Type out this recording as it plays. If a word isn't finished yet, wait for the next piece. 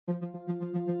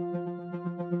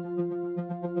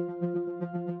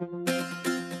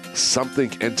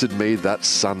Something entered me that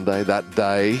Sunday, that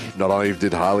day. Not only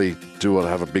did Harley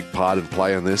have a big part and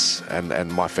play in this,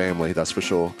 and my family, that's for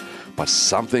sure, but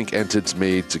something entered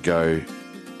me to go,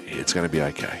 it's going to be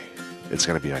okay. It's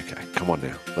going to be okay. Come on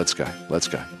now. Let's go. Let's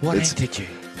go. What entered you?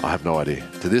 I have no idea.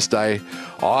 To this day,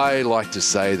 I like to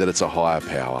say that it's a higher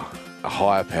power. A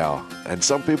higher power. And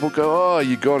some people go, oh,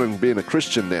 you're going and being a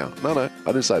Christian now. No, I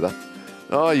didn't say that.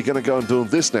 Oh, you're going to go and doing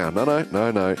this now.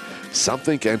 No.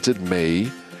 Something entered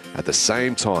me at the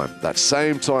same time, that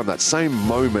same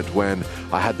moment when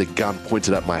I had the gun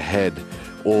pointed at my head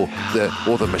or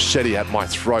the machete at my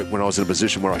throat when I was in a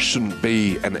position where I shouldn't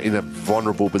be and in a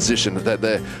vulnerable position,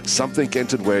 that something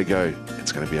entered where I go,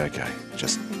 it's going to be okay.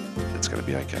 It's going to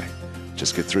be okay.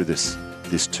 Just get through this.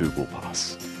 This too will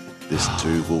pass. This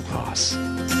too will pass.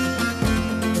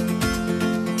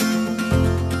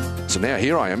 So now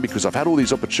here I am, because I've had all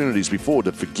these opportunities before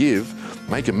to forgive,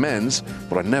 make amends,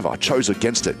 but I chose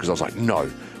against it because I was like, no,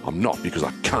 I'm not, because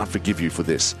I can't forgive you for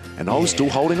this. And I was still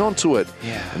holding on to it.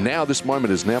 Yeah. And now this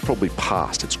moment is now probably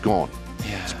past. It's gone.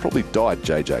 Yeah. It's probably died,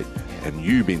 JJ. Yeah. And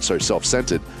you being so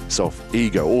self-centered,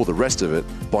 self-ego, all the rest of it,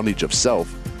 bondage of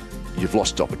self, you've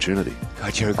lost opportunity.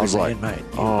 God, you're a good man, mate.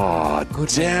 Oh,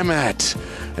 damn it.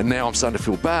 And now I'm starting to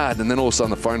feel bad. And then all of a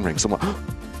sudden the phone rings. I'm like,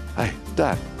 hey,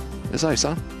 Dad. Hey,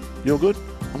 son. You all good?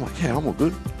 I'm like, yeah, I'm all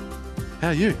good. How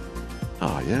are you?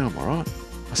 Oh, yeah, I'm all right.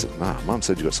 I said, nah, Mum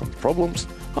said you got some problems.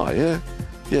 Oh, yeah.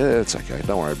 Yeah, it's okay.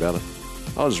 Don't worry about it.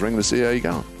 I was just ringing to see how you're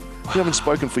going. We haven't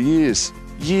spoken for years.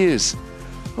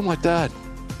 I'm like, Dad,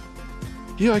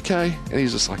 you okay? And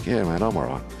he's just like, yeah, man, I'm all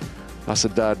right. I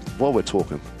said, Dad, while we're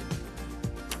talking,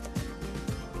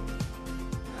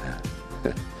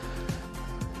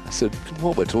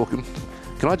 while we're talking,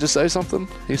 can I just say something?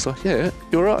 He's like, yeah,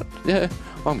 you're right. Yeah,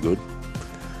 I'm good.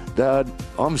 Dad,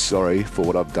 I'm sorry for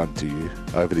what I've done to you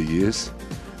over the years.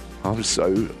 I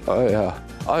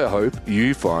hope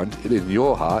you find it in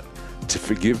your heart to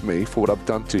forgive me for what I've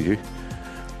done to you.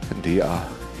 And he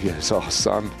goes, oh,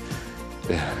 son.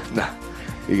 Nah.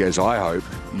 He goes, I hope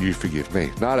you forgive me.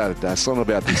 No, that's not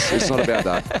about this. It's not about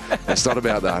that. It's not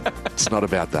about that. It's not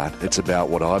about that. It's about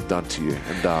what I've done to you.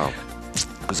 And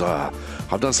because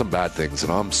I've done some bad things,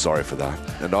 and I'm sorry for that.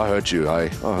 And I hurt you,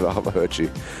 hey? I've hurt you.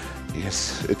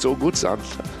 Yes, it's all good, son.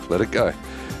 Let it go.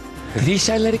 Did he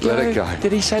say let it go? Let it go.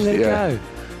 Did he say let it go?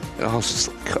 And I was just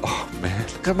like, oh, man.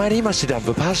 God, mate, he must have done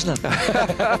Vipassana.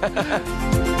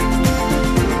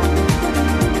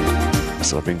 I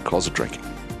said, I've been closet drinking.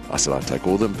 I said, I take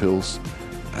all them pills,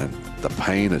 and the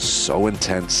pain is so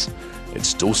intense. It's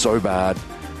still so bad,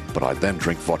 but I then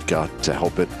drink vodka to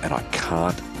help it, and I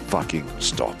can't fucking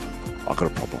stop. I've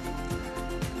got a problem.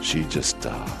 She just,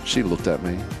 she looked at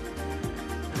me.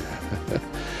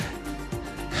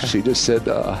 She just said,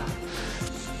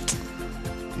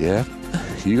 yeah,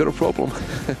 you got a problem.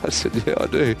 I said, yeah, I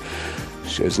do.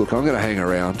 She goes, look, I'm going to hang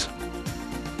around.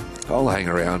 I'll hang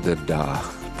around and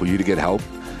for you to get help,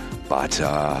 but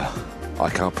I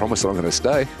can't promise that I'm going to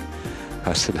stay.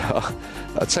 I said,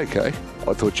 that's okay.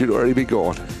 I thought you'd already be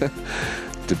gone.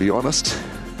 To be honest.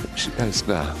 She goes,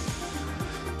 nah,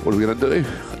 what are we going to do?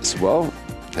 I said, well,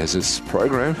 there's this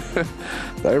program.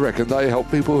 They reckon they help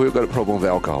people who've got a problem with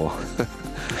alcohol.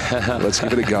 Let's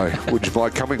give it a go. Would you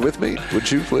mind coming with me?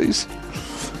 Would you, please?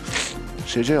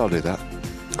 She said, yeah, I'll do that.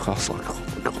 I was like, oh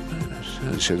my God, man.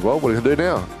 She said, well, what are you going to do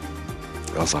now?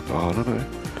 I was like, oh, I don't know.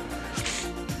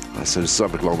 I said,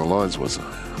 something along the lines was,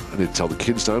 I need to tell the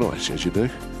kids, don't I? She said, you do?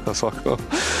 I was like, oh.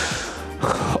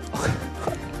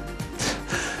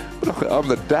 I'm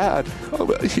the dad.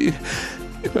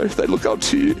 You know, if they look up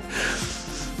to you.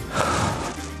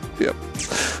 Yep.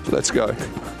 Let's go.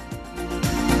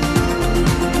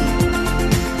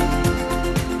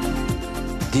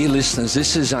 Dear listeners,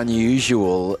 this is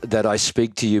unusual that I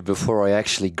speak to you before I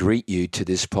actually greet you to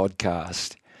this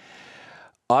podcast.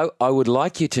 I would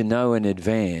like you to know in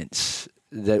advance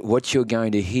that what you're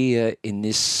going to hear in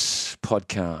this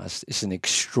podcast is an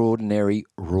extraordinary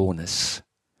rawness.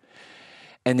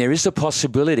 And there is a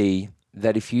possibility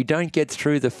that if you don't get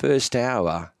through the first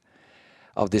hour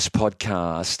of this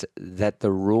podcast, that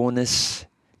the rawness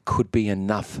could be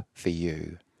enough for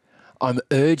you. I'm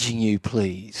urging you,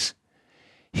 please,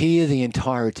 hear the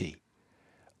entirety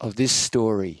of this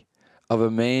story of a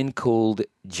man called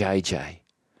JJ,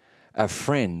 a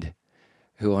friend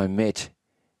who I met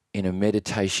in a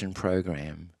meditation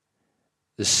program.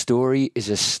 The story is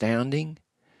astounding,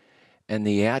 and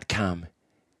the outcome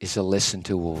is a lesson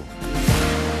to all.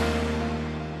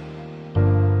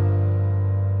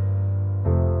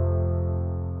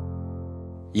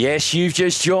 Yes, you've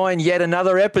just joined yet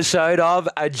another episode of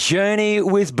A Journey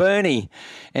with Bernie.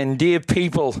 And dear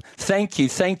people, thank you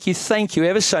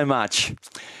ever so much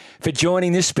for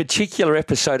joining this particular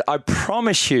episode. I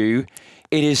promise you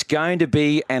it is going to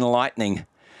be enlightening.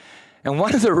 And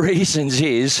one of the reasons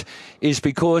is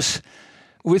because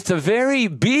with the very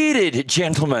bearded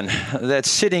gentleman that's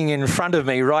sitting in front of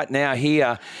me right now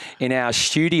here in our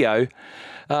studio,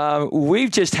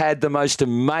 we've just had the most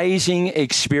amazing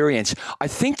experience. I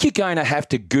think you're going to have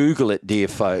to Google it, dear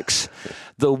folks.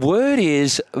 The word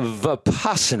is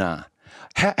Vipassana.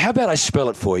 How about I spell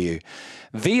it for you?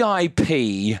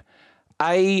 Vipassana.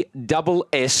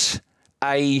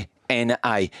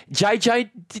 JJ,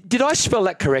 did I spell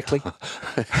that correctly?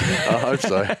 I hope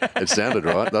so. It sounded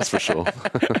right, that's for sure.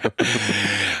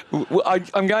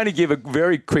 I'm going to give a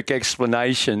very quick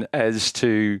explanation as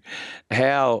to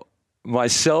how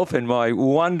myself and my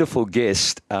wonderful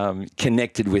guest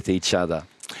connected with each other.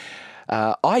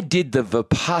 I did the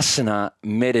Vipassana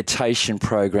meditation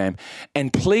program,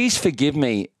 and please forgive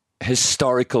me,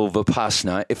 historical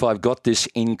Vipassana, if I've got this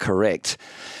incorrect.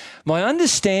 My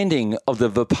understanding of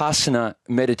the Vipassana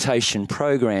meditation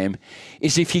program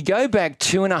is if you go back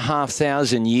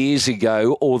 2,500 years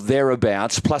ago or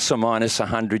thereabouts, plus or minus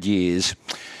 100 years,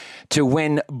 to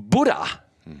when Buddha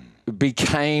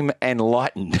became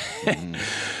enlightened.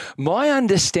 My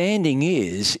understanding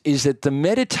is that the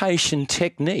meditation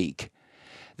technique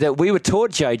that we were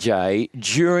taught, JJ,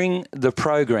 during the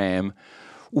program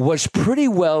was pretty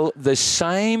well the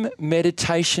same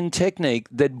meditation technique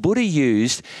that Buddha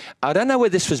used. I don't know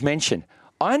whether this was mentioned.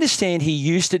 I understand he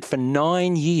used it for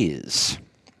 9 years.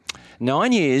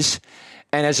 9 years.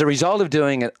 And as a result of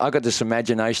doing it, I got this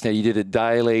imagination that he did it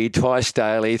daily, twice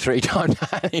daily, 3 times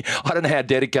daily. I don't know how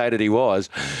dedicated he was.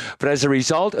 But as a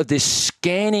result of this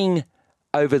scanning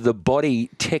over the body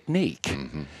technique,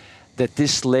 that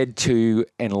this led to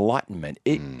enlightenment.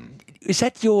 Is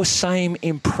that your same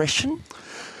impression?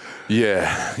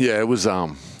 Yeah, it was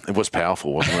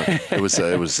powerful, wasn't it? It was.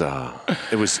 I'm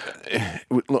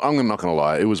not going to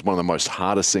lie. It was one of the most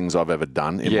hardest things I've ever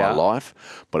done in my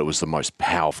life, but it was the most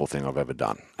powerful thing I've ever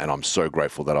done, and I'm so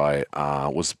grateful that I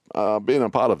was being a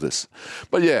part of this.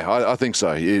 But yeah, I think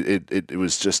so. It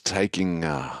was just taking.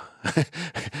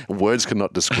 Words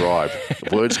cannot describe.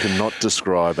 Words cannot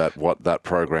describe what that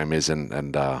program is,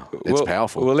 and it's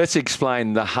powerful. Well, let's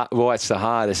explain why it's the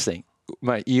hardest thing.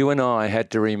 Mate, you and I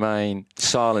had to remain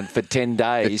silent for 10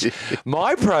 days.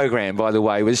 My program, by the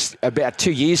way, was about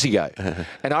 2 years ago.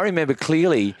 And I remember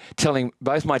clearly telling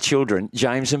both my children,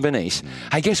 James and Bernice,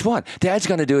 hey, guess what? Dad's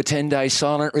going to do a 10-day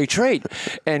silent retreat.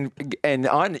 And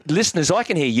listeners, I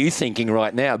can hear you thinking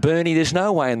right now, Bernie, there's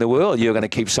no way in the world you're going to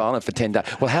keep silent for 10 days.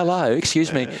 Well, hello,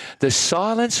 excuse me. The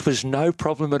silence was no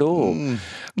problem at all.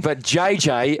 But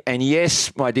JJ, and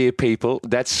yes, my dear people,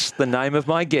 that's the name of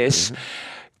my guest.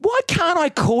 Why can't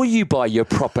I call you by your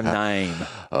proper name?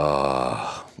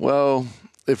 Well,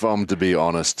 if I'm to be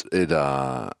honest, it's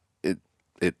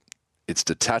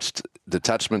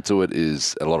detachment to it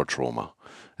is a lot of trauma.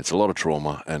 It's a lot of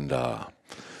trauma, and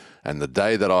the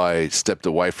day that I stepped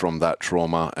away from that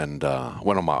trauma and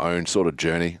went on my own sort of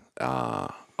journey,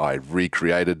 I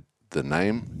recreated the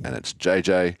name, and it's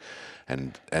JJ,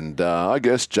 and I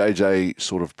guess JJ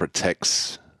sort of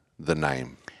protects the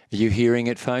name. Are you hearing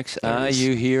it, folks? Are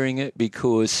you hearing it?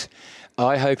 Because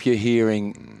I hope you're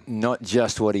hearing not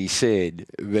just what he said,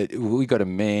 but we got a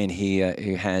man here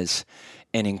who has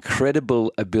an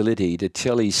incredible ability to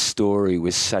tell his story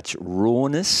with such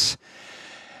rawness,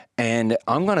 and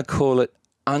I'm going to call it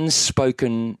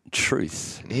unspoken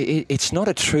truth. It's not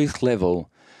a truth level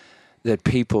that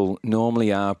people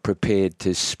normally are prepared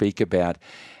to speak about.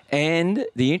 And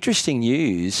the interesting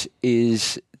news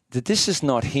is that this is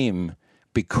not him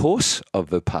because of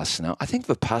Vipassana. I think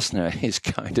Vipassana is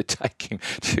going to take him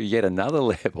to yet another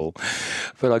level.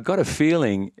 But I've got a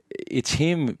feeling it's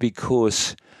him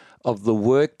because of the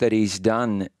work that he's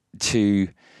done to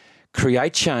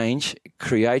create change,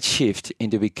 create shift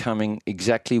into becoming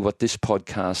exactly what this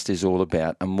podcast is all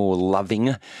about, a more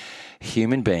loving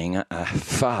human being, a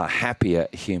far happier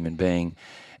human being,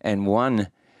 and one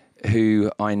who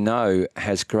I know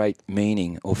has great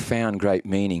meaning or found great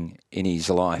meaning in his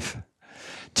life.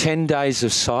 10 days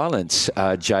of silence,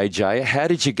 JJ. How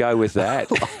did you go with that?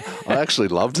 I actually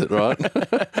loved it, right?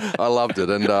 I loved it,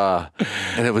 and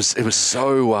it was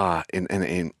so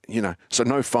and so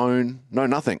no phone, no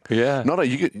nothing. Yeah.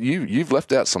 You've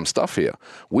left out some stuff here.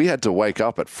 We had to wake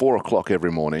up at 4:00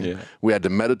 every morning. Yeah. We had to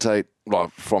meditate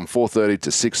from 4:30 to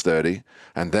 6:30,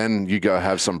 and then you go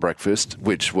have some breakfast,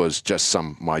 which was just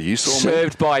you saw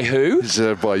served by who?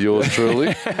 Served by yours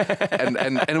truly,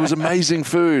 and it was amazing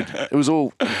food. It was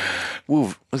all.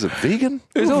 Well, was it vegan?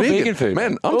 It was all vegan food.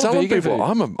 Man, I'm telling people,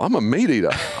 food. I'm a meat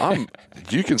eater.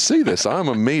 You can see this. I'm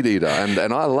a meat eater, and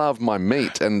I love my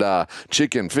meat and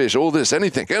chicken, fish, all this,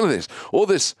 anything, all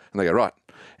this. And they go, right,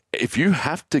 if you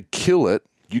have to kill it,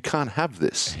 you can't have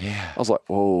this. Yeah. I was like,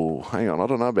 whoa, hang on, I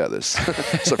don't know about this.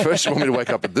 So first you want me to wake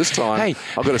up at this time. Hey.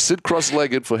 I've got to sit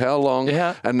cross-legged for how long?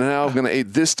 Yeah. And now I'm going to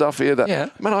eat this stuff here. Yeah.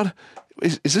 Man,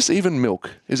 is this even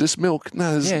milk? Is this milk?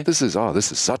 No, this is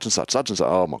such and such.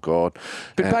 Oh, my God.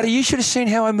 But, buddy, you should have seen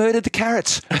how I murdered the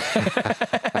carrots.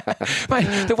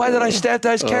 Mate, the way that I stabbed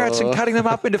those carrots and cutting them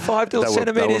up into 5 little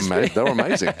centimetres. They were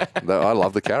amazing. I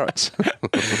love the carrots.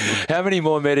 How many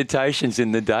more meditations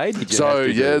in the day did you have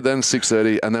to do? Then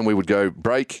 6:30, and then we would go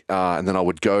break, and then I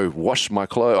would go wash my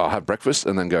clothes. I'll have breakfast,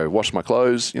 and then go wash my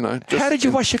clothes, How did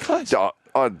you wash your clothes?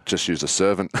 I'd just use a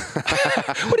servant.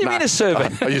 What do you mean a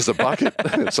servant? I used a bucket,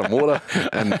 some water,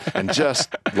 and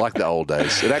just like the old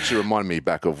days. It actually reminded me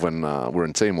back of when we were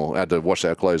in Timor. I had to wash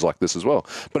our clothes like this as well.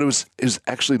 But it was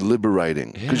actually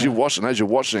liberating because you're washing. As you're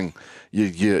washing,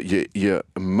 you're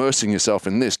immersing yourself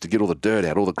in this to get all the dirt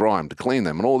out, all the grime, to clean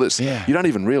them, and all this. Yeah. You don't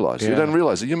even realize. You don't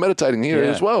realize that you're meditating here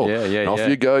as well. And off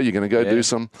you go. You're going to go do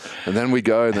some, and then we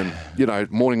go. And then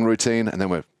morning routine, and then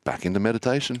we're back into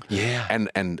meditation. Yeah.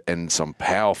 And some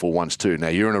powerful ones too. Now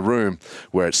you're in a room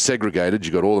where it's segregated.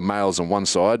 You've got all the males on one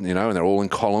side, and they're all in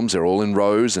columns, they're all in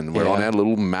rows, and we're on our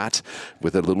little mat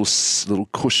with a little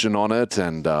cushion on it,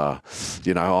 and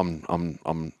I'm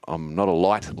not a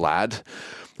light lad.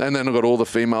 And then I've got all the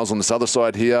females on this other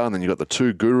side here, and then you've got the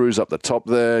 2 gurus up the top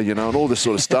there, and all this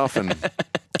sort of stuff. And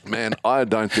man, I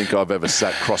don't think I've ever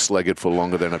sat cross-legged for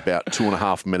longer than about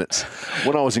 2.5 minutes.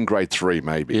 When I was in grade 3,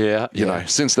 maybe. Yeah.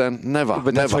 Since then, never.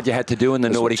 But that's what you had to do in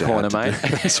the naughty corner, mate.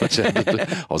 That's what you had to do.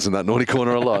 I was in that naughty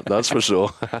corner a lot, that's for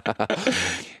sure.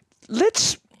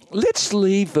 Let's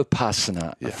leave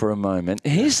Vipassana for a moment.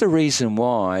 Here's the reason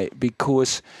why,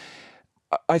 because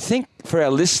I think for our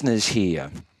listeners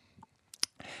here,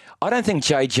 I don't think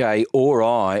JJ or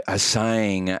I are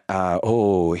saying,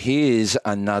 here's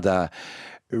another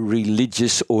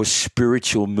religious or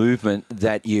spiritual movement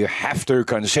that you have to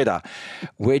consider.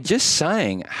 We're just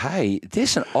saying, hey,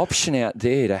 there's an option out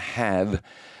there to have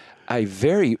a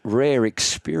very rare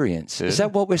experience. Is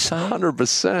that what we're saying?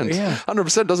 100%. Yeah.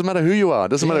 100%. Doesn't matter who you are.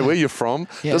 Doesn't matter where you're from.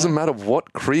 Doesn't matter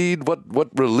what creed, what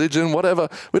religion, whatever.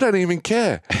 We don't even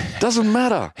care. Doesn't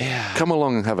matter. Come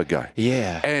along and have a go.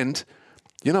 Yeah. And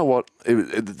you know what?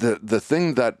 The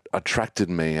thing that attracted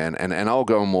me, and I'll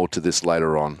go more to this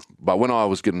later on, but when I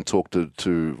was getting talked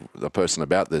to the person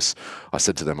about this, I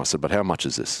said to them, but how much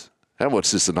is this? How much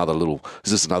is this another little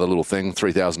thing?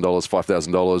 $3,000,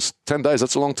 $5,000, 10 days,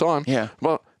 that's a long time. Yeah.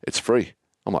 Well, it's free.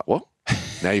 I'm like, what?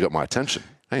 Now you got my attention.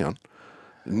 Hang on.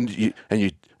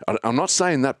 I'm not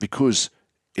saying that because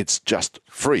it's just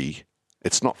free.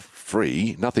 It's not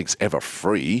free. Nothing's ever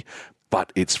free.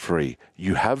 But it's free.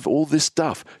 You have all this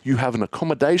stuff. You have an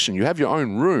accommodation. You have your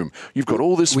own room. You've got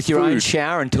all this with food. Your own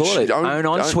shower and toilet, own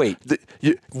ensuite.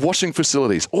 Washing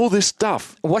facilities, all this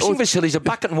stuff. Washing facilities, a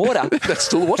bucket and water. That's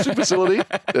still a washing facility,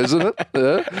 isn't it?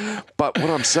 Yeah. But what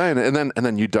I'm saying, and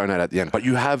then you donate at the end. But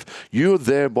you're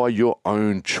there by your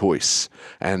own choice.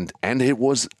 And it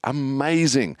was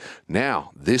amazing.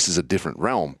 Now, this is a different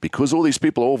realm because all these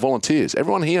people are all volunteers.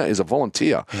 Everyone here is a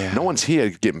volunteer. Yeah. No one's here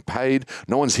getting paid.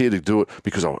 No one's here to do it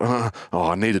because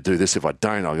I need to do this. If I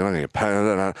don't, I'm going to get paid.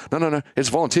 No. It's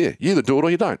volunteer. You either do it or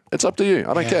you don't. It's up to you.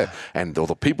 I don't care. And all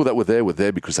the people that were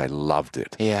there because they loved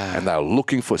it. Yeah. And they were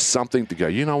looking for something to go,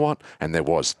 you know what? And there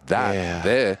was that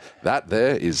there. That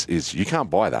there is you can't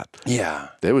buy that. Yeah.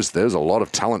 There's a lot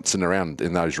of talent sitting around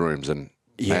in those rooms, and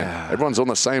man, everyone's on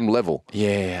the same level.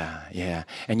 Yeah.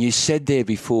 And you said there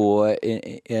before,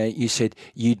 you said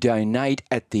you donate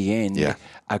at the end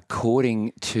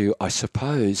according to, I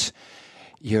suppose,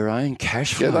 your own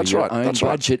cash flow, your own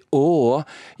budget, or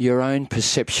your own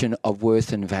perception of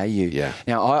worth and value. Yeah.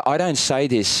 Now, I don't say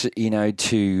this,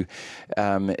 to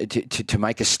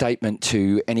make a statement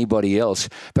to anybody else,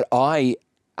 but I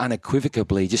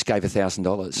unequivocally just gave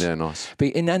 $1,000. Yeah, nice.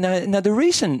 But now the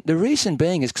reason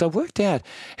being is because I worked out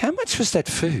how much was that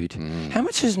food, how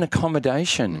much is an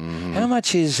accommodation, how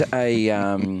much is a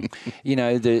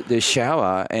the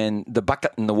shower and the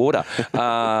bucket and the water.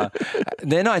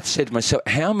 Then I said to myself,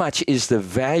 how much is the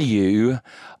value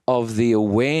of the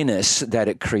awareness that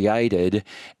it created.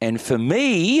 And for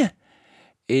me,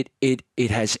 it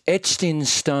has etched in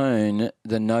stone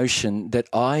the notion that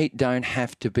I don't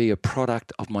have to be a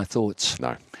product of my thoughts.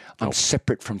 No. I'm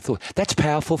separate from thought. That's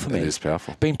powerful for me. It is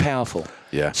powerful. Being powerful.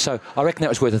 Yeah. So I reckon that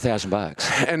was worth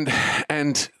 $1,000.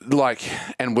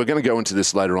 And we're going to go into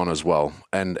this later on as well,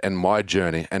 and my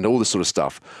journey and all this sort of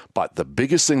stuff. But the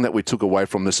biggest thing that we took away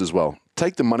from this as well,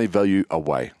 take the money value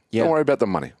away. Yeah. Don't worry about the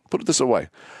money. Put this away.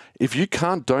 If you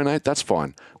can't donate, that's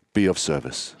fine. Be of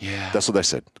service. Yeah. That's what they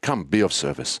said. Come, be of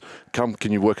service. Come,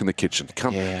 can you work in the kitchen?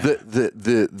 Come. Yeah.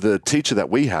 The teacher that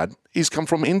we had, he's come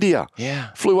from India.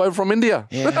 Yeah. Flew over from India.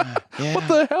 Yeah. Yeah. What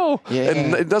the hell? Yeah.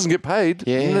 And it doesn't get paid.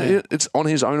 Yeah. It's on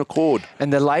his own accord.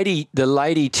 And the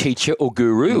lady teacher or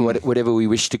guru, whatever we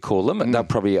wish to call them, and they'll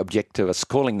probably object to us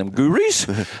calling them gurus.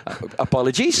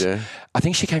 Apologies. Yeah. I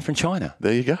think she came from China.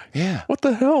 There you go. Yeah. What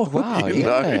the hell? Wow, You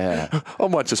yeah. know? I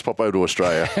might just pop over to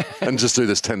Australia and just do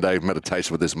this 10-day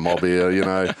meditation with this mob here, you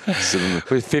know.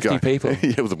 With 50 people.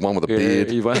 Yeah, with one with a beard.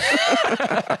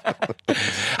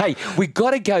 Hey, we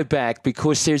got to go back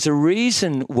because there's a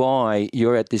reason why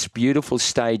you're at this beautiful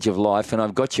stage of life, and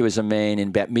I've got you as a man in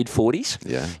about mid-40s.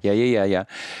 Yeah. Yeah.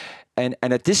 And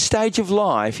at this stage of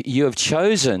life, you have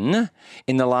chosen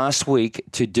in the last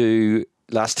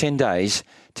 10 days,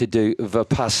 to do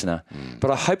Vipassana. But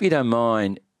I hope you don't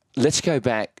mind. Let's go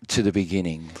back to the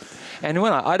beginning. And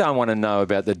I don't want to know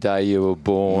about the day you were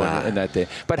born and that there.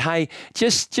 But hey,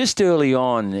 just early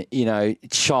on, you know,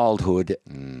 childhood,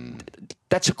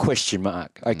 that's a question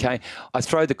mark, okay? I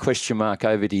throw the question mark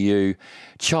over to you.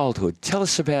 Childhood, tell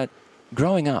us about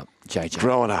growing up, JJ.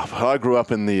 Growing up, I grew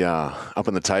up in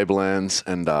the tablelands,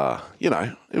 and you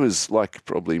know, it was like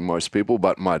probably most people.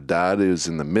 But my dad was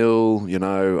in the mill, you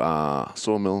know,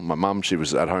 sawmill. My mum, she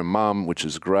was at home mum, which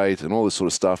is great, and all this sort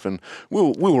of stuff. And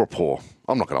we were poor.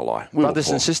 I'm not going to lie. Brothers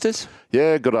and sisters?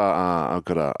 Yeah, I've got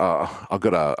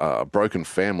a broken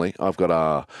family. I've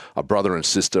got a brother and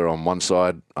sister on one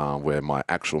side, where my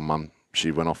actual mum, she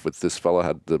went off with this fella,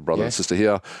 had the brother and sister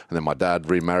here, and then my dad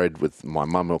remarried with my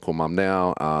mum, I'll call mum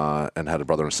now, and had a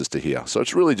brother and sister here. So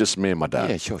it's really just me and my dad.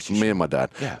 Yeah, sure. Me and my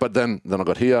dad. Yeah. But then I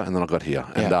got here, and then I got here.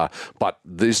 Yeah. And but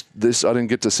this I didn't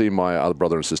get to see my other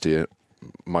brother and sister here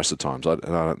most of the times.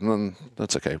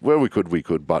 That's okay. Where we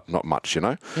could, but not much, you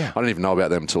know. Yeah. I didn't even know about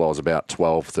them until I was about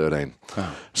 12, 13.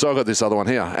 Oh. So I got this other one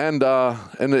here, and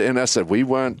as I said, we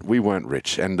weren't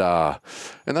rich, and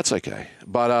that's okay.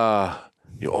 But I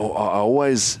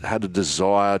always had a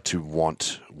desire to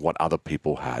want what other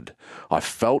people had. I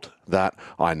felt that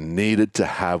I needed to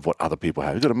have what other people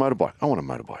have. You got a motorbike? I want a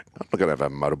motorbike. I'm not going to have a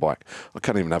motorbike. I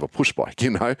can't even have a push bike,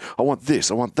 you know. I want this,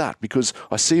 I want that, because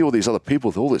I see all these other people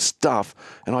with all this stuff,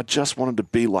 and I just wanted to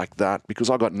be like that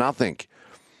because I got nothing.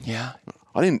 Yeah.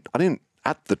 I didn't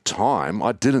at the time,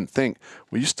 I didn't think,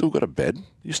 well, you still got a bed,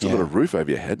 you still got a roof over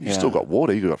your head, you still got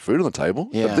water, you got food on the table,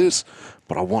 you got this,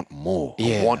 but I want more.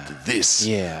 I want this,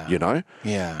 you know?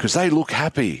 Yeah. Because they look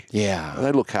happy. Yeah.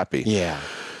 They look happy. Yeah.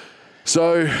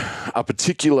 So a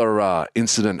particular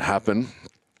incident happened.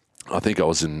 I think I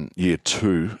was in year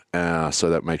 2, so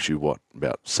that makes you, what,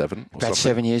 about 7 or About something?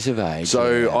 7 years of age.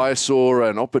 So I saw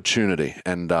an opportunity,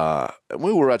 and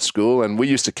we were at school, and we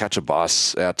used to catch a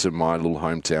bus out to my little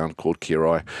hometown called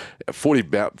Kirai,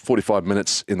 about 45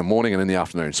 minutes in the morning and in the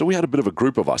afternoon. So we had a bit of a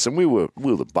group of us, and we were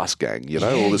the bus gang, you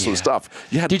know, all this sort of stuff.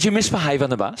 Did you misbehave on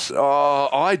the bus?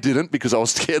 I didn't, because I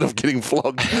was scared of getting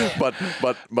flogged,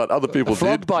 but other people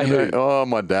flogged did. By who? Oh,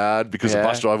 my dad, because the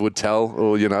bus driver would tell,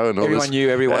 or you know, and all everyone knew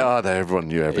everyone. Everyone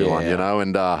knew everyone, you know,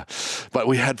 and but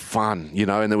we had fun, you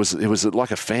know, and it was like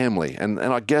a family, and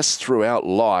I guess throughout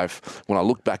life, when I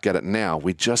look back at it now,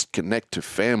 we just connect to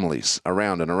families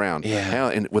around and around,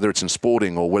 whether it's in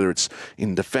sporting or whether it's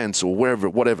in defence or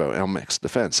whatever, our max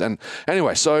defence. And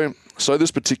anyway, so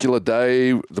this particular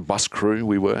day, the bus crew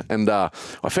we were, and I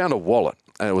found a wallet.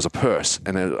 And it was a purse,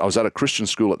 and I was at a Christian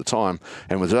school at the time,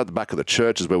 and it was at the back of the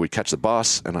church is where we catch the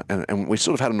bus, and we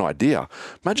sort of had an idea.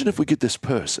 Imagine if we get this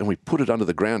purse and we put it under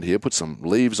the ground here, put some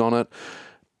leaves on it.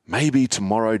 Maybe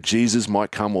tomorrow Jesus might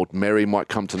come, or Mary might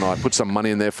come tonight, put some money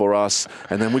in there for us,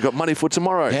 and then we got money for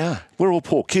tomorrow. Yeah. We're all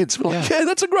poor kids. We're like,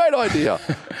 that's a great idea.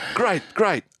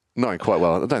 Great. Knowing quite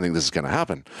well, I don't think this is going to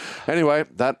happen. Anyway,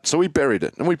 so we buried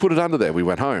it, and we put it under there. We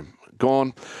went home.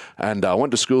 Gone, and I went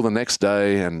to school the next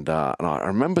day, and I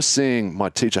remember seeing my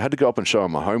teacher. I had to go up and show her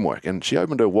my homework, and she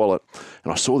opened her wallet,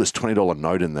 and I saw this $20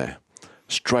 note in there.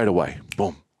 Straight away,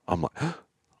 boom. I'm like,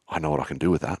 I know what I can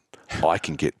do with that. I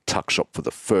can get tuck shop for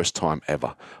the first time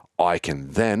ever. I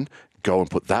can then go and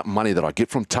put that money that I get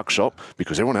from tuck shop,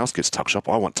 because everyone else gets tuck shop,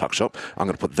 I want tuck shop. I'm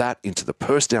going to put that into the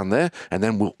purse down there, and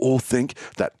then we'll all think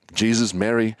that Jesus,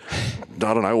 Mary,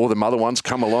 I don't know, all the other ones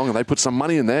come along and they put some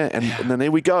money in there, and then there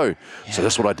we go. Yeah. So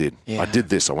that's what I did. Yeah. I did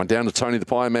this. I went down to Tony the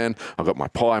Pie Man. I got my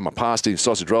pie, my pasty,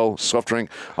 sausage roll, soft drink.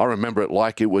 I remember it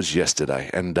like it was yesterday.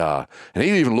 And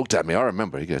he even looked at me. I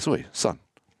remember. He goes, "Oi, son,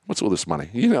 what's all this money?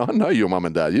 You know, I know your mum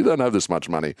and dad. You don't have this much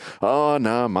money." "Oh,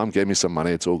 no, mum gave me some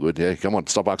money. It's all good." "Yeah, come on,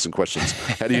 stop asking questions.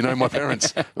 How do you know my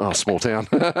parents?" "Oh, small town."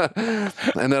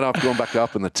 And then I've gone back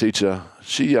up, and the teacher,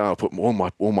 she put all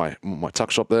my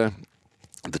tuck shop there.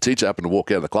 The teacher happened to walk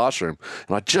out of the classroom,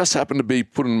 and I just happened to be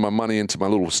putting my money into my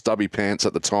little stubby pants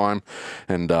at the time,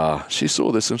 and she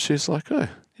saw this, and she's like, "Oh,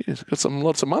 he's got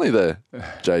lots of money there,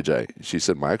 JJ." She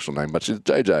said my actual name, but she's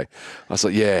JJ. I was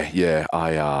like, "Yeah,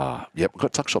 yep,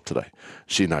 got tuck shop today."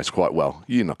 She knows quite well.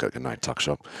 You're not going to know tuck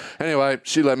shop. Anyway,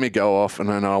 she let me go off, and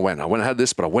then I went and had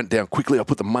this, but I went down quickly. I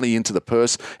put the money into the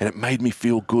purse, and it made me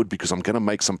feel good because I'm going to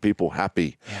make some people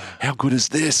happy. Yeah. How good is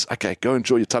this? Okay, go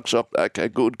enjoy your tuck shop. Okay,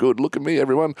 good. Look at me,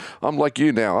 everyone. I'm like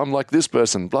you now. I'm like this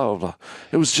person, blah, blah, blah.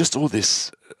 It was just all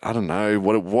this. I don't know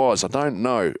what it was. I don't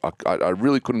know. I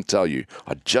really couldn't tell you.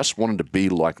 I just wanted to be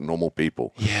like normal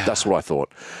people. Yeah. That's what I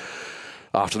thought.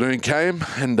 Afternoon came,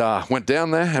 and went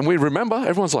down there, and we remember,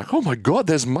 everyone's like, "Oh my God,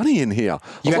 there's money in here."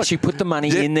 You actually put the money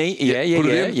in there?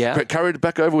 Yeah. Carried it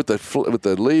back over with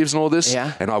the leaves and all this,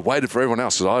 and I waited for everyone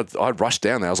else. So I rushed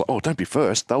down there. I was like, "Oh, don't be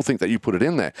first. They'll think that you put it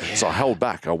in there." Yeah. So I held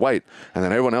back. I wait, and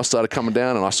then everyone else started coming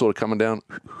down, and I saw it coming down.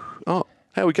 "Oh,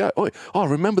 how we go? Oh,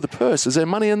 remember the purse? Is there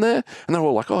money in there?" And they were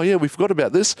all like, "Oh yeah, we forgot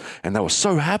about this." And they were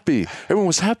so happy. Everyone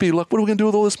was happy. Like, what are we going to do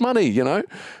with all this money? You know?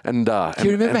 And do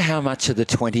you remember how much of the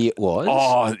 20 it was?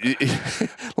 Oh,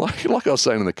 like I was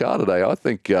saying in the car today, I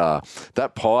think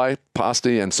that pie,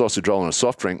 pasty, and sausage roll and a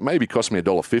soft drink maybe cost me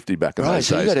 $1.50 back in those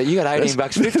days. You got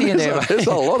 $18.50 in there. There's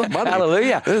a lot of money.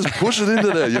 Hallelujah. Just push it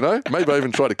into there. You know? Maybe I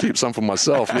even try to keep some for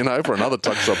myself. You know, for another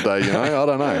tuck shop day. You know, I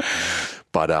don't know.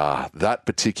 But that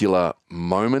particular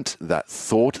moment, that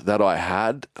thought that I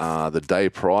had the day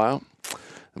prior,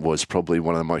 was probably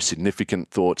one of the most significant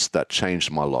thoughts that changed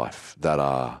my life. That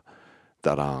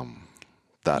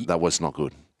was not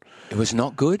good. It was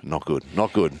not good? Not good.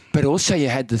 But also you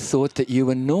had the thought that you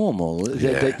were normal,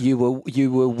 that you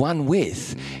were one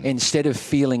with, instead of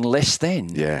feeling less than.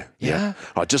 Yeah.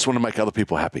 I just want to make other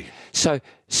people happy. So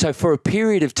for a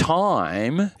period of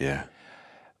time,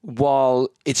 while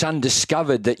it's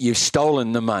undiscovered that you've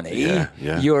stolen the money,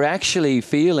 you're actually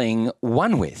feeling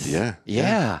one with.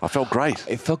 Yeah. I felt great.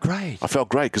 It felt great. I felt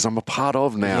great because I'm a part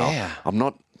of now. Yeah. I'm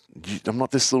not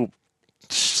this little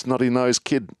snotty-nosed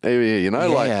kid here, you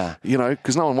know,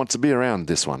 because no one wants to be around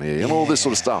this one here and all this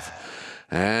sort of stuff.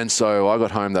 And so I got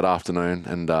home that afternoon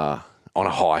and on a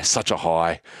high, such a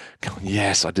high. Going,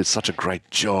 yes, I did such a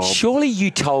great job. Surely you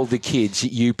told the kids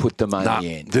that you put the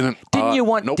money in. Didn't you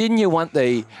want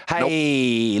the,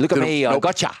 hey, look at me, I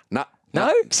gotcha?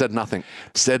 No? Said nothing.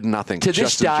 To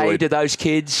this day, do those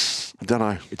kids? I don't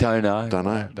know. Don't know. I don't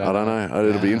know.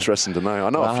 It'll be interesting to know. I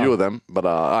know a few of them, but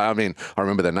I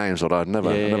remember their names, but I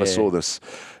never saw this.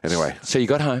 Anyway. So you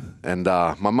got home. And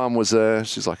my mum was there.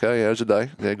 She's like, "Hey, how's your day?"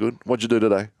 "Yeah, good." "What'd you do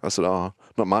today?" I said, "Oh,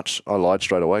 not much." I lied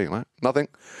straight away, you know. "Nothing."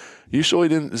 "You sure you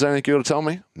didn't? Is there anything you got to tell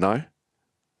me?" "No."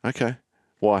 "Okay.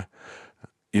 Why?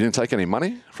 You didn't take any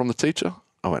money from the teacher?"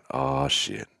 I went, "Oh,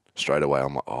 shit." Straight away,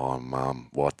 I'm like, "Oh, Mum,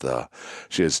 what the?"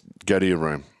 She goes, "Go to your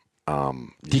room."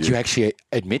 Did you actually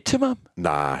admit to Mum?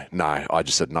 No. I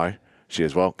just said no. She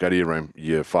goes, "Well, go to your room.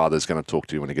 Your father's going to talk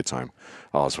to you when he gets home."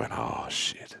 I was went, "Oh,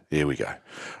 shit. Here we go."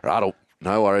 Right,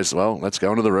 no worries. Well, let's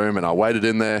go into the room. And I waited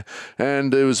in there,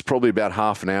 and it was probably about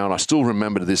half an hour. And I still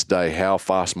remember to this day how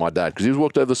fast my dad, because he was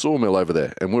walked over the sawmill over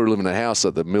there, and we were living in a house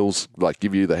that the mills like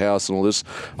give you the house and all this.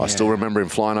 Yeah. I still remember him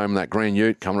flying home in that green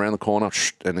ute, coming around the corner,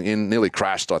 and nearly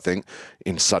crashed, I think,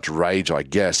 in such rage, I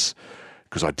guess,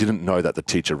 because I didn't know that the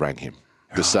teacher rang him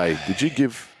to say, Did you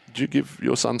give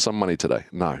your son some money today?"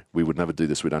 "No, we would never do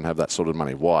this. We don't have that sort of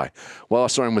money." "Why?" "Well, I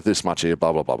saw him with this much here,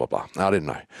 blah, blah, blah, blah, blah." I didn't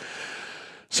know.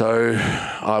 So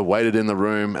I waited in the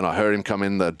room, and I heard him come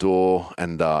in the door,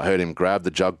 and I heard him grab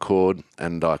the jug cord,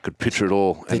 and I could picture it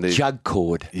all. The jug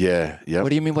cord? Yeah. What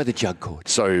do you mean by the jug cord?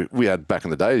 So we had back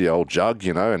in the day the old jug,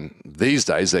 you know, and these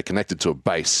days they're connected to a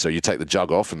base. So you take the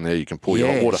jug off, and there you can pull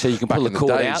your hot water. So you can pull the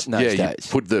cord out in those days.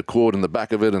 You put the cord in the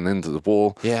back of it and into the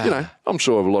wall. Yeah. You know, I'm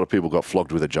sure a lot of people got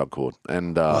flogged with a jug cord.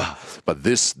 And but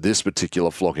this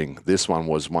particular flogging, this one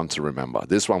was one to remember.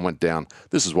 This one went down.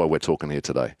 This is why we're talking here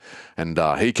today. And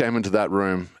he came into that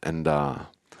room, and I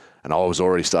was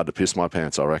already starting to piss my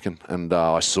pants, I reckon. And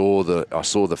I saw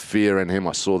the fear in him.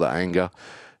 I saw the anger.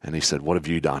 And he said, "What have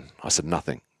you done?" I said,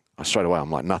 "Nothing." Straight away, I'm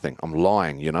like, nothing. I'm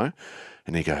lying, you know?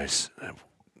 And he goes,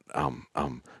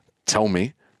 tell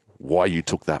me why you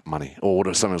took that money.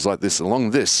 Or something was like this, along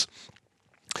this.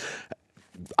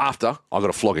 After, I got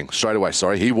a flogging straight away.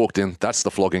 Sorry, he walked in. That's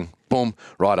the flogging. Boom,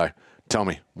 righto. Tell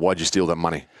me, why'd you steal that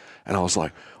money? And I was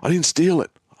like, I didn't steal it.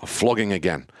 A flogging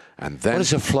again. And then, what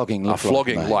does a flogging look like? A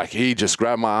flogging, like he just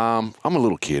grabbed my arm. I'm a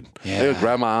little kid. Yeah. He would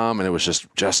grab my arm, and it was just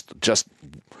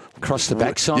across the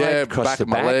backside. Yeah, across back the of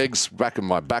my legs, back of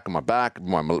my back, my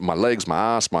legs, my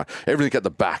ass, my everything at the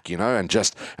back, you know, and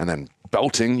then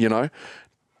belting, you know.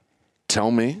 Tell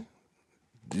me,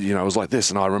 you know, it was like this,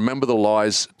 and I remember the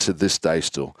lies to this day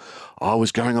still. I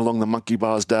was going along the monkey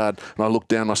bars, Dad, and I looked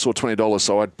down and I saw $20,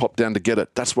 so I'd pop down to get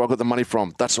it. That's where I got the money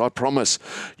from. That's what I promise.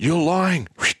 You're lying.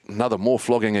 Another more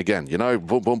flogging again, you know,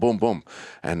 boom, boom, boom, boom.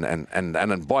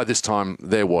 And by this time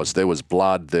there was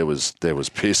blood, there was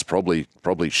piss, probably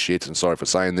shit, and sorry for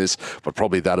saying this, but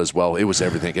probably that as well. It was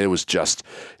everything. It was a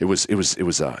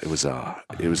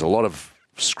lot of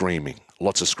screaming,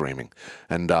 lots of screaming.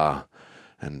 And I've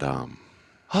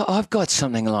got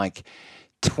something like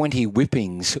 20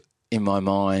 whippings in my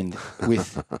mind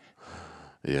with...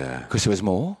 Yeah. Because there was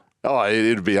more? Oh,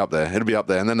 it'd be up there. It'd be up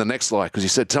there. And then the next lie, because he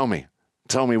said, tell me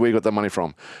where you got that money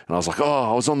from. And I was like,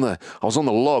 I was on the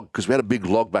log, because we had a big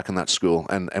log back in that school,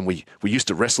 and we used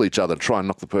to wrestle each other to try and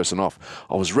knock the person off.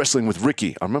 I was wrestling with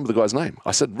Ricky. I remember the guy's name.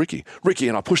 I said, Ricky,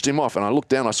 and I pushed him off, and I looked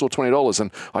down, I saw $20,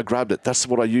 and I grabbed it. That's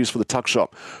what I used for the tuck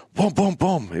shop. Boom, boom,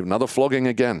 boom. Another flogging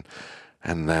again.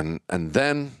 And then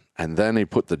he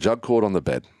put the jug cord on the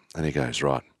bed, and he goes,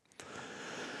 right.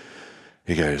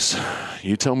 He goes,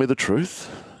 you tell me the truth,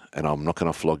 and I'm not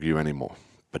going to flog you anymore,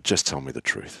 but just tell me the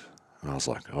truth. And I was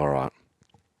like, all right,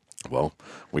 well,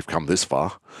 we've come this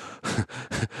far.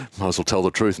 Might as well tell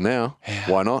the truth now. Yeah.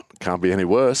 Why not? Can't be any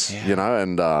worse, Yeah. you know,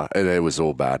 and it was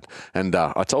all bad. And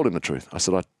I told him the truth. I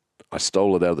said, I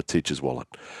stole it out of the teacher's wallet.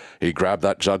 He grabbed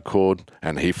that jug cord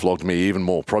and he flogged me even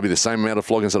more. Probably the same amount of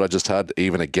floggings that I just had,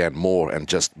 even again, more, and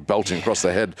just belting across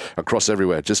the head, across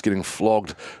everywhere, just getting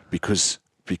flogged because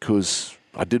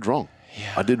I did wrong.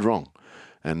 Yeah. I did wrong.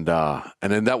 And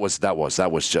then that was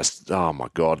just, oh my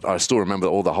God. I still remember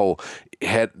all the whole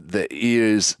head, the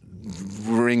ears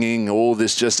ringing, all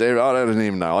this, just, I don't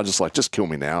even know. I just kill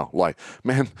me now. Like,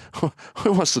 man,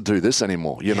 who wants to do this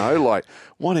anymore? You know, like,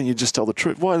 why didn't you just tell the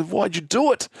truth? Why'd you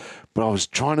do it? But I was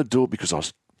trying to do it because I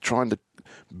was trying to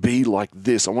be like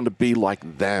this. I wanted to be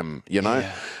like them, you know?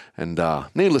 Yeah. And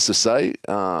needless to say,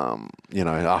 you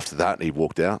know, after that, he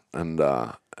walked out and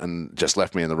just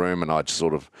left me in the room, and I just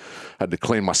sort of had to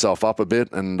clean myself up a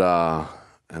bit, and then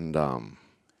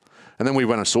we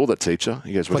went and saw that teacher.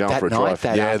 He goes, "We're going for a drive."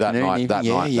 That night.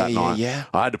 Yeah.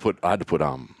 I had to put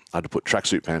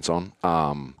tracksuit pants on.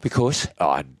 Because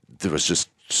there was just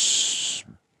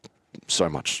so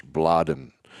much blood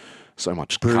and so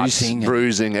much bruising,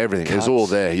 everything. Cuts. It was all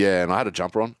there, yeah. And I had a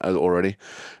jumper on already,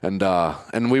 and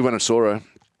we went and saw her,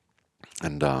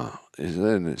 and he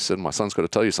said, "My son's got to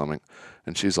tell you something."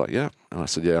 And she's like, "Yeah." And I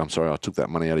said, "Yeah, I'm sorry, I took that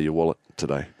money out of your wallet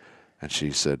today." And she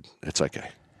said, "It's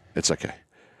okay. It's okay."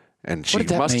 And she What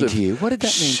did that mean to you? What did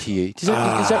that mean to you?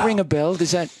 Does that ring a bell? Does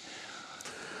that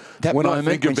when moment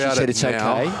I think when about she said it it's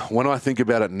now, okay? When I think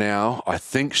about it now, I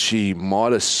think she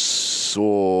might have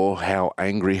saw how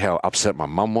angry, how upset my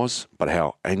mum was, but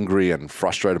how angry and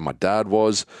frustrated my dad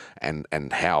was, and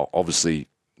how obviously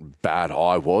bad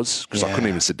I was, because I couldn't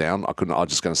even sit down. I was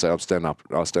just going to say, I'll stand up.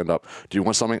 Do you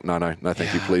want something? No,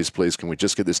 thank you. Please. Can we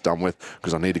just get this done with?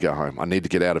 Because I need to go home. I need to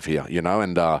get out of here, you know?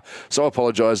 And so I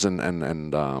apologized and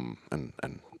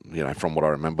you know, from what I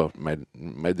remember,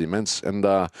 made the amends. And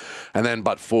then,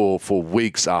 but for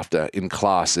weeks after in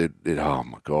class, it oh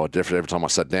my God, every time I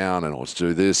sat down and I was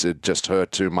do this, it just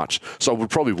hurt too much. So I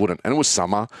probably wouldn't. And it was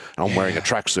summer, and I'm wearing a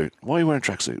tracksuit. Why are you wearing a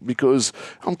tracksuit? Because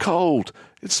I'm cold.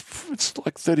 It's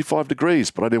like 35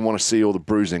 degrees, but I didn't want to see all the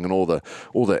bruising and all the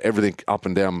everything up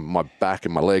and down my back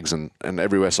and my legs and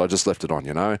everywhere. So I just left it on,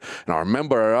 you know. And I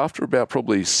remember after about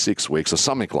probably 6 weeks or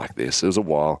something like this, it was a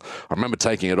while, I remember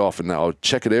taking it off, and I would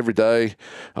check it every day.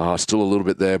 Still a little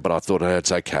bit there, but I thought,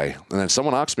 it's okay. And then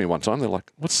someone asked me one time, they're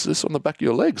like, "What's this on the back of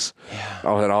your legs?" Yeah.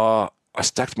 I said, I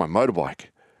stacked my motorbike.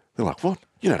 They're like, "What?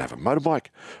 You don't have a motorbike?"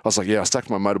 I was like, "Yeah, I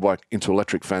stacked my motorbike into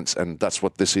electric fence, and that's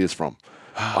what this is from."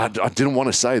 I didn't want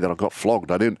to say that I got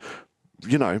flogged. I didn't,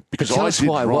 you know, because I did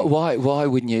wrong. Why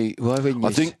wouldn't you?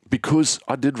 I think because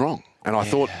I did wrong. And I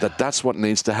thought that's what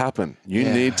needs to happen. You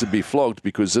need to be flogged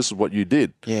because this is what you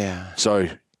did. Yeah. So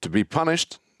to be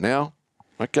punished now,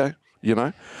 okay, you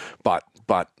know. But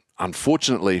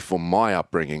unfortunately for my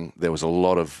upbringing, there was a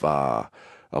lot of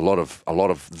a lot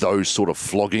of those sort of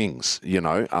floggings, you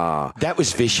know. That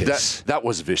was vicious. That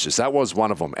was vicious. That was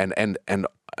one of them. And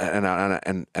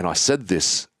I said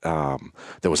this.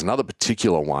 There was another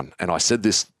particular one, and I said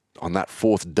this on that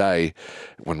fourth day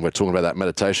when we're talking about that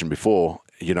meditation before.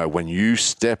 You know, when you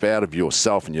step out of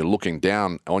yourself and you're looking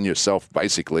down on yourself,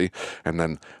 basically,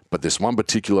 but this one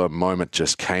particular moment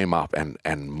just came up,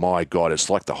 and my God, it's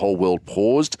like the whole world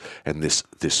paused, and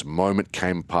this moment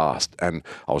came past, and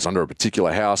I was under a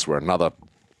particular house where another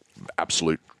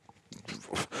absolute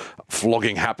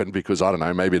flogging happened because, I don't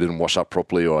know, maybe it didn't wash up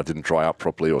properly or I didn't dry up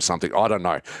properly or something. I don't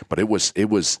know. But it was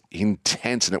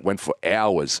intense, and it went for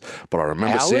hours. But I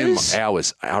remember seeing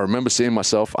hours. I remember seeing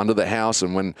myself under the house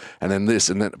and then this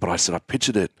and then. But I said, I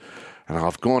pictured it. And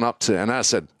I've gone up to, and I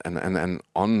said, and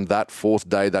on that fourth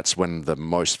day, that's when the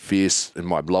most fierce in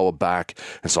my lower back.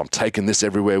 And so I'm taking this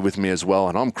everywhere with me as well.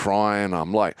 And I'm crying.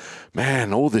 I'm like,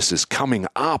 man, all this is coming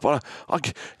up.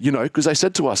 Because they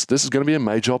said to us, this is going to be a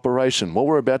major operation. What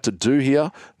we're about to do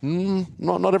here,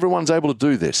 not everyone's able to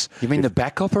do this. You mean the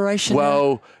back operation?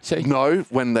 Well, no,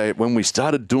 when we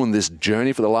started doing this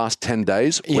journey for the last 10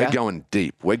 days, we're going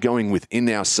deep. We're going within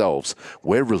ourselves.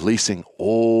 We're releasing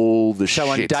all the shit.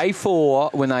 So on day 4,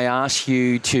 when they ask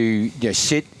you to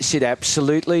sit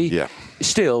absolutely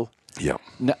still,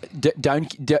 no,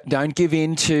 don't give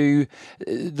in to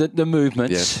the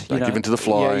movements. Don't give in to the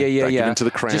fly. Don't give in to the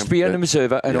cramp. Just be an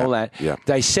observer and all that. Yeah.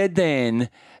 They said then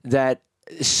that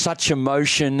such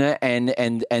emotion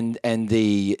and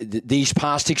these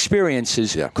past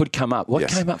experiences could come up. What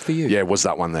came up for you? Yeah, was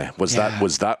that one there? Was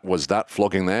that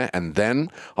flogging there? And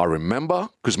then I remember,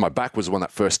 because my back was the one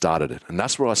that first started it, and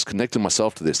that's where I connected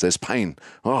myself to this. There's pain.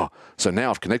 Oh, so now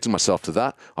I've connected myself to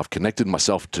that. I've connected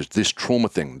myself to this trauma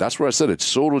thing. That's where I said it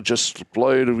sort of just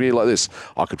flowed to me like this.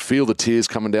 I could feel the tears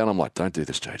coming down. I'm like, don't do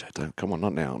this, JJ. Don't. Come on,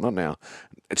 not now.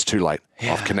 It's too late.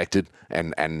 Yeah. I've connected,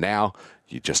 and now.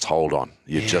 You just hold on.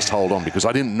 Just hold on, because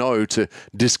I didn't know to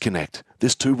disconnect.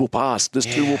 This too will pass. This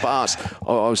too will pass.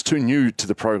 I was too new to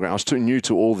the program. I was too new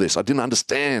to all this. I didn't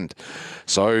understand.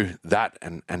 So that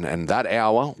and that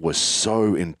hour was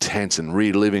so intense, and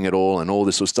reliving it all and all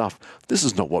this sort of stuff. This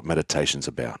is not what meditation's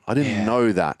about. I didn't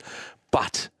know that.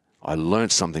 But I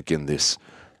learned something in this.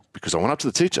 Because I went up to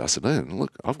the teacher. I said, man,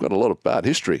 look, I've got a lot of bad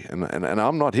history, and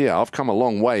I'm not here. I've come a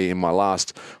long way in my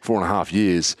last 4.5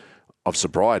 years of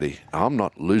sobriety. I'm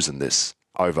not losing this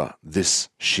over this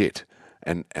shit.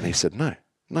 And he said, no,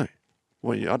 well,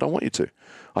 I don't want you to.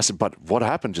 I said, but what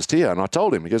happened just here? And I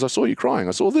told him. He goes, I saw you crying.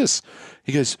 I saw this.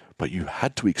 He goes, but you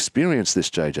had to experience this,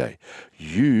 JJ.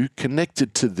 You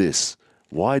connected to this.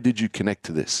 Why did you connect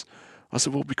to this? I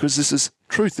said, well, because this is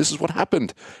truth. This is what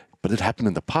happened. But it happened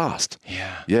in the past.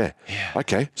 Yeah.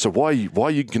 Okay, so why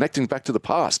are you connecting back to the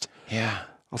past? Yeah.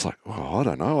 I was like, well, I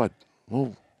don't know.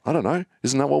 I don't know.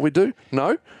 Isn't that what we do?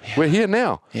 No. We're here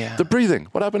now. Yeah. The breathing.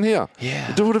 What happened here?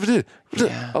 Yeah. Do whatever it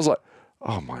did. I was like,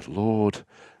 oh, my Lord.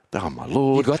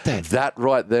 You got that? That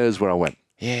right there is where I went.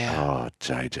 Yeah. Oh,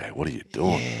 JJ, what are you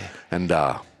doing? Yeah. And,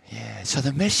 so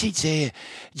the message there,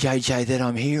 JJ, that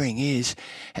I'm hearing is,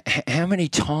 how many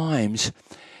times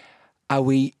are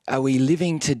we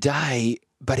living today,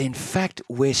 but in fact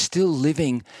we're still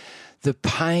living the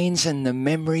pains and the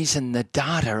memories and the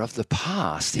data of the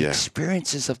past, the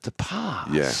experiences of the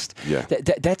past. Yeah.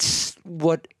 That's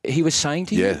what he was saying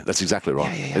to you? Yeah, that's exactly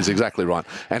right. Yeah. That's exactly right.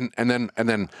 And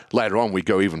then later on we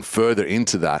go even further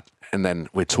into that, and then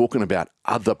we're talking about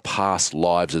other past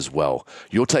lives as well.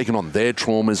 You're taking on their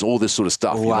traumas, all this sort of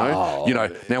stuff, wow. You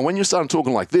know. Now, when you start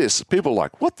talking like this, people are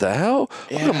like, what the hell?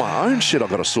 I've got my own shit I've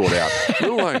got to sort out. Let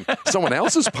alone someone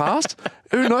else's past.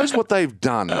 Who knows what they've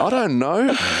done? I don't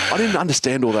know. I didn't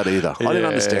understand all that either. I didn't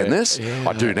understand this. Yeah.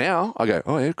 I do now. I go,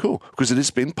 oh, yeah, cool. Because it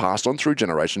has been passed on through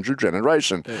generation.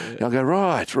 I go,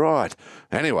 right.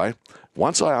 Anyway,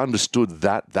 once I understood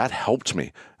that helped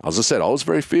me. As I said, I was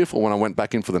very fearful when I went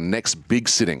back in for the next big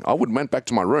sitting. I went back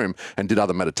to my room and did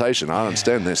other meditation. I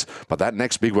understand this. But that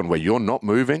next big one where you're not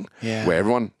moving, where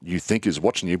everyone you think is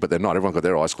watching you, but they're not. Everyone got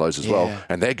their eyes closed as well.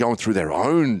 And they're going through their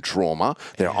own trauma,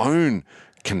 their own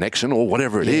connection or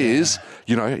whatever it is.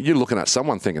 You know, you're looking at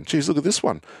someone thinking, geez, look at this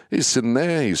one. He's sitting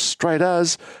there. He's straight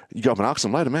as. You go up and ask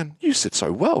him later, man, you sit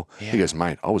so well. He goes,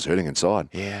 mate, I was hurting inside.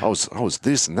 I was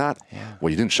this and that.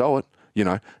 Well, you didn't show it. You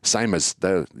know, same as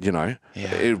the,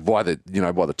 by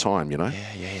the time,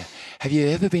 Yeah. Have you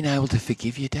ever been able to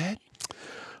forgive your dad?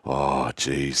 Oh,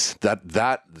 geez,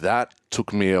 that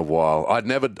took me a while. I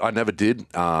never did.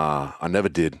 I never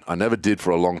did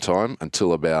for a long time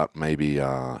until about maybe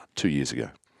 2 years ago.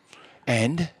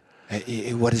 And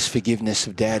What does forgiveness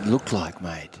of Dad look like,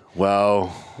 mate? Well,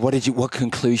 What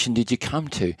conclusion did you come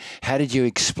to? How did you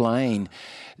explain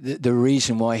the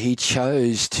reason why he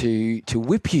chose to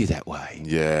whip you that way?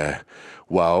 yeah.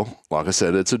 Well, like I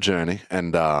said, it's a journey.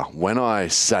 And when I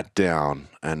sat down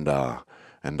and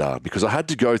because I had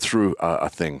to go through a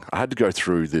thing, I had to go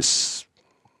through this,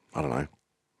 I don't know,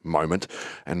 moment,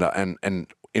 and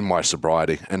in my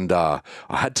sobriety, and I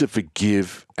had to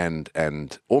forgive and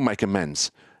or make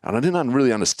amends. And I didn't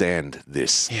really understand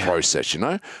this process, And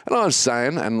I was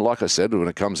saying, and like I said, when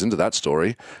it comes into that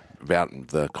story about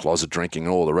the closet drinking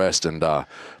and all the rest, and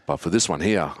but for this one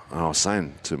here, I was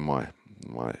saying to my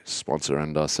sponsor,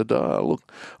 and I said,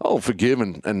 look, I'll forgive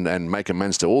and make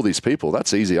amends to all these people.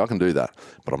 That's easy. I can do that.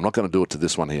 But I'm not going to do it to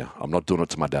this one here. I'm not doing it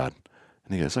to my dad.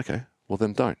 And he goes, okay, well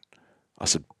then don't. I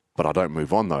said, but I don't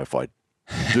move on though if I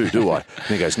do I? And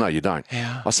he goes, no, you don't.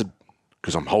 Yeah. I said,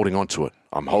 because I'm holding on to it.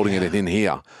 I'm holding it in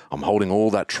here. I'm holding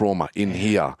all that trauma in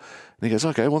here. And he goes,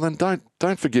 okay, well then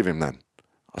don't forgive him then.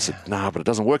 I said, no, but it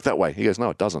doesn't work that way. He goes, no,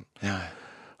 it doesn't. No.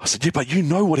 I said, yeah, but you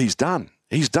know what he's done.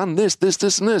 He's done this,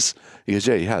 and this. He goes,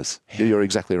 yeah, he has. Yeah, you're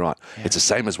exactly right. Yeah. It's the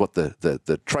same as what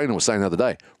the trainer was saying the other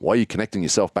day. Why are you connecting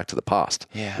yourself back to the past?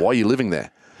 Yeah. Why are you living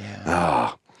there?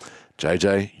 Yeah.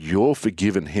 JJ, you're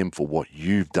forgiving him for what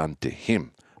you've done to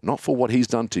him, not for what he's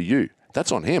done to you.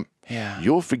 That's on him. Yeah.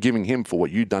 You're forgiving him for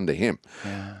what you've done to him.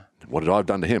 Yeah. What did I have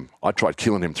done to him? I tried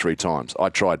killing him 3 times.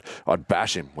 I'd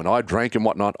bash him. When I drank and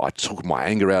whatnot, I took my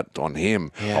anger out on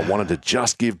him. Yeah. I wanted to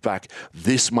just give back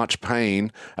this much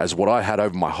pain as what I had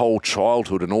over my whole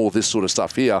childhood and all this sort of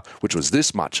stuff here, which was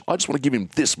this much. I just want to give him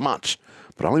this much,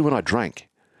 but only when I drank.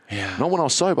 Yeah. Not when I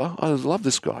was sober. I love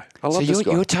this guy. I love this guy.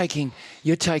 So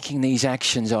you're taking these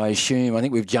actions, I assume. I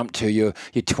think we've jumped to your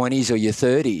 20s or your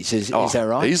 30s. Is that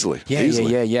right? Easily. Yeah,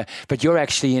 easily. yeah. But you're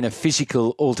actually in a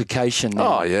physical altercation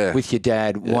now with your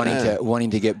dad,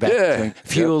 wanting to get back to him,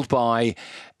 fueled by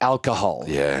alcohol.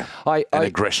 Yeah. And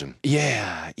aggression.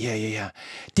 Yeah.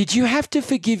 Did you have to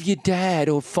forgive your dad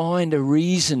or find a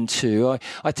reason to?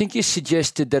 I think you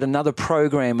suggested that another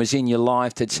program was in your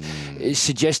life that's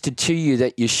suggested to you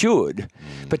that you should.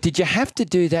 But did you have to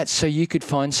do that so you could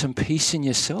find some peace in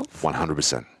yourself?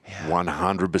 100%.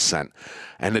 100%.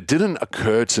 And it didn't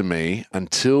occur to me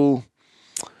until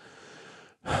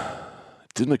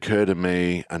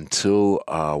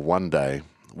one day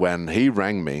when he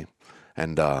rang me.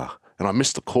 And I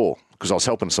missed the call because I was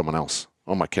helping someone else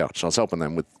on my couch. I was helping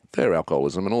them with their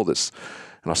alcoholism and all this.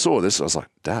 And I saw this. I was like,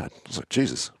 Dad. I was like,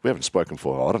 Jesus, we haven't spoken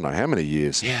for I don't know how many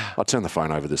years. Yeah. I'll turn the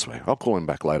phone over this way. I'll call him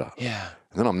back later. Yeah.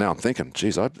 And then I'm thinking,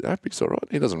 geez, I hope he's all right.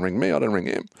 He doesn't ring me. I don't ring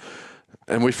him.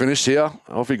 And we finished here.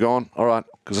 Off he gone. All right.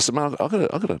 Because I said, man, I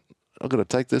gotta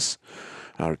take this.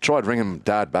 I tried ringing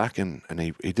Dad back, and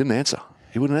he didn't answer.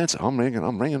 He wouldn't answer. I'm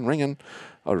ringing.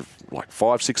 Like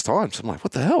 5-6 times. I'm like,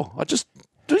 what the hell?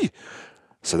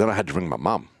 So then I had to ring my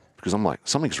mum because I'm like,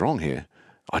 something's wrong here.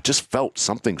 I just felt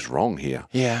something's wrong here.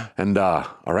 Yeah. And I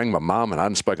rang my mum, and I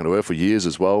hadn't spoken to her for years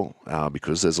as well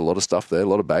because there's a lot of stuff there, a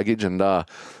lot of baggage. And I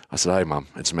said, hey, Mum,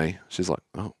 it's me. She's like,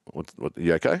 oh, what,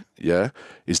 you okay? Yeah.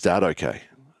 Is Dad okay?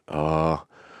 Well,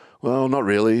 not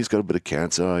really. He's got a bit of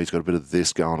cancer. He's got a bit of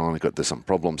this going on. There's some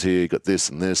problems here. He got this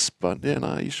and this. But, yeah,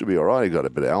 no, he should be all right. He got a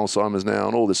bit of Alzheimer's now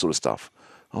and all this sort of stuff.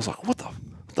 I was like, what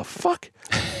the fuck?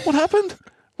 What happened?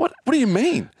 What do you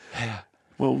mean? Yeah.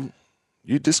 Well,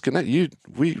 you disconnect.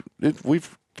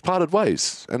 We've parted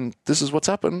ways, and this is what's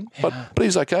happened. Yeah. But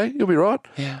he's okay. He'll be right.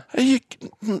 Yeah.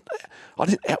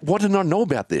 What did I know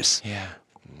about this? Yeah.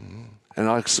 And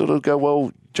I sort of go,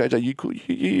 well,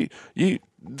 JJ, you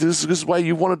this is the way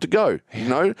you wanted to go, you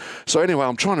know? So anyway,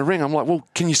 I'm trying to ring. I'm like, well,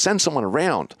 can you send someone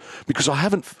around? Because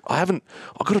I've got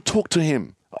to talk to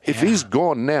him. If he's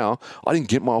gone now, I didn't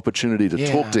get my opportunity to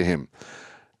talk to him.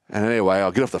 And anyway,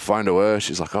 I'll get off the phone to her.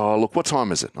 She's like, oh, look, what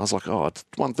time is it? And I was like, oh, it's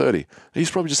 1:30. He's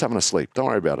probably just having a sleep. Don't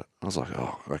worry about it. I was like,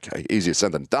 oh, okay, easier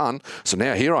said than done. So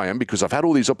now here I am because I've had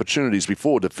all these opportunities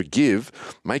before to forgive,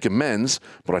 make amends,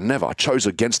 but I chose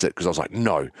against it because I was like,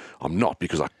 no, I'm not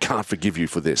because I can't forgive you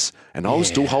for this. And I was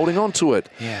still holding on to it.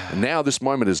 Yeah. And now this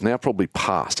moment is now probably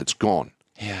past. It's gone.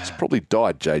 Yeah. It's probably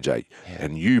died, JJ. Yeah.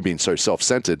 And you being so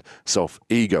self-centered,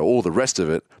 self-ego, all the rest of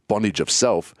it, bondage of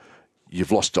self,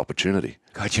 you've lost opportunity.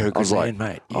 God, you're a good man,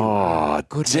 mate.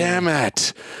 Damn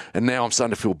it. And now I'm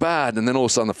starting to feel bad. And then all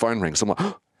of a sudden the phone rings. I'm like,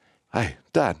 oh, hey,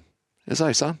 Dad.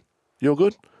 Hey, son. You all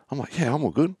good? I'm like, yeah, I'm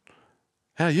all good.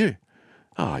 How are you?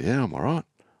 Oh, yeah, I'm all right.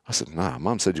 I said, nah,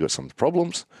 Mum said you got some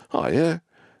problems. Oh, yeah.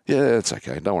 Yeah, it's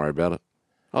okay. Don't worry about it.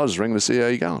 I was just ringing to see how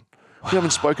you're going. Wow. We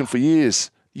haven't spoken for years.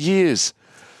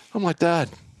 I'm like, Dad,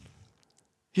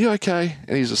 you okay?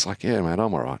 And he's just like, yeah, man,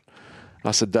 I'm all right. And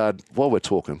I said, Dad, while we're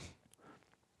talking,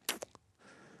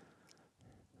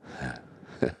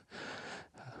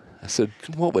 said,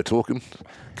 while we're talking,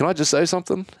 can I just say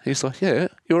something? He's like, yeah,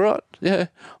 you're right. Yeah,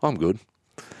 I'm good.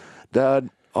 Dad,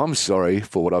 I'm sorry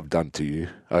for what I've done to you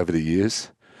over the years.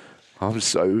 I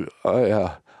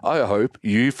hope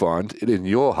you find it in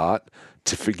your heart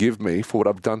to forgive me for what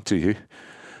I've done to you.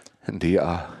 And he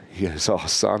goes, oh,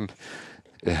 son,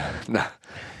 nah.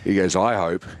 He goes, I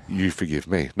hope you forgive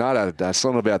me. No, it's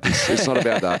not about this. It's not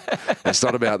about that. It's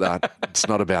not about that. It's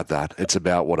not about that. It's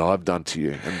about what I've done to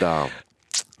you. And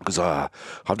because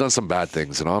I've done some bad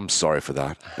things, and I'm sorry for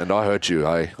that. And I hurt you,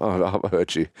 hey? I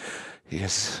hurt you.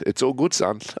 Yes, it's all good,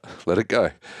 son. Let it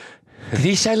go. Did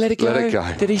he say let it go? Let it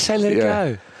go. Did he say let it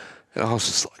go? And I was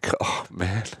just like, oh,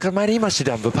 man. God, mate, he must have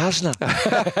done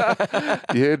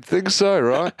Vipassana. You'd think so,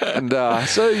 right? And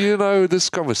so, this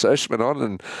conversation went on,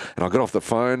 and I got off the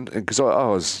phone, and because I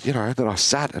was, then I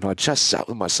sat, and I just sat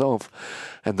with myself,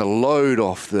 and the load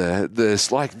off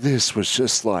this was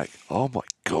just like, oh, my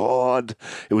God.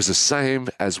 It was the same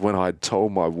as when I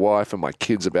told my wife and my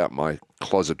kids about my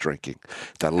closet drinking.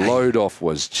 That load off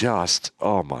was just,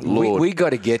 oh, my Lord. We got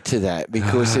to get to that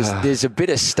because there's a bit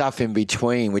of stuff in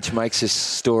between which makes this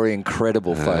story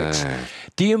incredible, folks.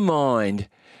 Do you mind?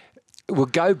 We'll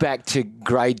go back to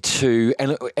grade 2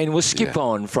 and we'll skip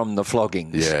on from the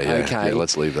floggings. Yeah. Okay. Yeah,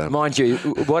 let's leave that. Mind you,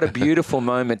 what a beautiful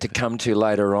moment to come to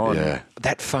later on. Yeah.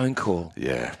 That phone call.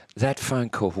 Yeah. That phone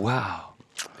call. Wow.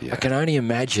 Yeah. I can only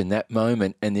imagine that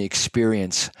moment and the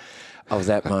experience of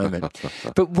that moment.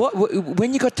 But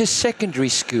when you got to secondary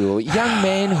school, young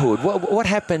manhood, what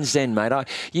happens then, mate?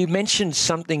 You mentioned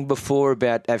something before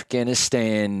about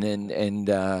Afghanistan and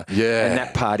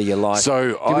that part of your life.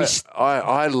 So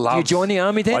I love. You join the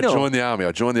army then? I joined the army.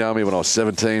 I joined the army when I was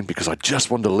 17 because I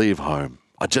just wanted to leave home.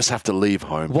 I just have to leave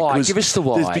home. Why? Give us the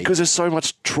why. Because there's so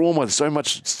much trauma, so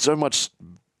much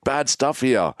bad stuff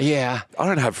here. Yeah. I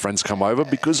don't have friends come over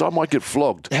because I might get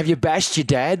flogged. Have you bashed your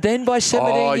dad then by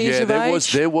 17 years of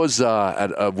age? There was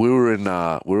we were in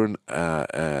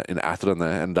Atherton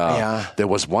there, and there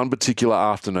was one particular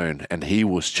afternoon, and he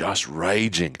was just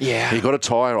raging. Yeah. He got a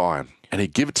tire iron. And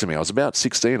he'd give it to me. I was about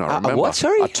 16, I remember. What,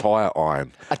 sorry? A tire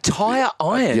iron. A tire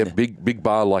iron? Yeah, big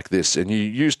bar like this. And you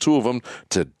use 2 of them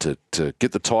to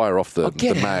get the tire off the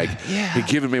mag. Yeah. He'd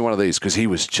given me one of these because he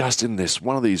was just in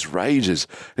one of these rages.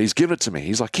 And he's given it to me.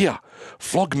 He's like, here,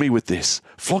 flog me with this.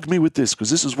 Flog me with this because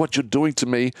this is what you're doing to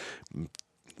me,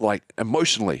 like,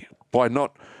 emotionally by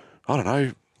not, I don't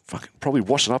know, fucking probably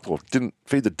washing up or didn't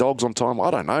feed the dogs on time.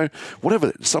 I don't know.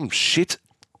 Whatever, some shit.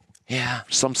 Yeah.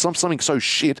 Something so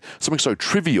shit, something so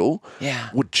trivial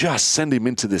would just send him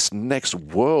into this next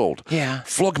world. Yeah.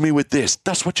 Flog me with this.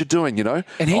 That's what you're doing, And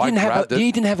he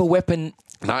didn't have a weapon.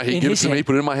 No, he gave it to me,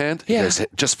 put it in my hand. Yeah. He goes,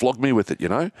 just flog me with it,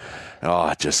 And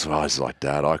I was like,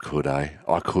 Dad, I could.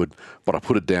 But I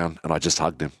put it down and I just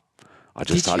hugged him. I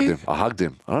hugged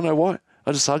him. I don't know why.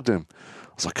 I just hugged him.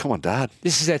 I was like, come on, Dad.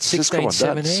 This is at 16,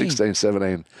 17. 16, 17.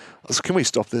 I was like, can we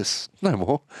stop this? No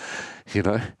more. And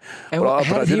but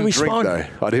how I did he didn't respond? drink,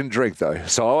 though. I didn't drink, though.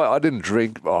 So I didn't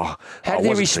drink. Oh, how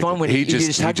did he respond when he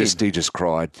just hugged him? He just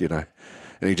cried, And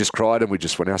he just cried and we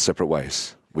just went our separate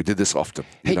ways. We did this often,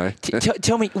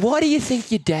 Tell me, why do you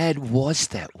think your dad was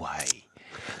that way?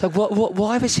 Like,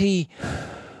 why was he...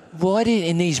 Why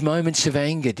in these moments of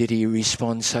anger did he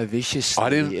respond so viciously? I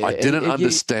didn't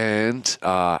understand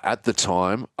at the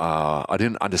time. I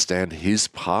didn't understand his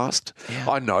past. Yeah.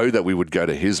 I know that we would go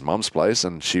to his mum's place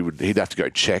and he'd have to go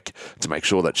check to make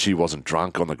sure that she wasn't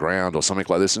drunk on the ground or something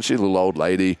like this. And she's a little old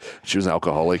lady. She was an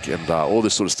alcoholic and all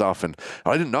this sort of stuff. And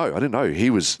I didn't know. He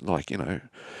was like, He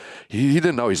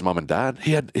didn't know his mum and dad.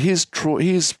 He had his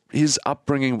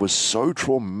upbringing was so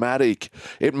traumatic.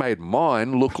 It made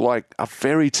mine look like a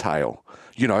fairy tale.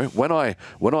 When I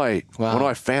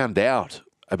found out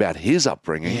about his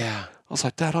upbringing, I was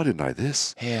like, Dad, I didn't know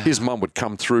this. Yeah. His mum would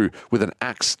come through with an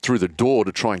axe through the door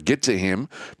to try and get to him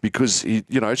because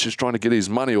she's trying to get his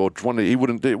money or he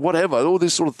wouldn't do whatever, all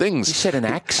these sort of things. You said an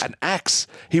axe? An axe.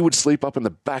 He would sleep up in the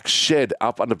back shed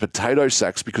up under potato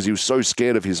sacks because he was so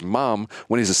scared of his mum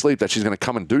when he's asleep that she's going to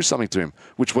come and do something to him,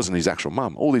 which wasn't his actual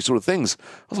mum. All these sort of things.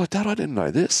 I was like, Dad, I didn't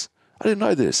know this. And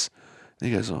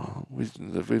he goes, oh, we've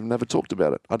never talked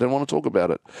about it. I don't want to talk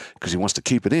about it because he wants to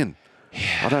keep it in.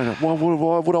 Yeah. I don't know. Why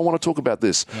would I want to talk about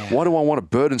this? Yeah. Why do I want to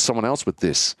burden someone else with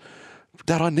this?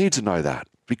 Dad, I need to know that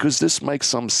because this makes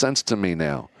some sense to me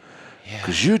now.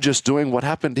 Because you're just doing what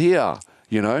happened here,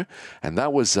 And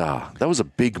that was a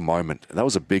big moment.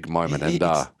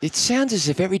 It sounds as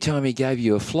if every time he gave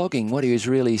you a flogging, what he was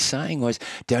really saying was,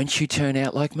 "Don't you turn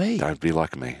out like me? Don't be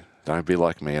like me. Don't be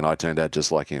like me." And I turned out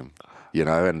just like him.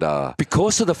 and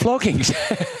because of the floggings.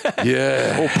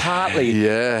 yeah, or partly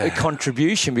yeah, a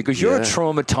contribution, because you're a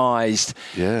traumatized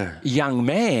young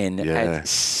man at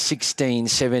 16,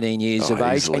 17 years of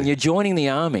age, easily. and you're joining the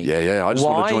army. Yeah. I just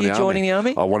Why want to join are you joining the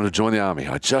army? I wanted to join the army.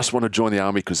 I just want to join the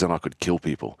army because then I could kill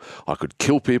people. I could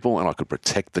kill people and I could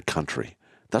protect the country.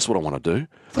 That's what I want to do.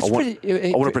 I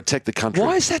want to protect the country.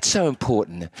 Why is that so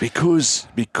important? Because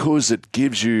it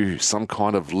gives you some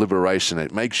kind of liberation.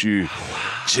 It makes you,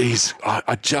 geez,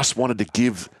 I just wanted to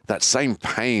give that same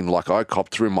pain like I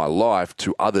copped through my life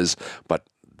to others, but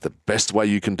the best way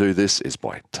you can do this is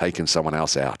by taking someone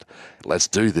else out. Let's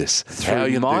do this.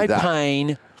 Through my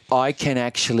pain, I can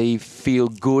actually feel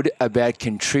good about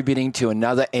contributing to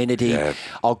another entity. Yeah.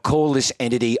 I'll call this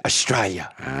entity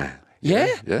Australia. Yeah?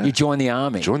 You join the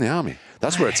army. Join the army.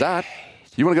 That's where it's at.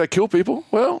 You want to go kill people?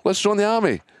 Well, let's join the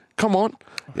army. Come on.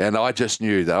 And I just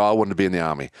knew that I wanted to be in the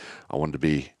army. I wanted to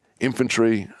be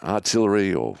infantry,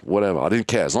 artillery, or whatever. I didn't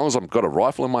care. As long as I've got a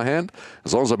rifle in my hand,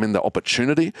 as long as I'm in the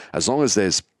opportunity, as long as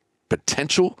there's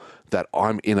potential that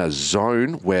I'm in a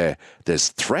zone where there's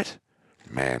threat,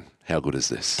 man, how good is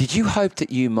this? Did you hope that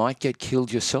you might get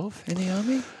killed yourself in the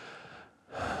army?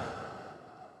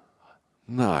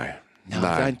 No. No,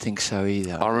 I don't think so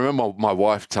either. I remember my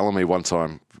wife telling me one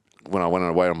time when I went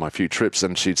away on my few trips,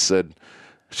 and she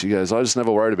goes, I just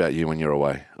never worried about you when you're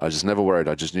away. I just never worried.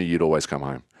 I just knew you'd always come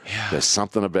home. Yeah. There's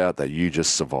something about that you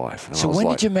just survive. And so when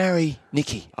did you marry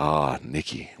Nikki?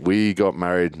 Nikki. We got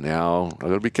married now. I've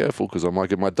got to be careful because I might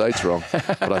get my dates wrong.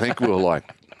 But I think we were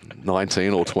like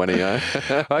 19 or 20, eh?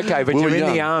 Okay, but you're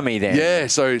in the army then. Yeah,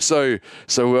 so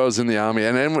I was in the army,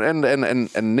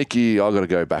 and Nikki, I got to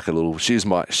go back a little. She's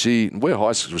my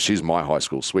high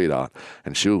school sweetheart,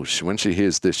 and when she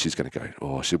hears this, she's going to go,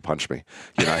 oh, she'll punch me,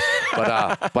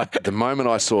 But the moment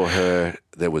I saw her,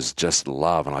 there was just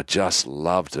love, and I just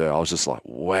loved her. I was just like,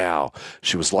 wow,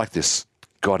 she was like this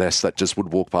goddess that just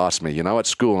would walk past me, at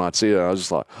school, and I'd see her. I was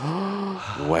just like,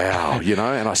 oh, wow,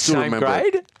 and I still remember.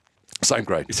 Grade? Same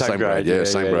grade. Yeah,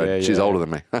 same grade. She's older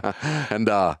than me. And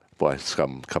by a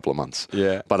couple of months.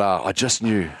 Yeah. But I just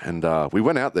knew. And we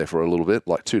went out there for a little bit,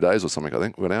 like 2 days or something, I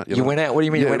think. We went out. You went out? What do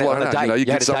you mean you went out on a date? You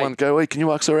get someone, go, hey, can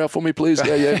you ask her out for me, please?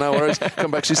 Yeah, no worries. Come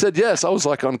back. She said yes. I was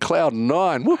like on cloud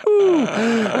 9. Woohoo!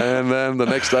 And then the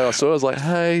next day I saw her, I was like,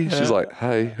 hey. She's like,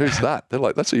 hey, who's that? They're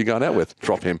like, that's who you're going out with.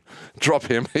 Drop him.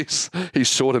 He's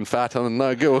short and fat and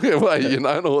no, go away, and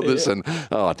all this. And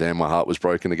oh, damn, my heart was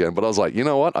broken again. But I was like, you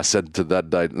know what? I said to that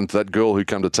date, and to that girl who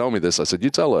came to tell me this, I said, you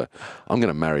tell her, I'm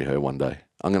going to marry her one day.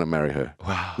 I'm going to marry her.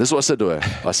 Wow. This is what I said to her.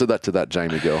 I said that to that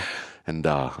Jamie girl. And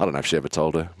I don't know if she ever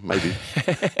told her. Maybe.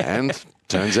 And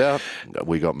turns out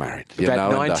we got married.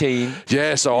 About 19.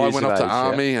 So I went off to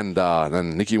army, and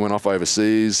then Nikki went off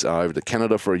overseas, over to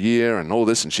Canada for a year and all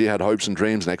this. And she had hopes and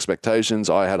dreams and expectations.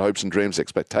 I had hopes and dreams,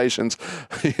 expectations,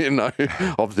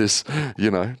 of this,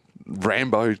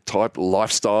 Rambo type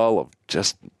lifestyle of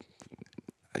just,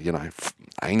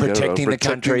 anger, protecting the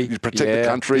country. Protect the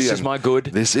country. This is my good.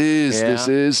 This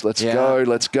is. Let's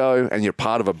go. And you're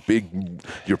part of a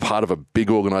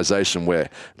big organization where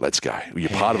let's go. You're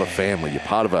part of a family. You're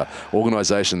part of an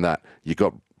organization that you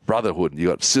got brotherhood, you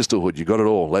got sisterhood, you got it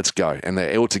all. Let's go. And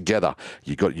they're all together.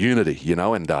 You got unity,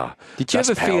 and did you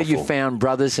ever feel you found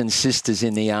brothers and sisters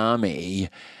in the army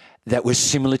that were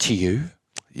similar to you?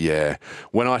 Yeah.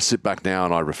 When I sit back now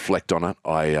and I reflect on it,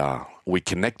 we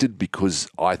connected because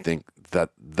I think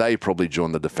that they probably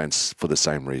joined the defence for the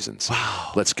same reasons.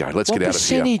 Wow. Let's go. Let's get out of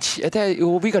here.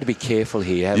 Well, we got to be careful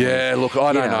here. Look,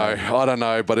 I don't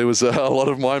know, but it was a lot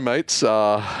of my mates.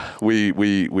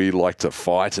 We like to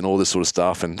fight and all this sort of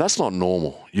stuff, and that's not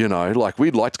normal. Like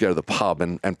we'd like to go to the pub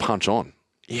and punch on.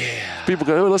 Yeah. People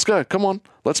go, oh, let's go. Come on.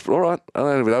 All right. And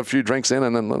then we have a few drinks in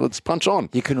and then let's punch on.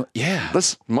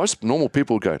 Most normal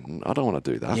people go, I don't want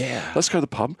to do that. Yeah. Let's go to the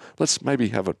pub. Let's maybe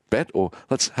have a bet or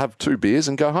let's have 2 beers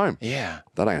and go home. Yeah.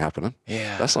 That ain't happening.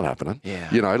 Yeah. That's not happening. Yeah.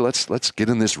 Let's get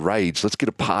in this rage. Let's get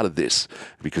a part of this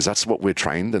because that's what we're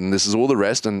trained and this is all the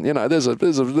rest. And, there's a but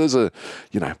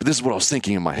this is what I was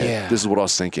thinking in my head. Yeah. This is what I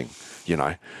was thinking,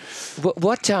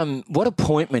 What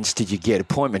appointments did you get?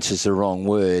 Appointments is the wrong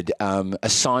word.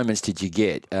 Assignments did you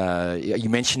get? You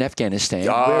mentioned Afghanistan.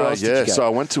 Where else did you go? So I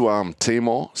went to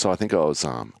Timor. So I think I was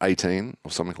 18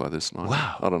 or something like this. 19,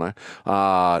 wow. I don't know.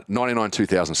 99,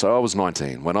 2000. So I was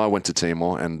 19 when I went to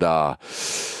Timor, and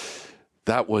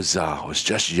that was I was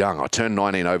just young. I turned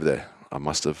 19 over there. I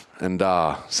must have, and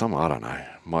I don't know.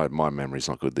 My memory's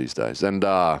not good these days. And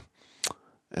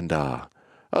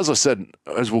as I said,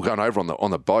 as we were going over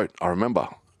on the boat, I remember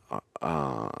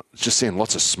just seeing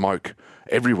lots of smoke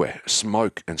everywhere,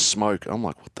 smoke and smoke. I'm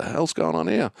like, what the hell's going on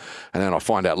here? And then I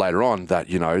find out later on that,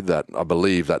 you know, that I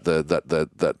believe that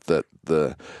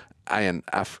the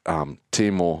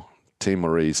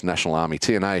Timorese National Army,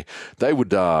 TNA, they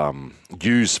would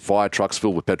use fire trucks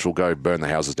filled with petrol, go burn the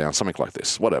houses down, something like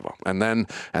this, whatever. And then,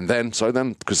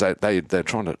 because they're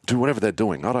trying to do whatever they're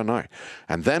doing, I don't know.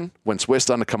 And then, once we're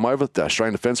starting to come over, the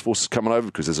Australian Defence Force is coming over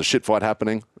because there's a shit fight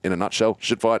happening, in a nutshell,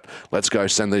 shit fight. Let's go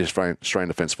send the Australian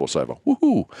Defence Force over.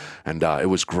 Woohoo! And it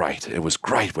was great. It was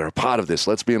great. We're a part of this.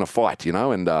 Let's be in a fight, you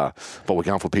know, and but we're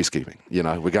going for peacekeeping, you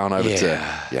know. We're going over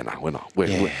no, we're not.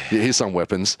 Here's some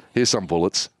weapons. Here's some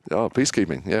bullets. Oh,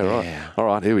 peacekeeping. Yeah, right. Yeah. All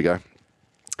right, here we go.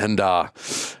 And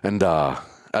as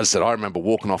I said, I remember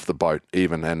walking off the boat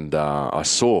even, and I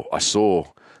saw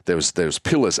there was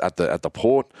pillars at the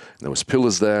port. And there was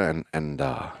pillars there, and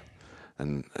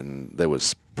there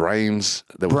was brains.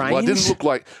 There was, well, it didn't look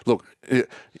like. Look,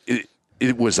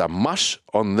 it was a mush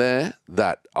on there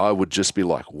that I would just be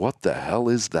like, what the hell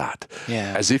is that?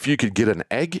 Yeah. As if you could get an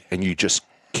egg and you just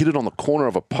hit it on the corner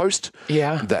of a post.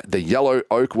 Yeah. That the yellow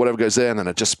oak, whatever goes there, and then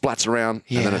it just splats around,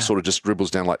 and then it sort of just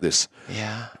dribbles down like this.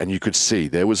 Yeah. And you could see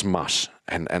there was mush.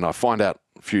 And I find out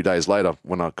a few days later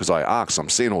because I asked, I'm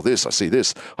seeing all this. I see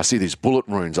this. I see these bullet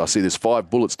wounds. I see there's 5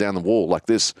 bullets down the wall like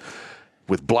this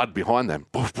with blood behind them.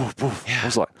 Boof, boof, boof. Yeah. I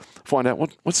was like, find out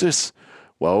what's this?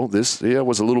 Well, this here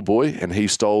was a little boy, and he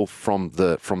stole from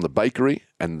the bakery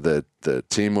and the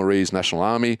Timorese National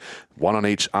Army, one on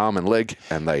each arm and leg,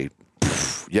 and they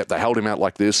held him out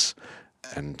like this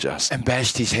and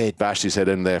bashed his head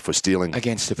in there for stealing.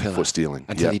 Against the pillar. For stealing.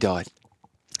 Until he died.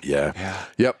 Yeah.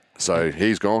 Yep. So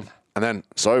he's gone. And then,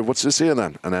 so what's this here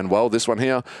then? And then, well, this one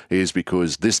here is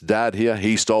because this dad here,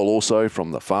 he stole also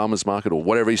from the farmer's market or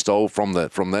whatever he stole from there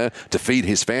to feed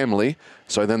his family.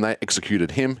 So then they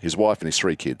executed him, his wife, and his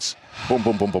 3 kids. Boom,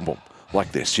 boom, boom, boom, boom.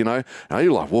 Like this, you know? Now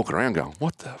you're like walking around going,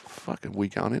 what the fuck are we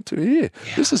going into here?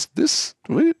 Yeah.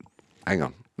 Hang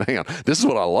on. This is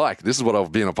what I like. This is what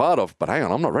I've been a part of. But hang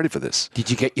on, I'm not ready for this. Did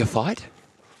you get your fight?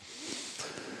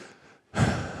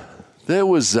 There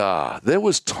was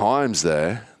times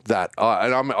there that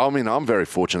I'm very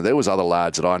fortunate. There was other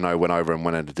lads that I know went over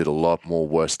and did a lot more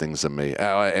worse things than me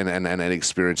and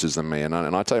experiences than me. And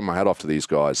I take my hat off to these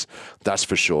guys, that's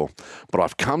for sure. But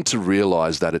I've come to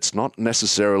realize that it's not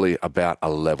necessarily about a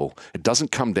level. It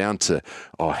doesn't come down to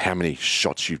how many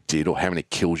shots you did or how many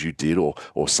kills you did or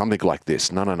something like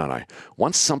this. No.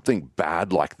 Once something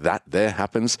bad like that there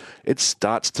happens, it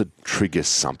starts to trigger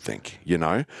something, you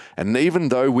know? And even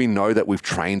though we know that we've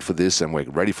trained for this and we're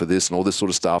ready for this and all this sort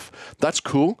of stuff, that's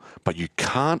cool, but you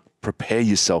can't prepare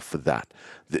yourself for that.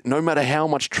 No matter how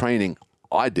much training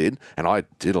I did, and I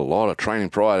did a lot of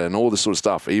training prior and all this sort of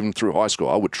stuff, even through high school,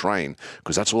 I would train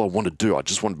because that's all I wanted to do. I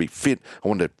just wanted to be fit. I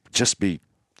wanted to just be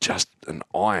an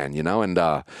iron, you know, and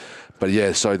but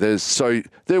yeah,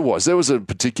 there was a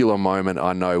particular moment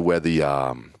I know where the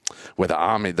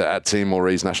army, the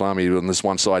Timorese National Army on this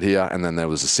one side here, and then there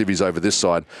was the civvies over this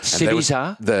side. Civvies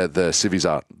are? The civvies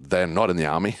are. They're not in the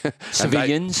army.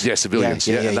 Civilians? Civilians.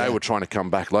 Yeah, and they were trying to come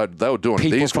back. They were doing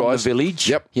people these from guys. The village?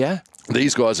 Yep. Yeah.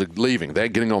 These guys are leaving. They're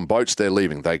getting on boats. They're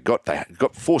leaving. They got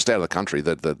forced out of the country.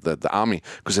 The army,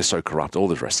 because they're so corrupt. All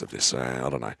the rest of this, I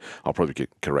don't know. I'll probably get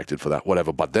corrected for that.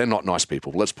 Whatever. But they're not nice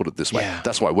people. Let's put it this way. Yeah.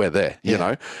 That's why we're there. You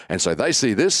know. And so they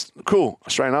see this. Cool.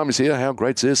 Australian Army's here. How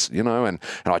great's this? You know. And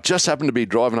I just happened to be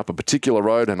driving up a particular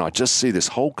road, and I just see this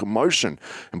whole commotion.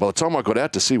 And by the time I got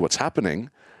out to see what's happening,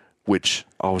 which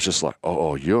I was just like,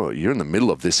 oh, you're in the middle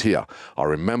of this here. I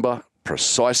remember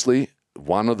precisely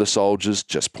one of the soldiers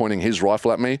just pointing his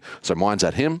rifle at me. So mine's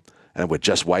at him, and we're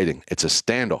just waiting. It's a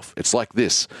standoff. It's like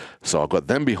this. So I've got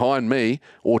them behind me,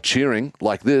 all cheering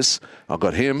like this. I've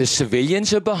got him. The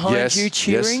civilians are behind you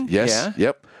cheering? Yes,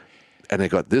 yep. And they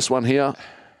got this one here,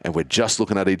 and we're just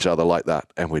looking at each other like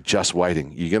that, and we're just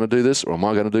waiting. You going to do this, or am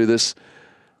I going to do this?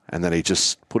 And then he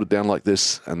just put it down like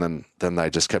this, and then they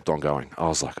just kept on going. I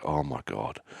was like, oh my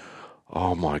God,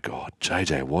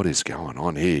 JJ, what is going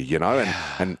on here? You know,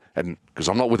 and because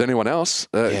I'm not with anyone else,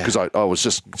 because I was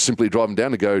just simply driving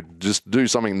down to go just do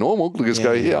something normal, just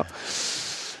go here.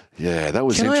 Yeah, that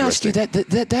was interesting. Can I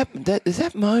ask you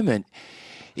that moment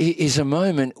is a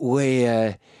moment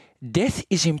where death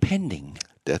is impending.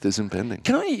 Death is impending.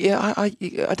 Can I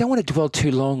don't want to dwell too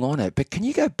long on it, but can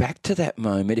you go back to that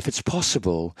moment, if it's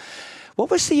possible? What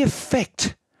was the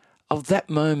effect of that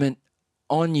moment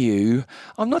on you?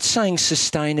 I'm not saying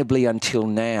sustainably until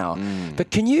now,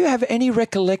 but can you have any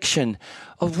recollection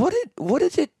of what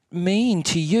did it mean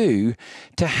to you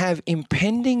to have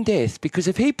impending death? Because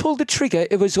if he pulled the trigger,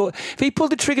 if he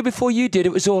pulled the trigger before you did,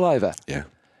 it was all over. Yeah.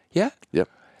 Yeah? Yep.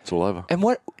 It's all over. And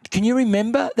what, can you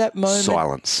remember that moment?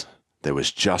 Silence. There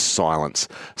was just silence.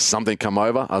 Something come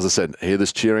over. As I said, hear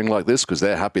this cheering like this because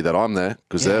they're happy that I'm there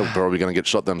because they're probably going to get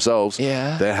shot themselves.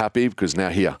 Yeah. They're happy because now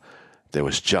here. There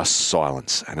was just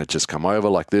silence and it just come over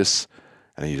like this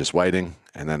and you're just waiting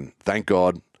and then thank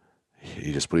God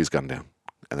he just put his gun down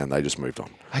and then they just moved on.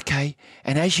 Okay.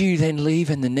 And as you then leave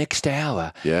in the next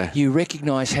hour, Yeah. you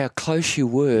recognise how close you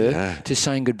were to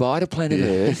saying goodbye to planet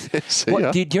Earth. See What,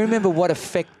 ya. do you remember what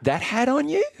effect that had on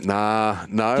you? No.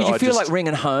 Did you feel like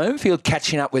ringing home,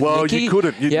 catching up with Nikki? Well, you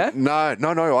couldn't. Yeah? No.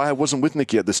 I wasn't with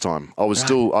Nikki at this time. I was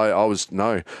still,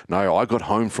 I got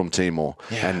home from Timor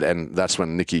and that's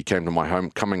when Nikki came to my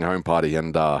coming home party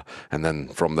and then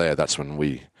from there, that's when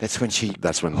she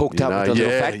hooked up with the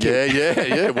little fat kid.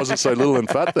 Yeah. It wasn't so little and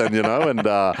fat then, and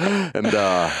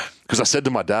because I said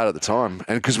to my dad at the time,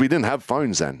 and because we didn't have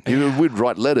phones then, we'd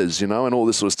write letters, and all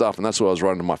this sort of stuff, and that's what I was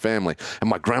writing to my family. And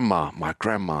my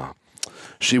grandma,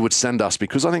 she would send us,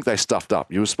 because I think they stuffed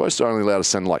up. You were supposed to only allowed to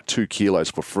send like 2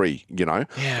 kilos for free,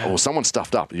 or someone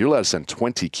stuffed up. You're allowed to send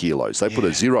 20 kilos. They put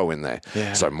a 0 in there.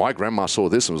 Yeah. So my grandma saw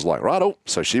this and was like, right,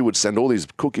 so she would send all these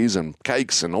cookies and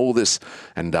cakes and all this.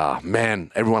 And man,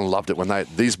 everyone loved it when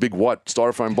these big white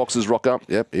styrofoam boxes rock up.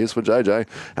 Yep, here's for JJ.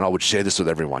 And I would share this with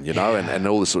everyone, and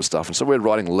all this sort of stuff. And so we're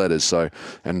writing letters. So,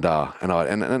 and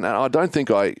I don't think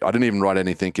I didn't even write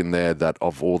anything in there that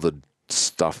of all the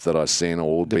stuff that I've seen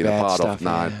or been a part of.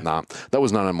 No. That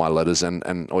was none of my letters and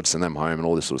I'd send them home and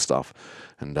all this sort of stuff.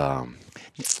 And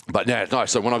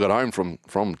so when I got home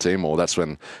from Timor, that's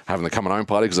when having the coming home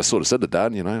party, because I sort of said to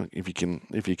Dad, if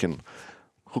you can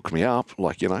hook me up,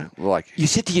 like You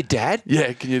said to your dad?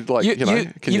 Yeah, can you got your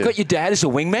dad as a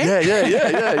wingman?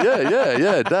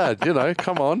 Yeah, Dad,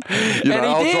 come on.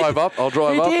 I'll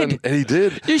drive up and he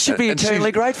did. You should be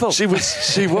eternally grateful. She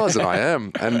was and I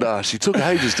am. And she took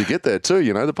ages to get there too,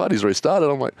 the party's restarted.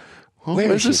 I'm like,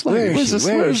 where is this? Where is this?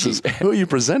 Who are you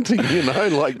presenting?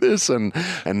 Like this. And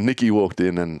Nikki walked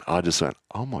in and I just went,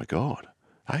 oh my God,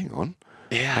 hang on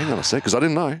a sec. Because I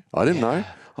didn't know. I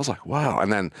was like, wow.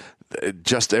 And then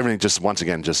everything once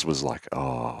again was like,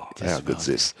 oh, how good is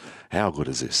this? How good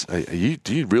is this?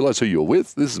 Do you realize who you're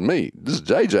with? This is me. This is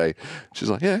JJ. She's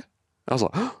like, yeah. I was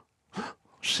like, oh,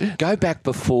 shit. Go back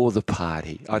before the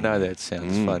party. I know that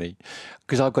sounds funny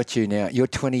because I've got you now. You're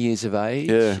 20 years of age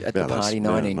at the party,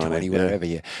 19, 20, wherever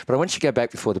you. But I want you to go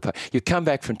back before the party. You come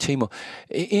back from Timor.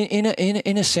 In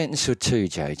a sentence or two,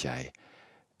 JJ,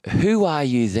 who are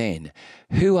you then?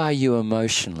 Who are you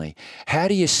emotionally? How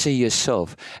do you see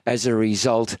yourself as a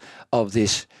result of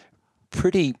this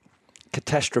pretty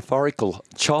catastrophical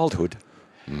childhood,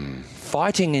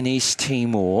 fighting in East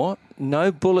Timor,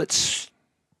 no bullets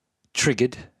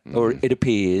triggered, or it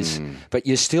appears, but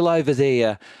you're still over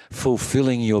there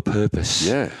fulfilling your purpose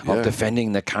of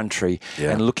defending the country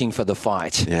and looking for the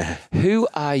fight. Yeah. Who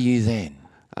are you then?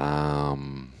 I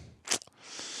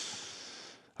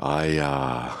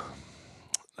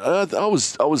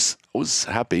was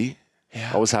happy.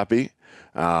 Yeah. I was happy.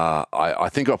 I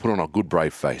think I put on a good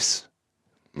brave face.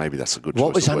 Maybe that's a good choice.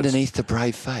 What was of words. underneath the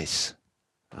brave face?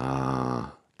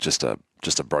 Just a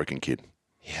broken kid.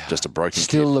 Yeah. Just a broken kid.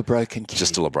 Still a broken kid.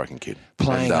 Just still a broken kid.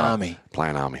 Playing army.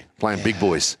 Playing big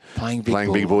boys. Playing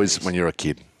big boys when you're a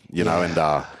kid.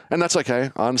 And that's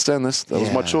okay. I understand this. That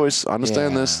was my choice. I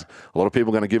understand this. A lot of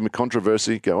people are going to give me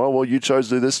controversy. Go, oh, well, you chose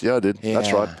to do this. Yeah, I did. Yeah.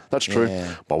 That's right. That's true.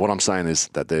 Yeah. But what I'm saying is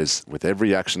that with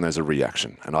every action, there's a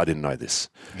reaction. And I didn't know this.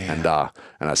 Yeah.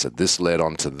 And I said, this led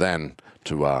on to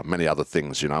many other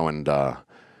things, and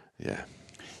yeah.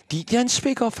 You don't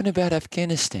speak often about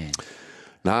Afghanistan.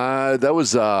 No, that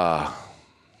was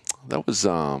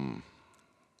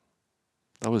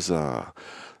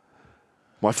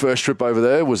my first trip over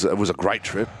there. Was a great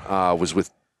trip. Was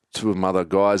with 2 other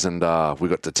guys, and we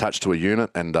got detached to a unit,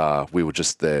 and we were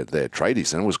just their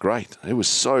tradies, and it was great. It was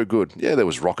so good. Yeah, there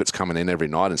was rockets coming in every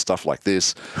night and stuff like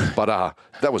this, but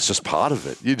that was just part of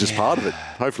it. You're just part of it.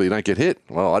 Hopefully, you don't get hit.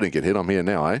 Well, I didn't get hit. I'm here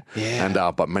now, eh? Yeah. And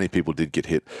but many people did get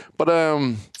hit. But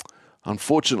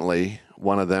unfortunately,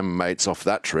 one of them mates off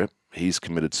that trip, he's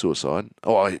committed suicide.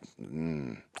 Oh, I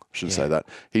shouldn't say that.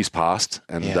 He's passed,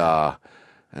 and I'll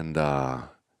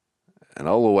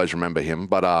always remember him.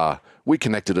 But we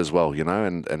connected as well,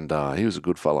 and he was a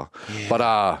good fella. Yeah. But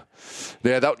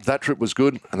that trip was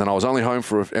good. And then I was only home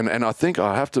and I think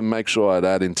I have to make sure I'd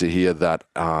add into here that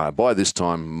by this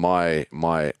time my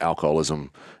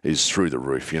alcoholism is through the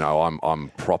roof.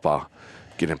 I'm proper.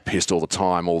 Getting pissed all the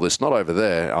time, all this, not over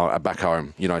there, back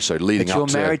home, so leading up to...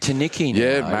 But you're married to Nikki now.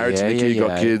 Yeah, married to Nikki,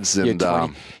 got kids. And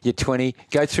You're 20.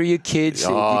 Go through your kids.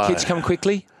 Your kids come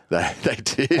quickly? They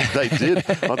did.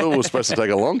 I thought it was supposed to take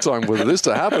a long time for this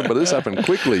to happen, but this happened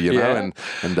quickly, you know.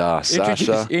 And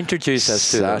Sasha, introduce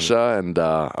us to Sasha, and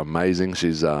amazing.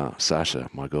 She's Sasha.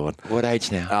 My God, what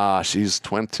age now? She's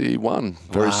 21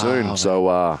 very soon. Man. So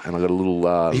and I got a little.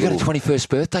 You got a 21st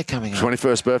birthday coming up.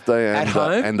 21st birthday, and At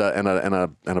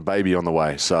home? And a baby on the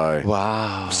way. So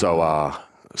Wow.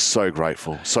 So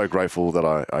grateful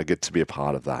that I get to be a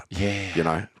part of that. Yeah. You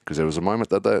know, because there was a moment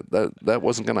that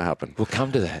wasn't going to happen. We'll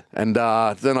come to that. And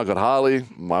then I got Harley,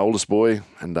 my oldest boy,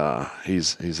 and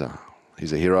he's a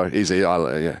hero.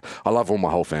 I love all my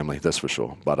whole family, that's for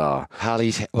sure. But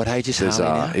Harley's, what age is Harley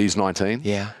now? he's 19.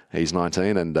 Yeah. He's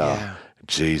 19, and Yeah.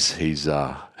 geez, he's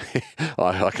I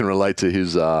can relate to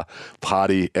his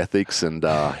party ethics and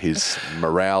his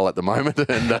morale at the moment.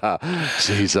 And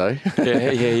geez, eh?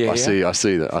 Yeah. I see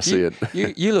that. I see it.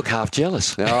 You look half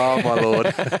jealous. Oh my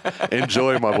Lord!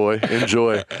 Enjoy, my boy.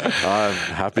 Enjoy. I'm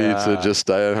happy to just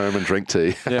stay at home and drink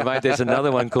tea. Yeah, mate. There's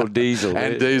another one called Diesel.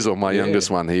 And Diesel, my youngest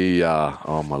one. He,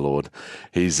 oh my Lord,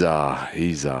 he's a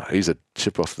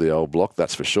chip off the old block,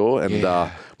 that's for sure. And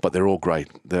but they're all great.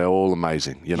 They're all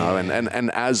amazing, you know. Yeah.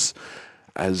 And as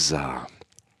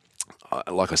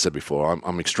like I said before,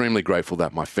 I'm extremely grateful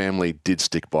that my family did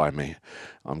stick by me.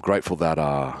 I'm grateful that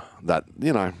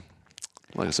you know,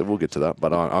 like I said, we'll get to that,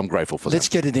 but I'm grateful for that. Let's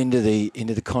get it into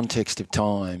the context of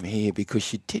time here,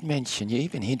 because you did mention, you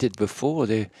even hinted before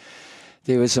there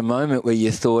was a moment where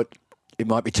you thought it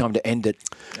might be time to end it,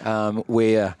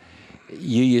 where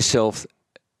you yourself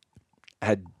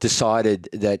had decided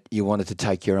that you wanted to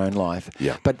take your own life.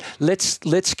 Yeah. But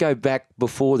let's go back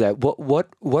before that.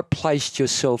 What placed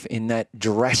yourself in that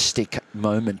drastic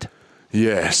moment?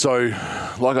 Yeah. So,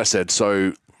 like I said,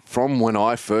 from when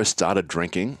I first started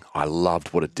drinking, I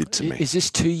loved what it did to me. Is this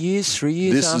 2 years, 3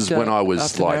 years This is when I was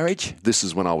after like marriage? This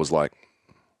is when I was like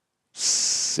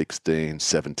 16,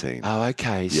 17. Oh,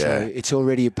 okay. Yeah. So it's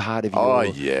already a part of your... Oh,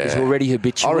 yeah. It's already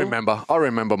habitual? I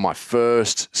remember my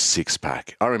first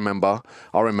six-pack. I remember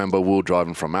we were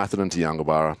driving from Atherton to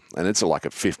Yungaburra, and it's like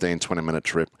a 15, 20-minute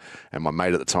trip. And my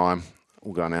mate at the time,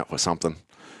 we're going out for something,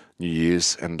 New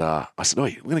Year's, and I said, "Oh,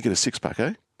 we're going to get a six-pack,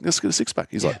 eh? Let's get a six-pack."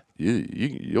 He's like,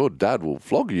 your dad will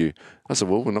flog you. I said,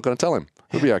 "Well, we're not going to tell him.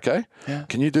 He'll be okay. Yeah.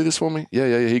 Can you do this for me?"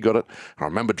 Yeah, he got it. I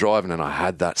remember driving, and I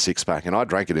had that six-pack, and I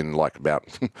drank it in like about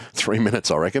 3 minutes,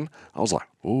 I reckon. I was like,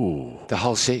 ooh. The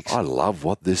whole six? I love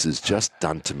what this has just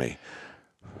done to me.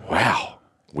 Wow.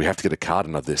 We have to get a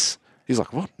carton of this. He's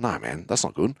like, "What? No, man, that's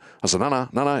not good." I said, no,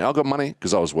 I got money,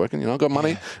 because I was working, I got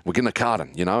money. Yeah. We're getting a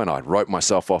carton, and I wrote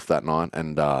myself off that night.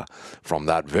 And from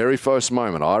that very first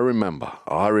moment, I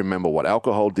remember what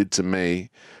alcohol did to me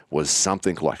was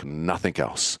something like nothing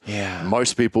else. Yeah.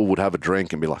 Most people would have a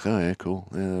drink and be like, "Oh, yeah, cool.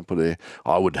 Yeah, put it there."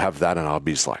 I would have that, and I'd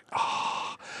be just like,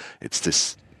 it's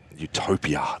this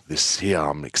utopia.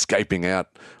 I'm escaping out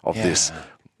of this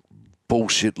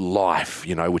bullshit life,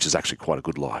 which is actually quite a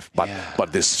good life,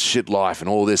 but this shit life and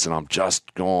all this, and I'm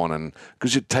just gone, and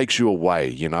because it takes you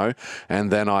away, and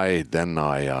then I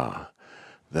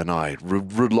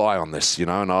rely on this, and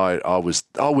I was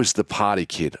the party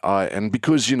kid, and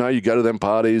because you go to them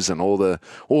parties and all the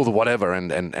whatever,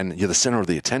 and you're the center of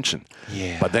the attention,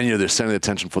 but then you're the center of the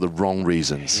attention for the wrong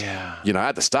reasons.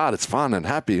 At the start it's fun and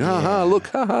happy,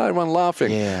 look, everyone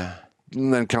laughing,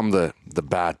 and then come the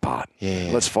bad part.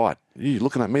 Let's fight. You're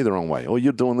looking at me the wrong way, or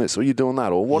you're doing this, or you're doing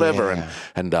that, or whatever,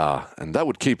 and that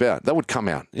would come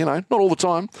out, not all the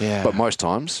time, but most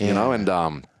times, and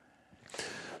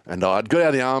I'd got out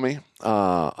of the army.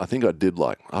 I think I did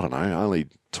only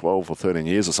 12 or 13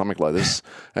 years or something like this,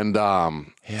 and I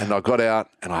got out,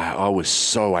 and I was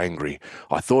so angry.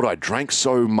 I thought I drank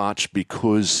so much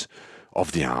because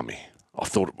of the army. I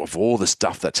thought of all the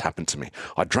stuff that's happened to me.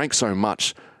 I drank so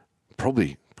much,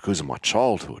 probably because of my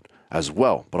childhood as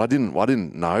well, but I didn't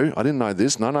know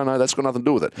this. No, that's got nothing to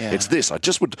do with it. It's this. I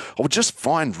would just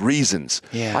find reasons.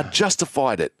 I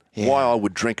justified it, why I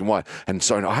would drink and why. And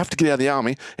so I have to get out of the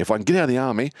army. If I can get out of the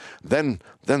army, then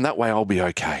that way I'll be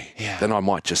okay. Then I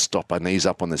might just stop and ease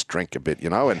up on this drink a bit,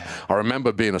 And I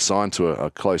remember being assigned to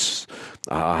a close,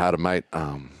 I had a mate,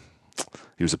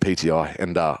 he was a PTI,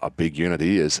 and a big unit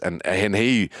he is. And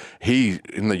he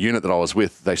in the unit that I was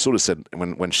with, they sort of said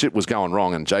when shit was going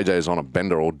wrong and JJ is on a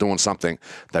bender or doing something,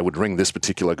 they would ring this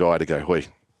particular guy to go, "Hoi,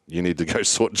 you need to go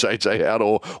sort JJ out,"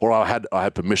 or I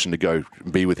had permission to go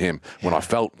be with him. When I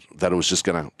felt that it was just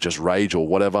going to just rage or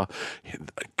whatever,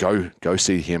 go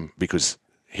see him, because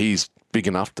he's big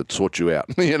enough to sort you out,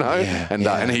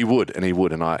 and he would, and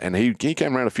he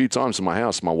came around a few times to my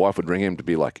house. My wife would ring him to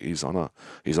be like, he's on a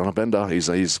bender, he's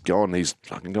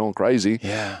fucking going crazy,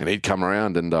 and he'd come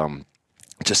around, and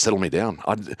it just settled me down.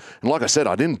 And like I said,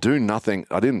 I didn't do nothing.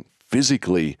 I didn't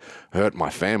physically hurt my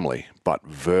family, but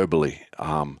verbally,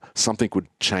 something would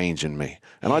change in me.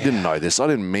 And I didn't know this. I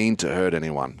didn't mean to hurt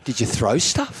anyone. Did you throw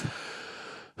stuff?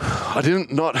 I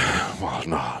didn't, not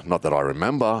that I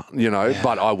remember,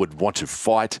 but I would want to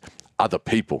fight other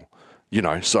people.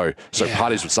 So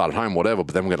parties would start at home, whatever,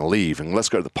 but then we're going to leave and let's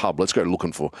go to the pub. Let's go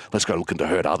looking to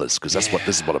hurt others, because that's what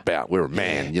this is what about. We're a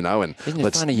man, and isn't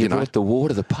it funny you brought the war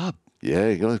to the pub? Yeah,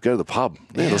 you got to go to the pub.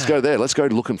 Yeah, let's go there. Let's go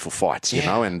looking for fights,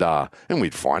 and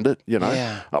we'd find it,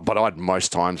 Yeah. But I'd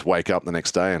most times wake up the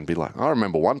next day and be like, I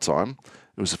remember one time,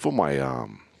 it was for my,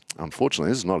 unfortunately,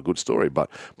 this is not a good story, but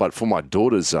for my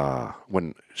daughter's,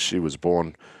 when she was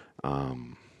born,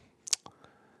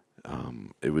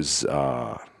 it was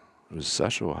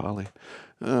Sasha or Harley.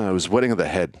 It was wedding of the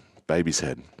head, baby's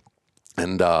head.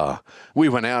 And we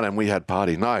went out and we had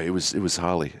party. No, it was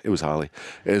Harley. It was Harley.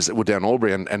 We're down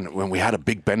Albury, and when we had a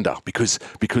big bender because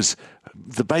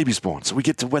the baby's born, so we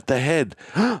get to wet the head.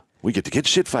 We get to get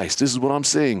shit-faced. This is what I'm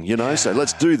seeing, So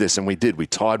let's do this, and we did. We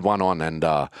tied one on, and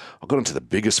I got into the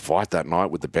biggest fight that night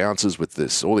with the bouncers, with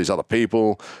all these other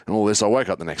people, and all this. I woke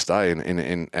up the next day,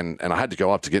 and I had to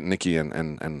go up to get Nikki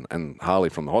and Harley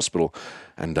from the hospital,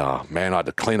 and man, I had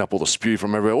to clean up all the spew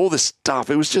from everywhere, all this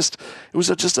stuff. It was just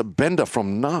a bender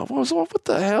from what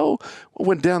the hell? I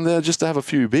went down there just to have a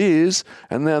few beers,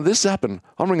 and now this happened.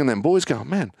 I'm ringing them boys, going,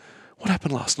 man, what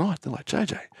happened last night? They're like,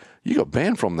 JJ, you got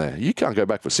banned from there. You can't go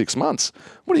back for 6 months.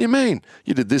 What do you mean?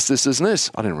 You did this, this, and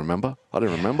this. I didn't remember.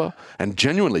 And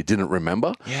genuinely didn't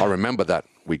remember. Yeah. I remember that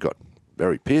we got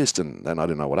very pissed, and then I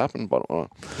didn't know what happened. But,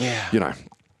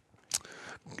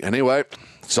 Anyway,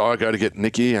 so I go to get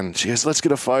Nikki, and she goes, let's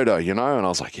get a photo, And I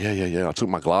was like, yeah. I took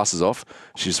my glasses off.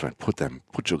 She just went, put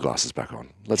your glasses back on.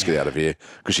 Let's get out of here.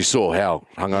 Because she saw how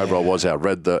hungover I was, how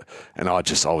red and I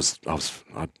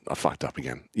fucked up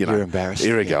again. You're embarrassed.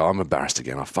 Here we go. I'm embarrassed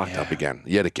again. I fucked up again,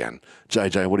 yet again.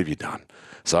 JJ, what have you done?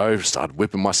 So I started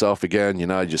whipping myself again,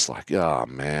 just like, oh,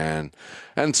 man.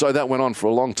 And so that went on for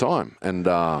a long time. And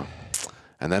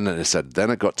then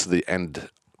it got to the end.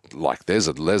 Like there's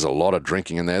a lot of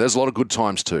drinking in there. There's a lot of good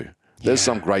times too. There's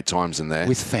some great times in there.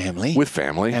 With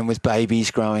family. And with babies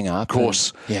growing up. Of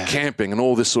course. Camping and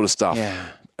all this sort of stuff. Yeah.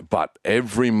 But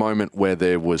every moment where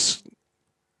there was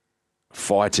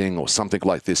fighting or something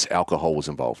like this, alcohol was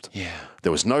involved. Yeah.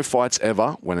 There was no fights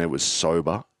ever when it was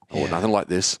sober or nothing like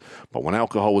this. But when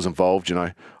alcohol was involved,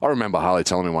 I remember Harley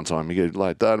telling me one time, he goes,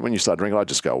 like, Dad, when you start drinking, I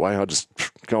just go away. I just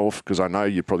go off because I know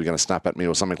you're probably going to snap at me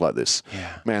or something like this.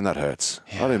 Yeah. Man, that hurts.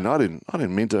 Yeah. I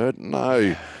didn't mean to hurt.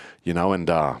 No, and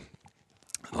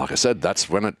like I said, that's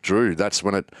when it drew. That's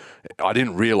when I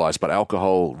didn't realize, but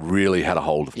alcohol really had a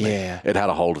hold of me. Yeah. It had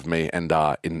a hold of me, and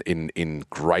in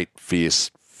great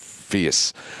fierce.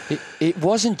 It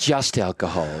wasn't just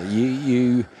alcohol.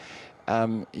 You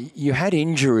had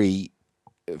injury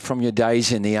from your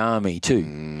days in the army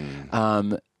too.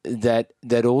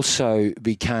 That also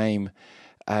became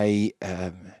an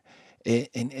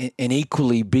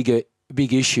equally big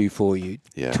issue for you.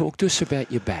 Yeah. Talk to us about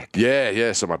your back.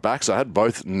 Yeah. So my back. So I had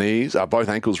both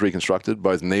ankles reconstructed.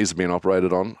 Both knees have been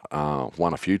operated on.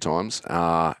 One a few times,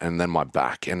 and then my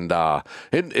back. And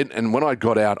when I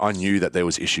got out, I knew that there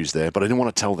was issues there, but I didn't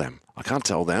want to tell them. I can't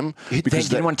tell them because you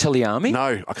didn't want to tell the army.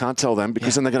 No, I can't tell them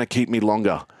because then they're going to keep me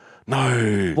longer.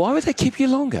 No. Why would they keep you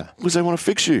longer? Because they want to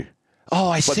fix you. Oh,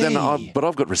 I see. But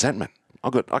I've got resentment.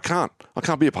 I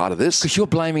can't be a part of this. Because you're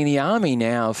blaming the army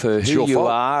now for who you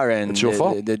are and it's your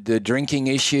fault. The drinking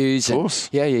issues. Of course.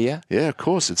 Yeah. Yeah, of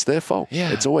course. It's their fault.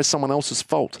 Yeah. It's always someone else's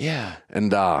fault. Yeah.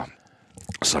 And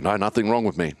so no, nothing wrong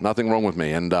with me.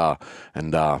 And I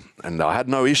had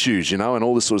no issues, and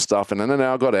all this sort of stuff. And then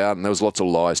I got out, and there was lots of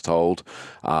lies told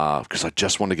because I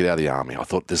just wanted to get out of the army. I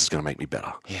thought this is going to make me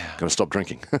better. Yeah. Going to stop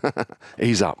drinking.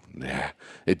 Ease up. Yeah,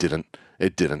 it didn't.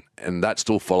 And that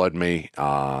still followed me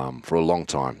for a long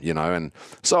time, And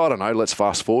so I don't know. Let's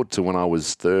fast forward to when I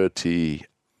was 38.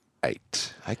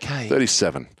 Okay.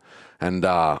 37. And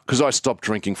because I stopped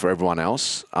drinking for everyone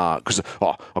else, because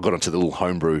I got into the little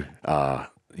homebrew,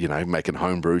 making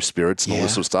homebrew spirits and all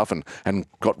this sort of stuff, and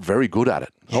got very good at it.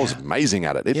 Yeah. I was amazing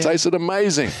at it. It tasted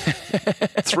amazing.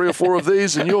 3 or 4 of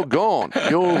these and you're gone.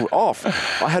 You're off.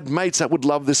 I had mates that would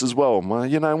love this as well,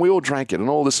 and we all drank it and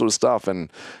all this sort of stuff. And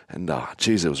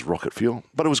geez, it was rocket fuel,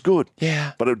 but it was good.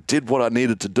 Yeah. But it did what I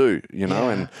needed to do,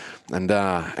 and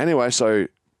anyway, so.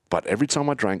 But every time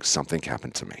I drank, something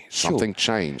happened to me. Sure. Something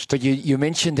changed. But you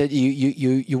mentioned that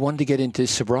you wanted to get into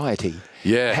sobriety.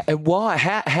 Yeah. Why?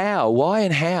 How? Why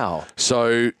and how?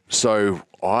 So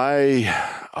I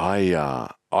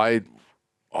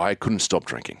couldn't stop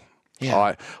drinking.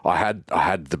 Yeah. I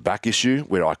had the back issue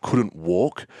where I couldn't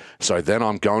walk. So then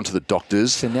I'm going to the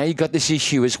doctors. So now you got this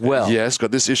issue as well. Yes,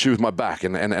 got this issue with my back,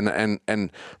 and the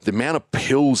amount of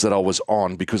pills that I was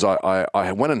on, because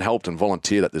I went and helped and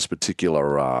volunteered at this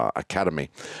particular academy,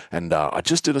 and I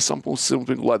just did a simple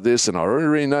like this, and I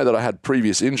already know that I had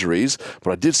previous injuries,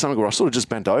 but I did something where I sort of just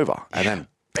bent over, and then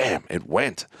bam, it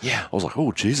went. Yeah. I was like,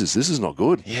 oh, Jesus, this is not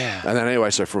good. Yeah. And then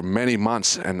anyway, so for many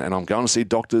months, and I'm going to see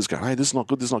doctors going, hey, this is not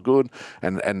good, this is not good.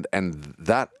 And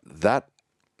that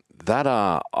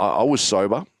I was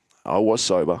sober. I was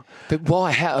sober. But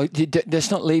why? How?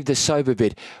 Let's not leave the sober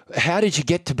bit. How did you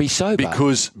get to be sober?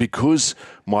 Because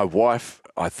my wife,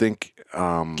 I think,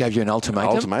 gave you an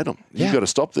ultimatum. You got to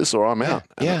stop this or I'm out.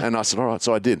 Yeah. And I said, all right.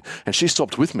 So I did. And she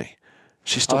stopped with me.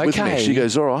 She stopped with me. She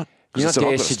goes, all right. You're not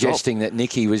there suggesting that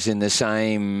Nikki was in the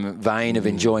same vein of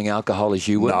enjoying alcohol as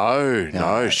you were?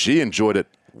 No. She enjoyed it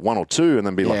one or two and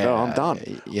then be like, oh, I'm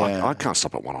done. Yeah. I can't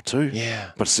stop at one or two.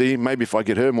 Yeah. But see, maybe if I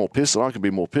get her more pissed, I can be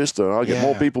more pissed and I get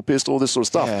more people pissed, all this sort of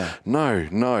stuff. Yeah. No,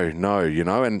 you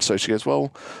know. And so she goes,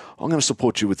 well, I'm going to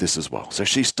support you with this as well. So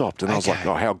she stopped and I was like,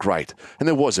 oh, how great. And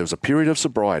there was a period of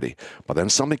sobriety, but then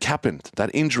something happened.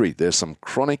 That injury, there's some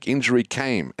chronic injury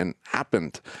came and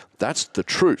happened. That's the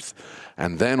truth.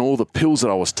 And then all the pills that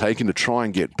I was taking to try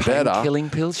and get better.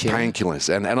 Painkilling pills, yeah.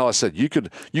 Painkillers. And I said, you could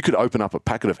open up a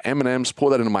packet of M&Ms, pour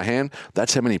that into my hand.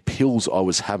 That's how many pills I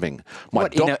was having. My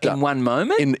doctor, in one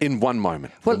moment? In one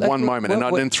moment. Well, in one moment. And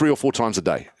then 3 or 4 times a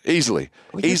day. Easily.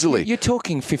 You're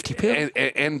talking 50 pills.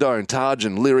 Endone,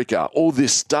 Targin, Lyrica, all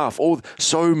this stuff.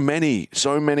 So many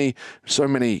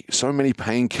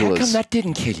painkillers. How come that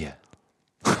didn't kill you?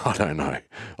 I don't know.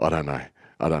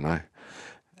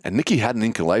 And Nikki had an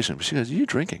inclination, but she goes, are you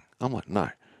drinking? I'm like,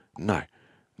 no, I'm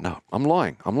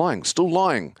lying, still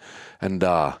lying. And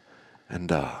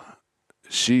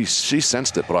she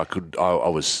sensed it, but I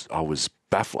was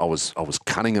baffled. I was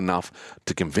cunning enough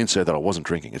to convince her that I wasn't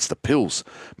drinking. It's the pills.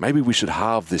 Maybe we should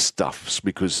halve this stuff,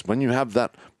 because when you have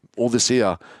all this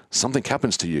here, something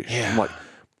happens to you. Yeah. I'm like,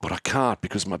 but I can't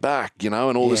because of my back, and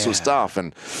all this sort of stuff.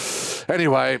 And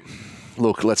anyway,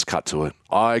 look, let's cut to it.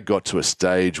 I got to a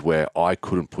stage where I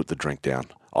couldn't put the drink down.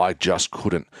 I just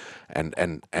couldn't.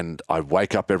 And I'd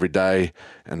wake up every day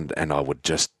and I would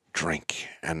just drink.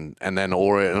 And then,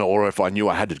 or if I knew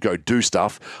I had to go do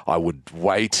stuff, I would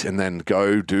wait and then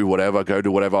go do whatever.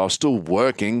 I was still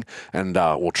working and,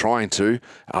 or trying to,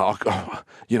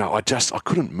 I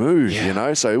couldn't move,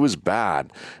 so it was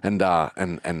bad. And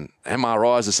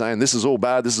MRIs are saying, this is all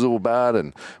bad,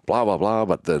 and blah, blah, blah.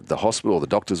 But the hospital, the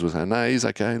doctors were saying, no, he's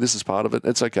okay. This is part of it.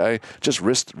 It's okay. Just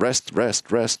rest. Rest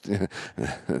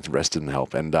didn't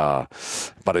help. And,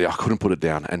 but I couldn't put it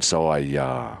down. And so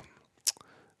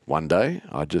one day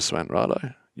I just went,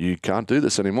 righto, you can't do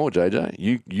this anymore,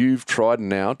 JJ. You've tried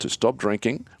now to stop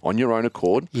drinking on your own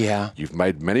accord. Yeah. You've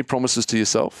made many promises to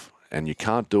yourself and you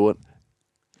can't do it.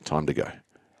 Time to go.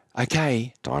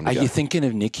 Okay. Time to go. Are you thinking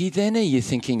of Nikki then? Are you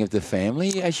thinking of the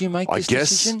family as you make this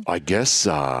decision? I guess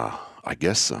I'm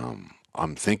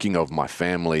thinking of my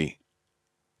family.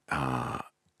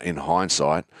 In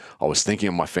hindsight, I was thinking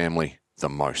of my family the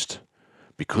most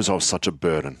because I was such a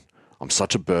burden. I'm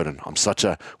such a burden.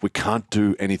 We can't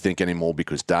do anything anymore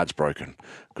because Dad's broken,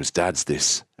 because Dad's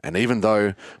this. And even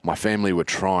though my family were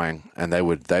trying and they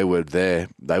were there,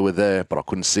 but I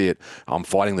couldn't see it. I'm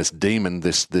fighting this demon,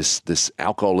 this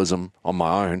alcoholism on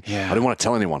my own. Yeah. I didn't want to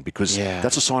tell anyone because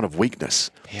that's a sign of weakness.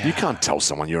 Yeah. You can't tell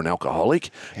someone you're an alcoholic.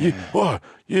 Yeah.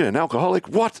 You're an alcoholic?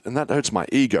 What? And that hurts my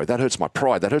ego. That hurts my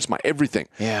pride. That hurts my everything.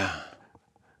 Yeah.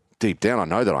 Deep down, I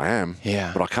know that I am,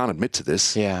 but I can't admit to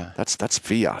this. Yeah. That's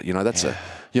fear.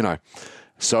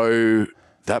 So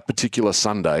that particular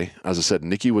Sunday, as I said,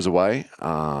 Nikki was away.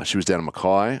 She was down in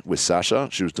Mackay with Sasha.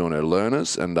 She was doing her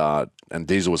learners, and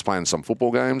Diesel was playing some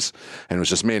football games, and it was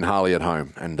just me and Harley at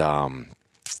home. And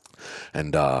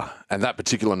that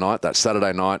particular night, that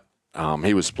Saturday night,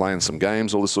 he was playing some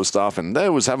games, all this sort of stuff, and they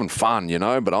was having fun,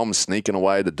 but I'm sneaking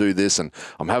away to do this, and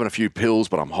I'm having a few pills,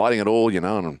 but I'm hiding it all, and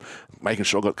I'm making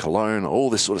sure I got cologne, all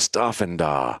this sort of stuff, and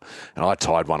I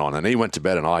tied one on, and he went to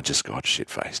bed, and I just got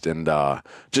shit-faced, and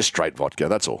just straight vodka,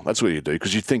 that's all. That's what you do,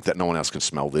 because you think that no one else can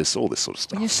smell this, all this sort of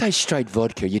stuff. When you say straight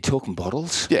vodka, you're talking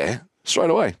bottles? Yeah, straight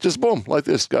away. Just boom, like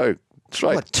this, go.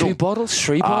 Straight. What, 2 bottles,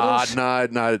 3 bottles?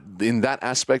 No. In that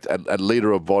aspect, a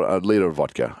liter of vodka.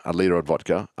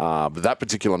 But that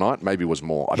particular night maybe was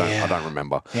more. I don't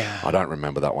remember. Yeah. I don't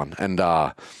remember that one. And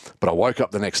but I woke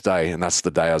up the next day, and that's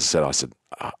the day I said,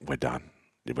 we're done.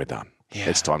 We're done. Yeah.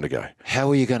 It's time to go.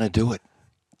 How are you going to do it?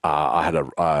 I had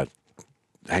a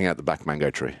hang out the back mango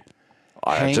tree.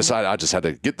 I just had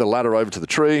to get the ladder over to the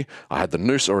tree. I had the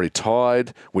noose already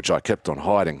tied, which I kept on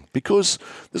hiding because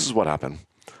this is what happened.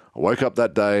 I woke up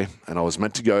that day and I was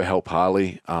meant to go help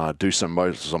Harley do some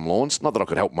lawns. Not that I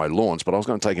could help mow lawns, but I was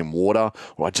going to take him water,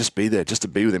 or I'd just be there just to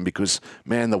be with him because,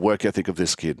 man, the work ethic of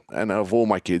this kid and of all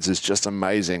my kids is just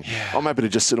amazing. Yeah. I'm happy to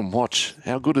just sit and watch.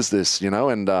 How good is this,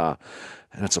 And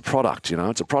it's a product,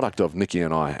 It's a product of Nikki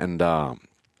and I.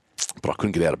 But I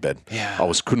couldn't get out of bed.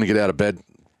 Yeah. Couldn't get out of bed,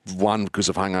 one, because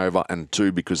of hungover, and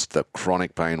two, because the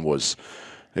chronic pain was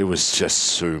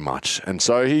just too much. And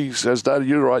so he says, Dad,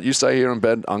 you're right. You stay here in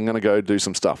bed. I'm going to go do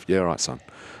some stuff. Yeah, right, son.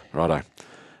 Righto.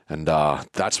 And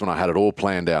that's when I had it all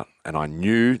planned out. And I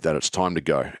knew that it's time to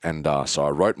go. And so I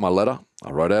wrote my letter.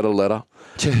 I wrote out a letter.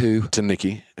 To who? To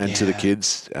Nikki and to the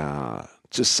kids.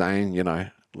 Just saying,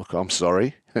 look, I'm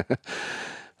sorry.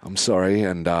 I'm sorry.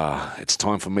 And it's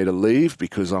time for me to leave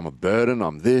because I'm a burden.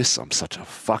 I'm this. I'm such a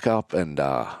fuck up. And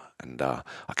I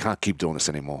can't keep doing this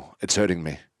anymore. It's hurting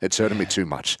me. It's hurting me too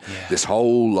much. Yeah. This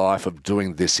whole life of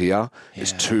doing this here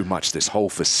is too much. This whole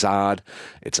facade,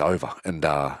 it's over. And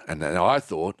I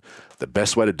thought the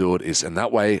best way to do it is, and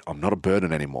that way I'm not a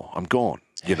burden anymore. I'm gone.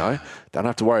 Don't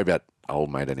have to worry about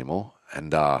old mate anymore.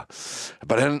 And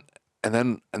then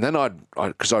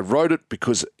because I wrote it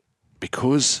because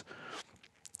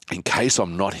in case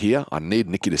I'm not here, I need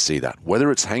Nikki to see that. Whether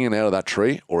it's hanging out of that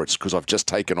tree or it's because I've just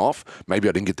taken off, maybe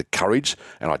I didn't get the courage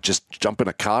and I just jump in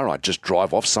a car and I just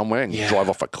drive off somewhere and drive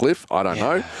off a cliff. I don't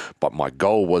know. But my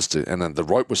goal was to, and then the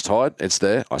rope was tied. It's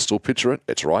there. I still picture it.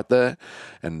 It's right there.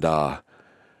 But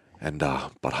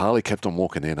Harley kept on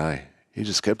walking in, He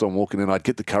just kept on walking in. I'd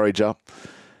get the courage up.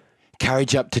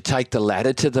 Courage up to take the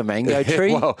ladder to the mango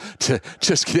tree? Well, to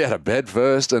just get out of bed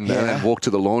first and then walk to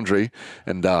the laundry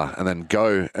and then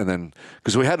go. And then,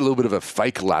 because we had a little bit of a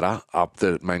fake ladder up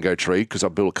the mango tree because I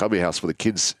built a cubby house for the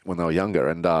kids when they were younger.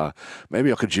 And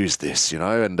maybe I could use this,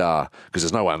 and because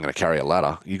there's no way I'm going to carry a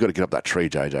ladder. You got to get up that tree,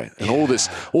 JJ. And all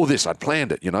this, I'd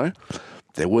planned it,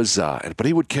 There was, but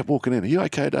he would keep walking in. Are you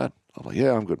okay, Dad? I'm like,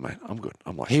 yeah, I'm good, mate. I'm good.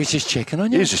 I'm like, he was just checking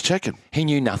on you? He was just checking. He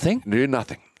knew nothing? Knew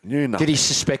nothing. Did he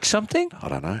suspect something? I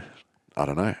don't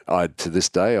know. To this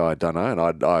day, I don't know. And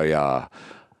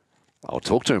I'll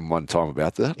talk to him one time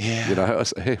about that. Yeah. I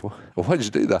say, hey, why did you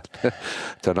do that?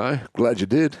 Don't know. Glad you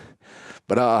did.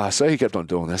 But so he kept on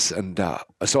doing this. And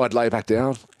so I'd lay back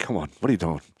down. Come on, what are you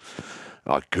doing?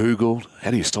 I Googled,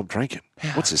 how do you stop drinking?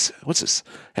 Yeah. What's this?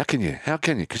 How can you?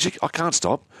 Because I can't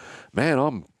stop. Man,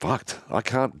 I'm fucked. I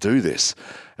can't do this.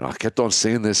 And I kept on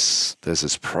seeing this. There's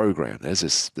this program. There's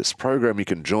this program you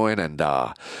can join, and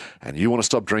you want to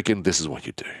stop drinking. This is what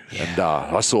you do. Yeah. And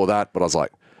I saw that, but I was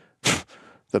like,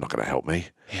 they're not going to help me.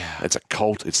 Yeah. It's a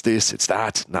cult. It's this. It's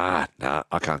that. Nah.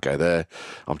 I can't go there.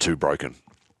 I'm too broken.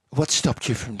 What stopped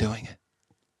you from doing it?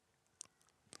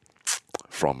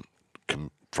 From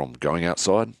going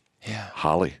outside. Yeah.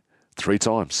 Harley. 3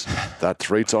 times. That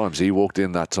 3 times. He walked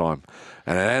in that time.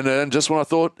 And just when I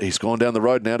thought he's gone down the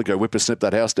road now to go whippersnip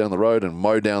that house down the road and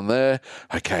mow down there,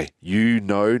 okay,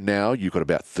 now you've got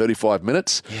about 35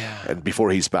 minutes and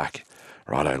before he's back.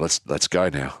 Righto, let's go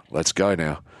now. Let's go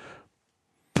now.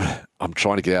 I'm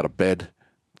trying to get out of bed.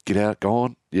 Get out, go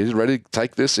on. You ready to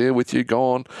take this here with you?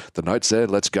 Go on. The note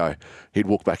said, let's go. He'd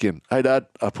walk back in. Hey, Dad,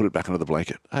 I put it back under the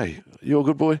blanket. Hey, you all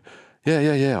good, boy?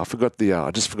 Yeah.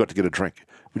 I just forgot to get a drink.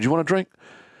 Would you want a drink?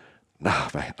 Nah,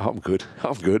 mate, I'm good. I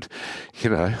was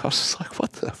just like,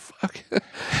 what the fuck?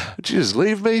 Would you just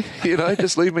leave me?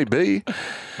 Just leave me be.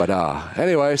 But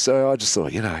anyway, so I just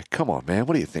thought, come on, man,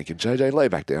 what are you thinking, JJ? Lay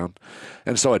back down.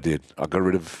 And so I did. I got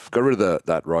rid of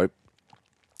that rope.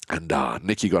 And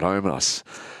Nikki got home, and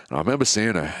I remember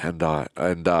seeing her,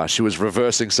 and she was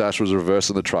reversing. Sash was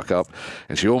reversing the truck up,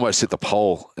 and she almost hit the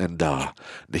pole. And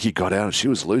Nikki got out, and she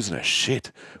was losing her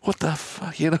shit. What the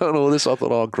fuck, and all this. I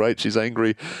thought, oh, great, she's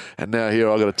angry, and now here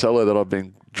I got to tell her that I've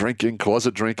been drinking,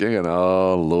 closet drinking, and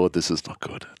oh Lord, this is not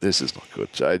good. This is not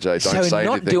good, JJ. Don't say anything. So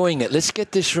not doing it. Let's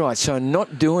get this right. So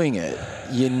not doing it.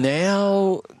 You're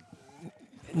now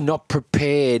not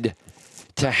prepared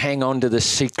to hang on to the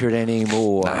secret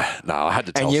anymore. No, I had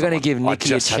to tell someone. And you're going to give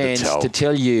Nikki a chance to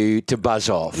tell you to buzz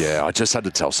off. Yeah, I just had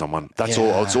to tell someone. That's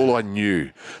all. That's all I knew.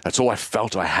 That's all I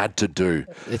felt I had to do.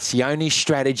 It's the only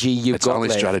strategy you've got left. It's the only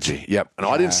strategy, yep. And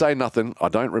I didn't say nothing. I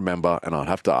don't remember, and I'd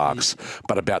have to ask.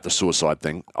 But about the suicide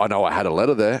thing, I know I had a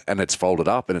letter there, and it's folded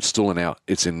up, and it's still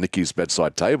it's in Nikki's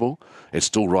bedside table. It's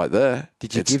still right there.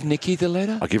 Did you give Nikki the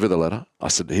letter? I give her the letter. I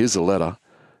said, here's the letter.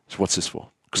 So what's this for?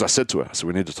 Because I said to her,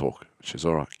 we need to talk. She's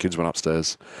all right. Kids went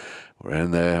upstairs. We're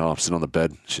in there. I'm sitting on the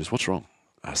bed. She says, what's wrong?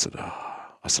 I said,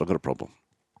 I've got a problem.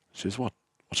 She says, what?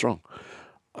 What's wrong?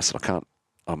 I said, I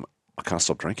can't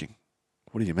stop drinking.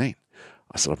 what do you mean?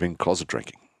 I said, I've been closet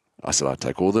drinking. I said, I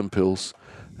take all them pills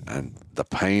and the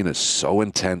pain is so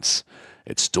intense.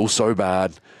 It's still so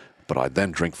bad, but I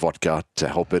then drink vodka to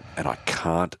help it and I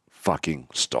can't fucking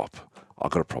stop.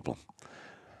 I've got a problem.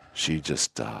 She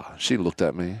just, she looked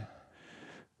at me.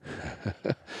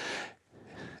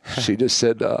 She just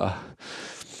said,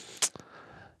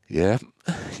 yeah,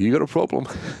 you got a problem.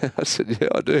 I said, yeah,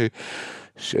 I do.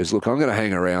 She goes, look, I'm going to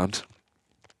hang around.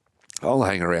 I'll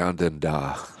hang around and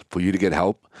for you to get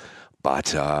help,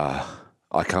 but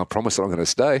I can't promise that I'm going to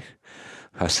stay.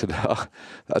 I said,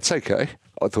 that's okay.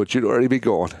 I thought you'd already be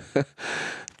gone.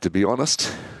 To be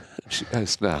honest. She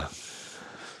goes, nah,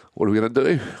 what are we going to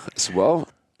do? I said, well,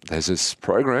 there's this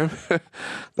program.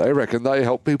 They reckon they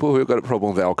help people who've got a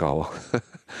problem with alcohol.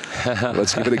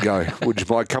 Let's give it a go. Would you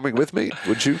mind coming with me?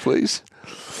 Would you, please?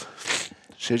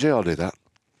 She said, yeah, I'll do that.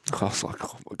 I was like,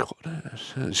 oh, my God.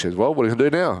 She says, well, what are you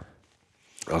going to do now?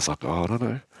 I was like, oh, I don't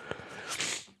know.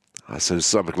 I said,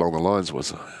 something along the lines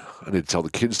was, I need to tell the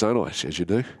kids, don't I? She says, you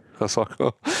do? I was like,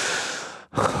 oh.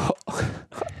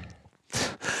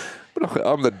 But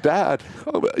I'm the dad.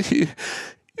 You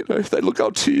know, if they look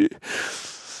up to you.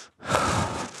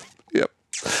 Yep,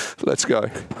 let's go.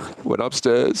 Went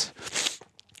upstairs.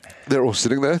 They're all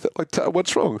sitting there. They're like, Dad,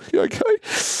 what's wrong? You okay?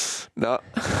 Nah,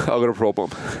 I've got a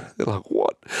problem. They're like,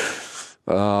 what?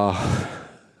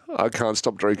 I can't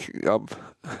stop drinking.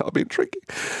 I've been drinking.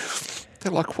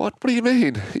 They're like, what? What do you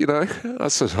mean? You know? I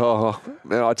said,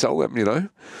 now I tell them, you know.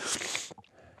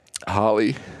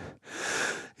 Harley,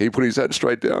 he put his head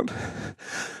straight down.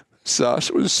 Sash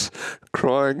was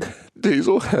crying.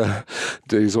 Diesel,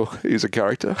 he's a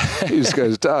character. He just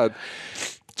goes, Dad,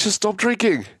 just stop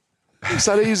drinking. It's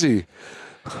that easy.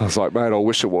 I was like, mate, I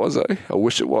wish it was, eh? I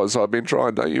wish it was. I've been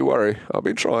trying, don't you worry. I've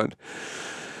been trying.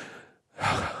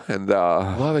 And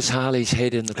why was Harley's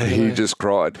head in the pillow? He just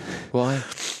cried. Why?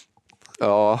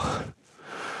 Oh.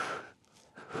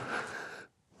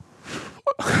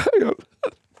 Hang on.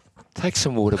 Take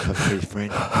some water, please,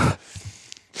 friend.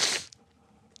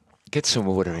 Get some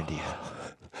water into you.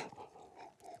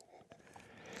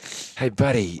 Hey,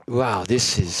 buddy. Wow,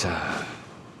 this is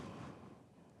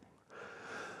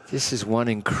one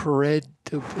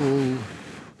incredible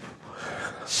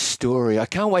story. I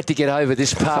can't wait to get over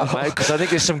this part, mate, because I think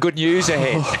there's some good news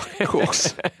ahead. Of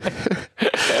course.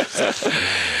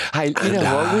 Hey, you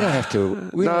know what? We don't have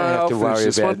to worry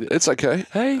about it. It's okay.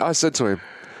 Hey, I said to him,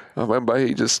 I remember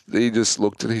he just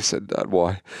looked and he said, Dad,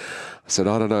 why? I said,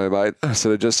 I don't know, mate. I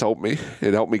said, it just helped me.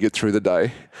 It helped me get through the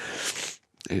day.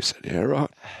 He said, yeah, right.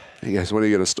 He goes, when are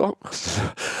you going to stop? I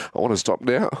said, I want to stop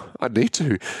now. I need to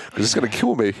because it's going to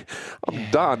kill me. I'm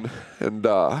done. And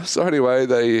so anyway,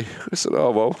 they said,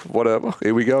 oh, well, whatever.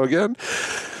 Here we go again.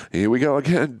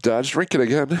 Dad's drinking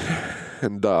again.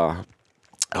 And oh,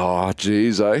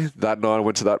 geez, eh? That night I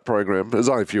went to that program. It was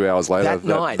only a few hours later.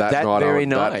 That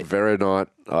very night.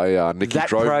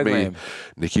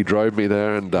 Nikki drove me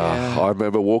there, and I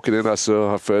remember walking in. I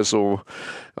first saw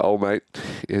old mate.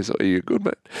 He said, are you good,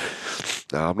 mate?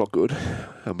 No, I'm not good.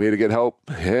 I'm here to get help.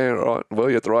 Yeah, right. Well,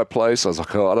 you're at the right place. I was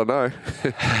like, oh, I don't know.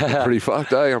 I'm pretty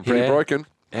fucked, eh? I'm pretty broken.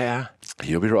 Yeah.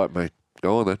 You'll be right, mate.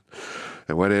 Go on then.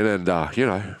 And went in and, you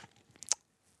know,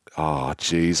 oh,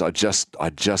 geez, I just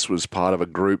was part of a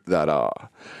group that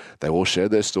they all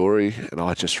shared their story and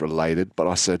I just related. But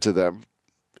I said to them,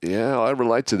 yeah, I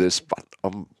relate to this, but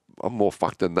I'm more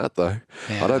fucked than that, though.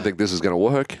 Yeah. I don't think this is going to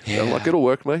work. Yeah. I'm like, it'll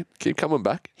work, mate. Keep coming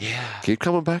back. Yeah. Keep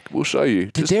coming back. We'll show you.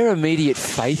 Did their immediate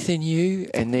faith in you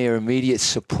and their immediate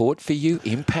support for you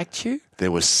impact you?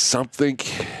 There was something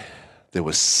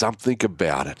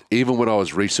about it. Even when I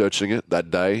was researching it that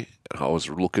day and I was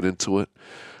looking into it,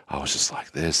 I was just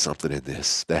like, there's something in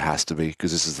this. There has to be,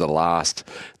 because this is the last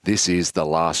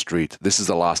street. This is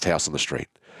the last house on the street.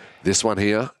 This one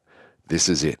here, this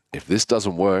is it. If this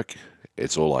doesn't work,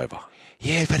 it's all over.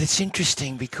 Yeah, but it's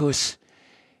interesting because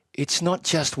it's not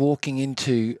just walking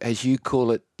into, as you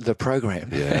call it, the program.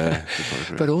 Yeah.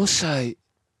 But also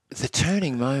the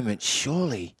turning moment,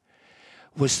 surely,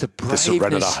 was the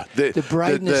braveness. The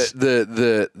braveness.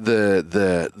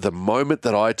 The moment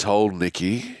that I told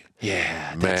Nikki.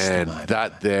 Yeah, man,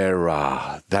 I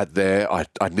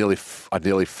nearly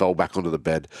fell back onto the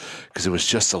bed because it was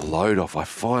just a load off. I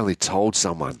finally told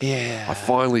someone. Yeah. I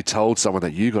finally told someone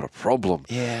that you got a problem.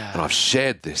 Yeah. And I've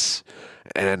shared this.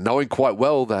 And knowing quite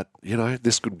well that, you know,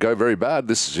 this could go very bad.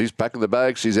 She's packing the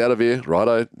bag. She's out of here.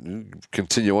 Righto.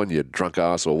 Continue on, you drunk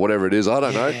ass or whatever it is. I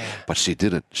don't know. But she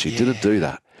didn't. She didn't do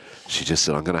that. She just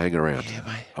said, I'm going to hang around. Yeah,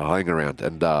 mate. I'll hang around.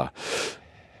 And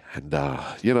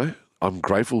you know, I'm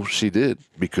grateful she did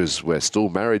because we're still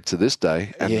married to this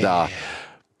day. And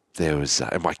there was,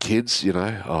 and my kids,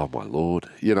 oh my Lord,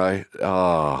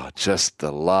 just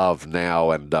the love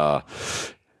now. And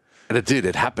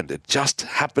it happened. It just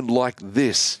happened like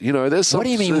this. There's some. What do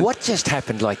you mean? What just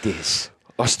happened like this?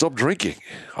 I stopped drinking.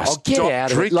 Get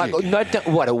out of it. Like,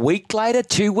 what, a week later,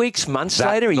 2 weeks, months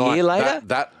later, a year later?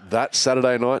 That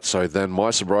Saturday night, so then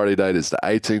my sobriety date is the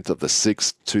 18th of the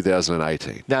 6th,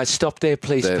 2018. No, stop there,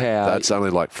 please, pal. That's only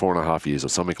like 4.5 years or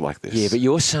something like this. Yeah, but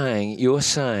you're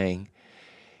saying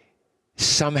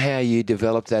somehow you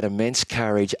developed that immense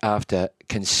courage after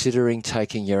considering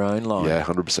taking your own life. Yeah,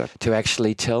 100%. To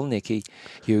actually tell Nikki,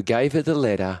 you gave her the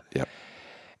letter. Yep.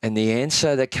 And the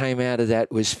answer that came out of that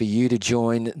was for you to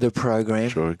join the program.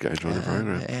 Sure, go join the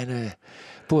program. And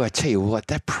boy, I tell you what,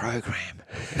 that program,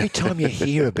 every time you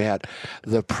hear about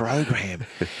the program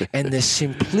and the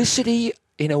simplicity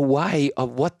in a way of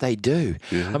what they do.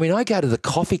 Yeah. I mean, I go to the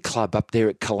coffee club up there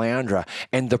at Caloundra,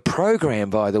 and the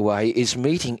program, by the way, is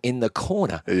meeting in the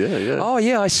corner. Yeah. Oh,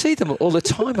 yeah, I see them all the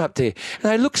time up there.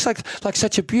 And they look like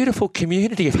such a beautiful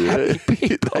community of happy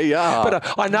people. They are.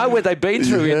 But I know what they've been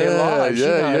through in their lives.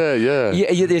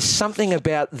 Yeah. There's something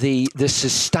about the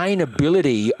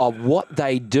sustainability of what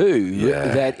they do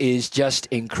that is just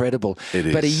incredible. It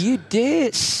is. But are you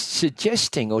dare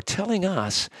suggesting or telling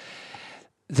us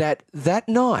that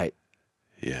night,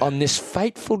 on this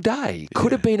fateful day,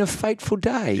 could have been a fateful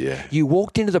day, you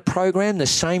walked into the program the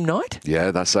same night?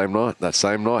 Yeah, that same night.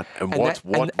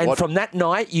 And from that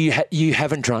night, you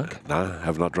haven't drunk? No,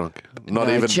 have not drunk. Not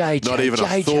even a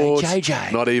thought.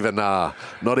 JJ. Not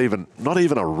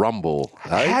even a rumble.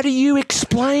 How do you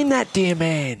explain that, dear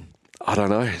man? I don't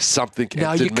know. Something entered me.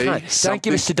 No, you can't. Don't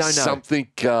give us the don't know.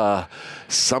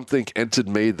 Something entered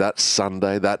me that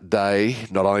Sunday, that day.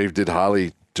 Not only did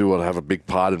Harley have a big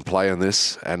part in play in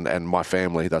this, and my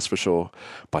family, that's for sure,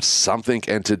 but something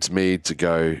entered me to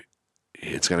go,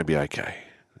 it's going to be okay.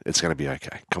 It's going to be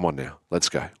okay. Come on now. Let's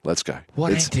go.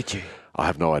 What entered you? I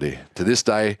have no idea. To this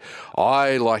day,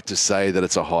 I like to say that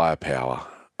it's a higher power.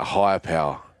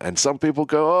 And some people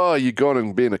go, oh, you're going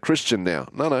and being a Christian now.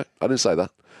 No, I didn't say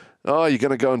that. Oh, you're going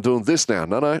to go and do this now.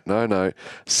 No.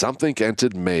 Something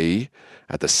entered me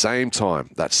at the same time,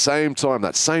 that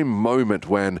same moment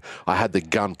when I had the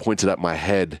gun pointed at my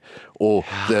head or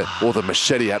the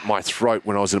machete at my throat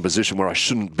when I was in a position where I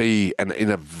shouldn't be and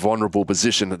in a vulnerable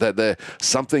position. That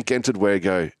something entered where you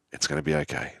go, it's going to be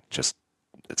okay.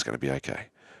 It's going to be okay.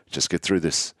 Just get through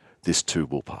this. This too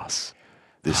will pass.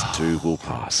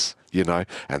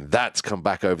 And that's come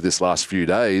back over this last few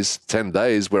days, 10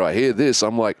 days, where I hear this,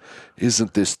 I'm like,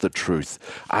 isn't this the truth?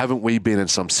 Haven't we been in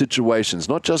some situations,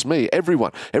 not just me,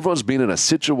 everyone's been in a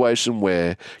situation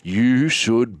where you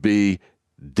should be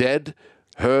dead,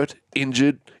 hurt,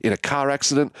 injured, in a car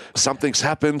accident, something's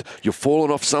happened, you're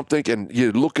falling off something, and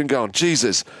you're looking going,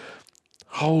 Jesus,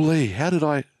 holy,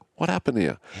 what happened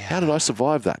here? Yeah. How did I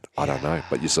survive that? I don't know,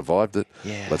 but you survived it.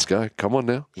 Yeah. Let's go. Come on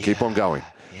now. Yeah. Keep on going.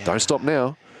 Yeah. Don't stop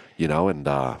now.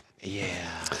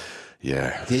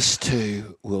 This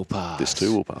too will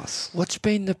pass. What's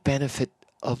been the benefit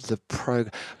of the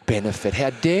benefit? How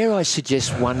dare I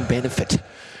suggest one benefit?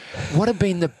 What have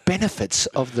been the benefits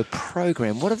of the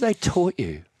program? What have they taught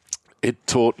you? It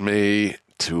taught me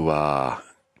to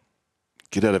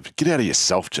get out of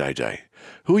yourself, JJ.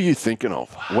 Who are you thinking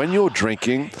of? When you're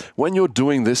drinking, when you're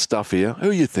doing this stuff here, who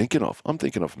are you thinking of? I'm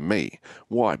thinking of me.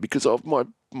 Why? Because of my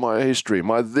history,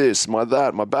 my this, my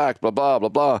that, my back, blah, blah, blah,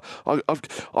 blah.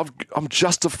 I'm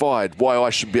justified why I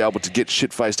should be able to get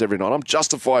shit-faced every night. I'm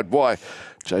justified why.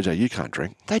 JJ, you can't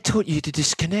drink. They taught you to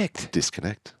disconnect.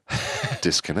 Disconnect.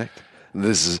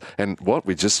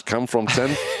 We just come from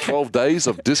 10, 12 days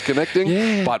of disconnecting.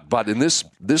 Yeah. But in this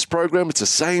program, it's the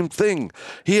same thing.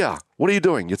 Here, what are you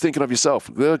doing? You're thinking of yourself.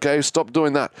 Okay, stop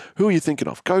doing that. Who are you thinking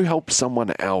of? Go help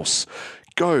someone else.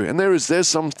 Go. And there's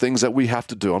some things that we have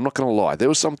to do. I'm not going to lie. There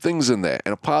were some things in there.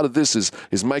 And a part of this is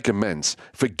make amends,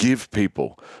 forgive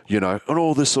people, and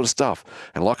all this sort of stuff.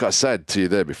 And like I said to you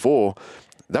there before,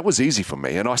 that was easy for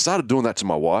me, and I started doing that to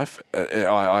my wife.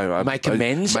 I make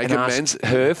amends, ask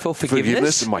her for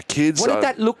forgiveness, and my kids. What did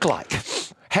that look like?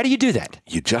 How do you do that?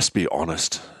 You just be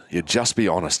honest.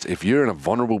 If you're in a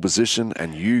vulnerable position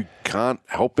and you can't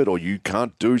help it or you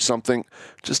can't do something,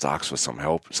 just ask for some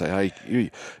help. Say,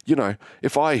 hey,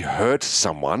 if I hurt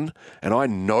someone and I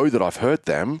know that I've hurt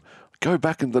them, go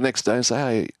back in the next day and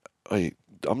say, hey,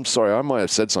 I'm sorry, I might have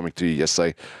said something to you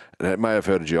yesterday it may have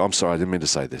hurted you. I'm sorry, I didn't mean to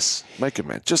say this. Make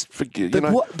amends. Just forgive.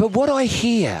 But what I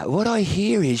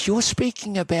hear is you're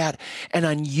speaking about an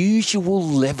unusual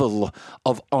level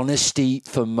of honesty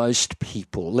for most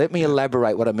people. Let me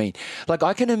elaborate what I mean. Like,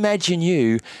 I can imagine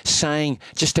you saying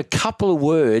just a couple of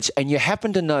words, and you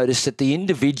happen to notice that the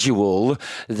individual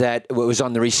that was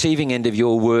on the receiving end of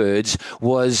your words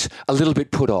was a little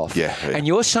bit put off. Yeah. And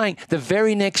you're saying the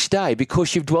very next day,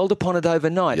 because you've dwelled upon it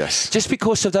overnight, just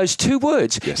because of those two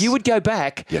words, you would go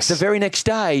back the very next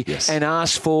day and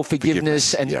ask for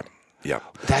forgiveness. And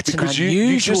that's an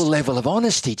unusual level of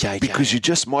honesty, JJ. Because you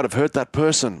just might have hurt that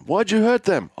person. Why'd you hurt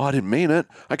them? I didn't mean it.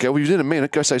 Okay, well, you didn't mean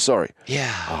it. Go say sorry.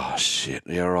 Yeah. Oh, shit.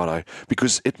 Yeah, righto.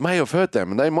 Because it may have hurt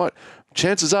them, and they might,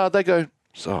 chances are they go,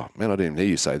 oh, man, I didn't hear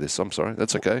you say this. I'm sorry.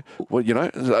 That's okay. Well,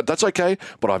 that's okay.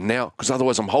 But I'm now, because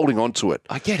otherwise I'm holding on to it.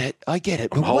 I get it.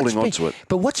 I'm holding on to it.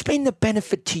 But what's been the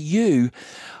benefit to you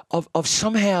of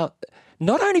somehow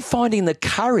not only finding the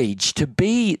courage to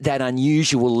be that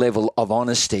unusual level of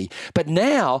honesty, but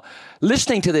now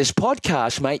listening to this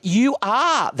podcast, mate, you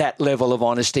are that level of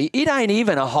honesty. It ain't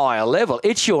even a higher level.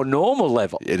 It's your normal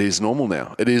level. It is normal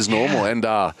now. It is normal. And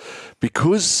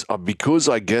because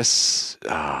I guess,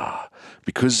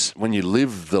 because when you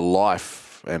live the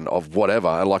life and of whatever,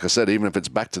 and like I said, even if it's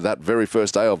back to that very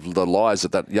first day of the lies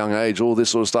at that young age, all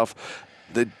this sort of stuff,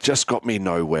 it just got me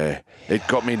nowhere. It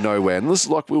got me nowhere. And this is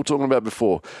like we were talking about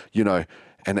before,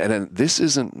 and this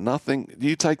isn't nothing.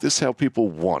 You take this how people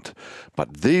want.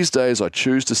 But these days I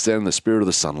choose to stand in the spirit of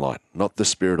the sunlight, not the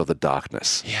spirit of the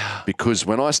darkness. Yeah. Because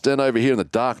when I stand over here in the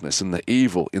darkness, in the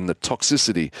evil, in the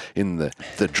toxicity, in the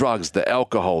drugs, the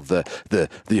alcohol, the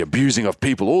abusing of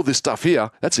people, all this stuff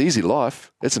here, that's easy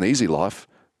life. It's an easy life.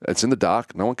 It's in the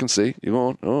dark. No one can see. You're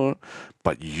going, oh.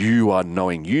 But you are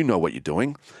knowing, you know what you're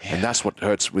doing. Yeah. And that's what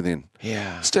hurts within.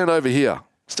 Yeah. Stand over here.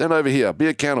 Stand over here. Be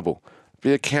accountable.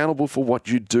 Be accountable for what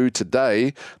you do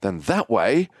today. Then that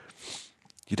way,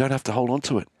 you don't have to hold on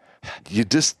to it. You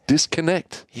just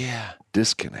disconnect. Yeah.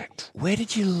 Disconnect. Where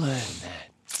did you learn that?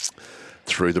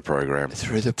 Through the program.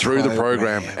 Through the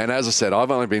program. And as I said,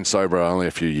 I've only been sober only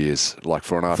a few years, like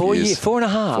 4.5 years.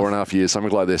 4.5? 4.5 years,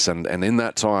 something like this. And in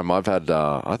that time, I've had,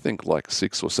 I think, like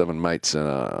 6 or 7 mates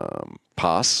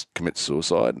commit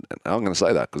suicide. And I'm going to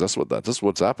say that because that's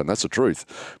what's happened. That's the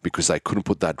truth. Because they couldn't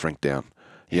put that drink down,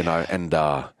 and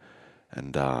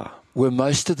were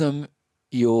most of them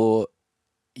your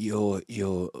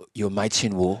mates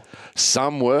in war?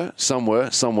 Some were.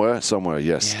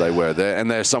 Yes, they were there,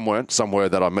 and there some weren't. Some were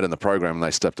that I met in the program and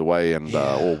they stepped away, and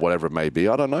or whatever it may be.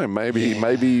 I don't know. Maybe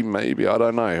I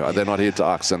don't know. They're not here to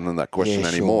ask them that question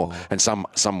anymore. Sure. And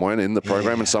some weren't in the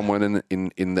program, and some weren't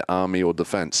in the army or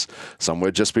defence. Some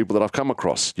were just people that I've come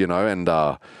across, and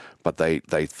but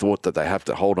they thought that they have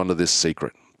to hold on to this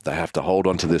secret. They have to hold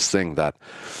on to this thing that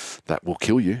will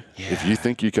kill you. Yeah. If you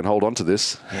think you can hold on to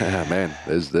this, man,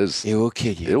 there's it will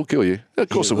kill you. It'll kill you. Of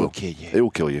course it will. Kill you. It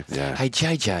will kill you. Yeah. Hey,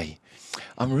 JJ,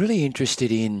 I'm really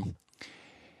interested in,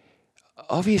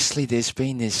 obviously there's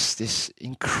been this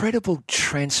incredible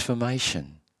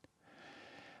transformation,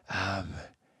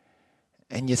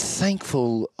 and you're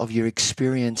thankful of your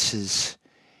experiences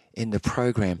in the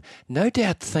program. No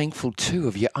doubt thankful too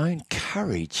of your own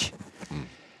courage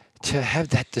to have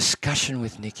that discussion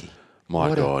with Nikki.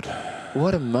 My God.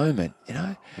 What a moment,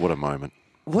 What a moment.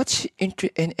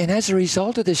 And as a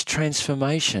result of this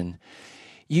transformation,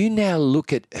 you now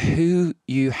look at who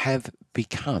you have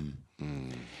become.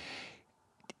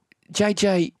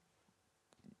 JJ,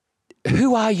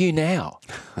 who are you now?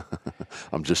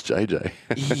 I'm just JJ.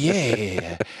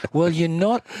 Yeah. Well, you're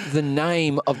not the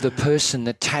name of the person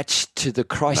attached to the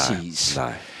crises.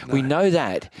 No. We know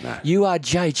that. No. You are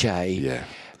JJ. Yeah.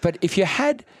 But if you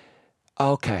had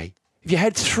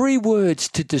 3 words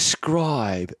to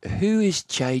describe who is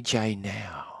JJ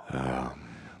now,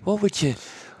 what would you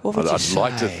say?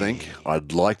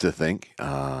 I'd like to think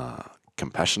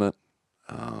compassionate,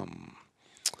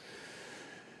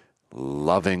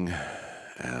 loving,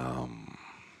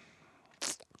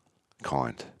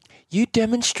 kind. You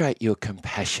demonstrate your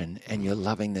compassion and your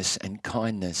lovingness and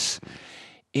kindness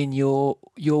in your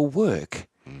work.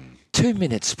 2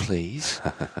 minutes, please.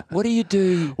 What do you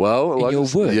do in your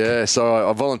work? Yeah, so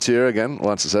I volunteer again,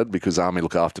 once I said, because Army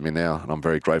look after me now, and I'm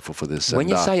very grateful for this. When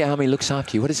you say Army looks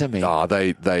after you, what does that mean?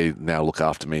 They now look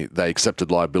after me. They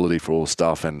accepted liability for all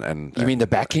stuff. And you mean the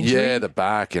back injury? Yeah, the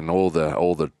back and all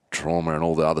the trauma and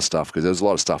all the other stuff, because there's a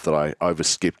lot of stuff that I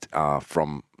overskipped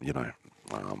from,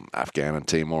 Afghan and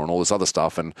Timor and all this other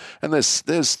stuff, and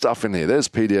there's stuff in here. There's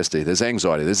PTSD, there's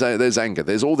anxiety, there's anger,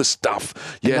 there's all this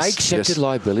stuff. Yes, and they accepted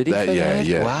liability for that?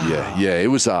 Yeah. Wow. Yeah. It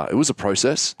was a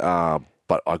process,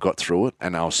 but I got through it,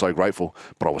 and I was so grateful.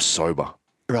 But I was sober.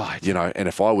 Right. You know, and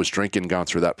if I was drinking, going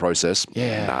through that process,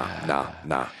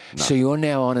 nah. So you're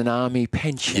now on an army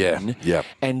pension. Yeah.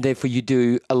 And therefore you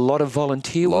do a lot of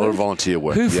volunteer work? A lot of volunteer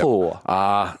work. Who for?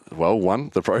 Well,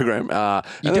 one, the program.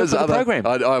 You do it for the program?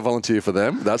 I volunteer for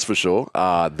them, that's for sure.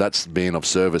 That's being of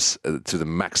service to the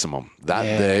maximum. That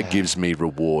there gives me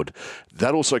reward.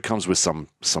 That also comes with some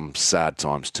sad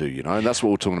times too, you know, and that's what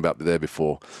we were talking about there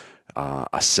before.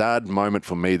 A sad moment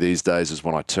for me these days is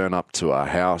when I turn up to a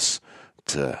house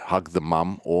to hug the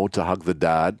mum or to hug the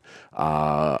dad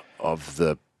of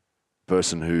the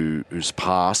person who's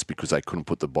passed because they couldn't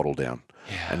put the bottle down.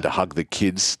 Yeah. And to hug the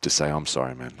kids to say, I'm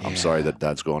sorry, man. I'm sorry that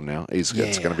dad's gone now. It's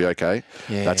going to be okay.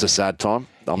 Yeah. That's a sad time.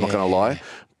 I'm not going to lie.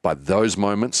 But those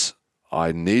moments,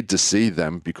 I need to see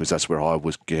them because that's where I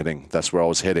was getting. That's where I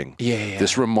was heading. Yeah.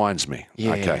 This reminds me.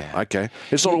 Yeah. Okay.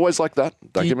 It's not always like that.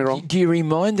 Don't get me wrong. Do you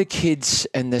remind the kids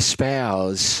and the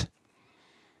spouse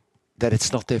that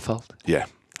it's not their fault? Yeah,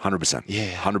 100%.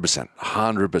 Yeah.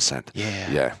 100%.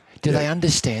 Yeah. Do they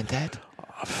understand that?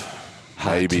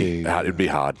 Maybe. It'd be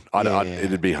hard.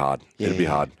 It'd be hard. It'd be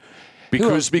hard.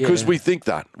 Because we think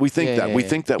that. We think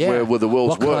that we're the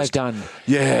world's worst. What worst. could I have done?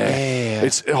 Yeah.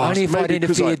 Only if I'd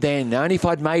interfered then. Only if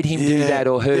I'd made him do that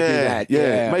or her do that.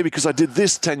 Yeah. Maybe because I did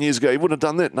this 10 years ago. He wouldn't have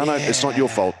done that. No, it's not your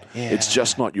fault. It's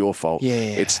just not your fault.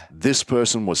 It's this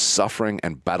person was suffering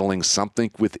and battling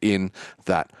something within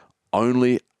that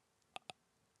only,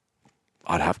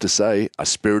 I'd have to say, a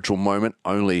spiritual moment,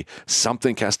 only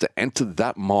something has to enter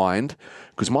that mind.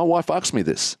 Because my wife asked me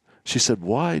this. She said,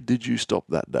 why did you stop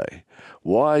that day?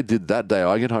 Why did that day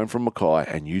I get home from Mackay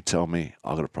and you tell me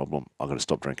I got a problem, I got to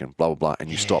stop drinking, blah, blah, blah, and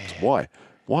you stopped? Why?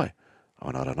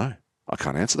 I don't know. I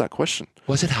can't answer that question.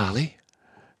 Was it Harley?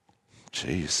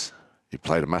 Jeez, he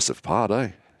played a massive part, eh?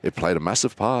 It played a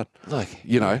massive part,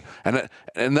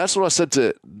 and that's what I said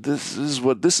to. This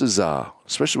is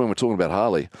especially when we're talking about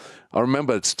Harley. I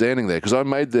remember standing there because I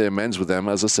made the amends with them,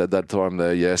 as I said that time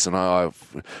there. Yes, but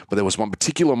there was one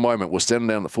particular moment. We're standing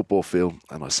down the football field,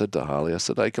 and I said to Harley, I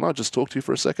said, "Hey, can I just talk to you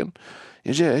for a second?"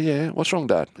 He said, "Yeah. What's wrong,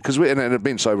 Dad?" Because we had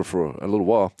been sober for a little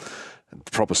while.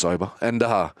 Proper sober, and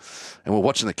we're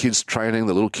watching the kids training,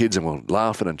 the little kids, and we're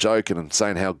laughing and joking and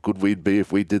saying how good we'd be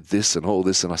if we did this and all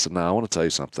this. And I said, "No, I want to tell you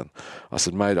something." I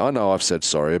said, "Mate, I know I've said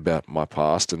sorry about my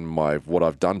past and what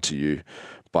I've done to you,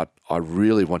 but I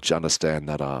really want you to understand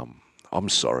that I'm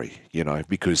sorry,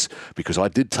 because I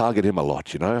did target him a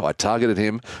lot, I targeted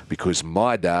him because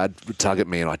my dad would target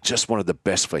me and I just wanted the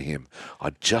best for him.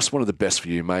 I just wanted the best for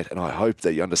you, mate, and I hope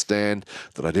that you understand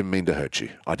that I didn't mean to hurt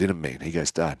you. I didn't mean." He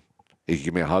goes, "Dad, he can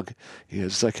give me a hug." He goes,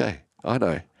 "It's okay. I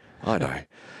know.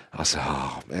 I said,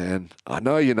 "Oh, man, I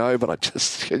know, but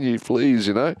can you please,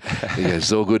 He goes,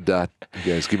 "It's all good, Dad." He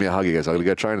goes, "Give me a hug." He goes, "I'm going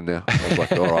to go training now." I was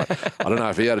like, "All right." I don't know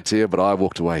if he had a tear, but I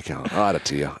walked away going, I had a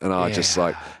tear. And I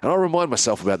and I remind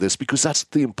myself about this because that's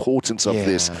the importance of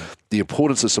this, the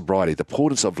importance of sobriety, the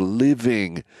importance of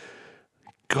living.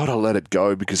 Got to let it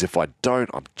go because if I don't,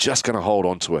 I'm just going to hold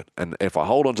on to it. And if I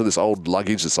hold on to this old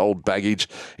luggage, this old baggage,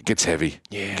 it gets heavy.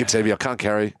 Yeah. It gets heavy. I can't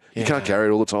carry. You can't carry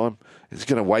it all the time. It's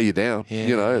going to weigh you down. Yeah.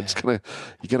 You're going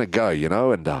to go,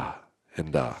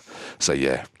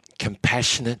 so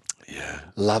compassionate,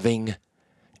 loving,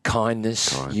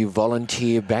 kindness. You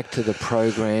volunteer back to the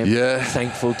program. Yeah.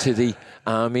 Thankful to the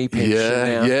army pension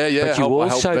now.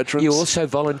 But you also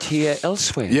volunteer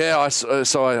elsewhere. Yeah. I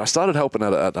started helping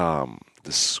at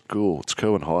the school. It's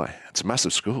Kerwin High. It's a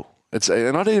massive school.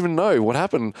 And I didn't even know what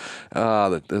happened.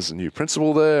 That there's a new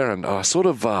principal there, and I sort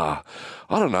of, I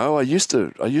don't know. I used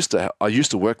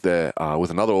to work there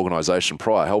with another organisation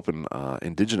prior, helping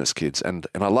Indigenous kids, and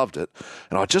I loved it.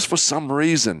 And I just for some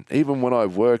reason, even when I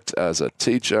worked as a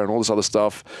teacher and all this other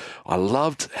stuff, I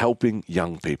loved helping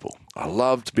young people. I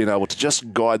loved being able to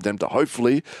just guide them to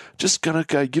hopefully just going to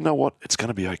go, you know what, it's going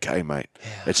to be okay, mate.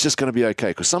 Yeah. It's just going to be okay.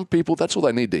 Because some people, that's all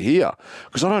they need to hear.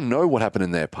 Because I don't know what happened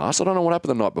in their past. I don't know what happened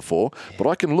the night before. But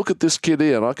I can look at this kid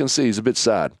here and I can see he's a bit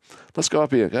sad. Let's go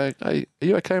up here. Go, "Hey, are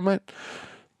you okay, mate?"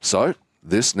 So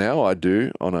this now I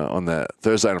do on the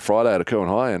Thursday and Friday at a Kerwin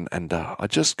High, and I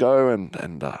just go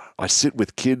and I sit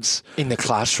with kids. In the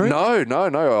classroom?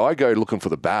 No. I go looking for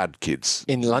the bad kids.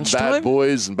 In lunchtime? Bad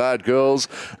boys and bad girls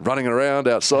running around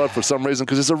outside for some reason,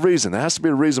 because there's a reason. There has to be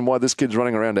a reason why this kid's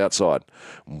running around outside.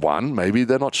 One, maybe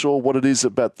they're not sure what it is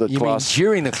about the class. You mean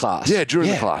during the class? Yeah,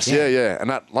 during the class. Yeah. And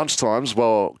at lunchtimes,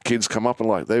 kids come up and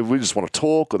we just want to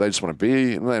talk or they just want to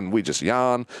be, and then we just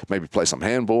yarn, maybe play some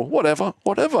handball, whatever.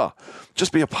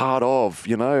 Just be a part of,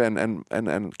 and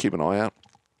keep an eye out.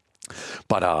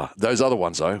 But those other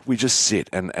ones, though, we just sit.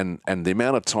 And the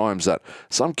amount of times that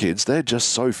some kids, they're just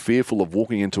so fearful of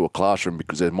walking into a classroom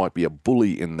because there might be a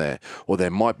bully in there or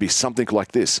there might be something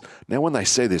like this. Now, when they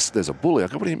say this, there's a bully, I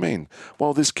go, what do you mean?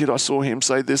 Well, this kid, I saw him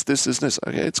say this.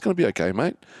 Okay, it's going to be okay,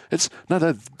 mate.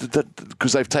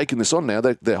 Because they've taken this on now.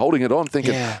 They're holding it on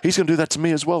thinking, he's going to do that to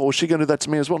me as well or she's going to do that to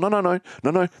me as well. No.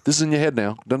 This is in your head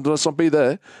now. Let's not be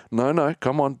there. No,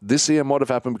 come on. This here might have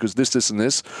happened because this, and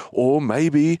this. Or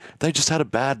maybe they just had a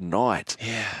bad night.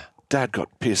 Yeah. Dad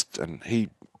got pissed and he,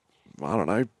 I don't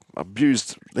know,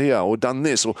 abused here or done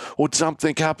this or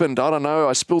something happened. I don't know.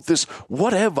 I spilled this,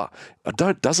 whatever.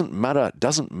 Doesn't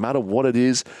matter what it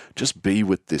is. Just be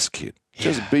with this kid.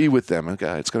 Just be with them.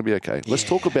 Okay. It's going to be okay. Let's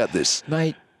talk about this.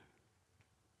 Mate,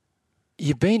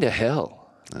 you've been to hell.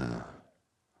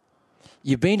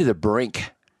 You've been to the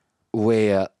brink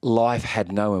where life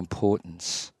had no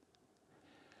importance.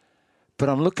 But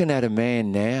I'm looking at a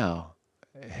man now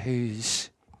who's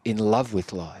in love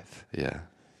with life. Yeah.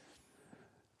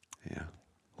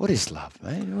 What is love,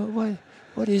 mate?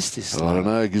 What is this love? I don't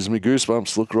know. It gives me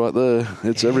goosebumps. Look right there.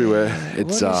 It's everywhere.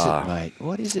 It's, what is it, mate?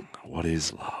 What is it? What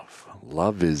is love?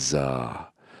 Love is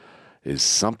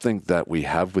something that we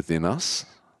have within us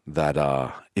that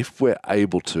if we're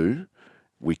able to,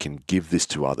 we can give this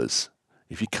to others.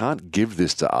 If you can't give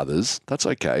this to others, that's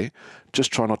okay.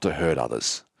 Just try not to hurt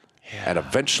others. Yeah. And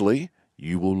eventually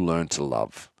you will learn to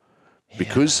love.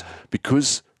 Because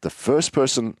the first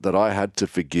person that I had to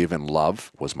forgive and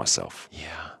love was myself. Yeah.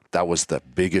 That was the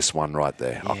biggest one right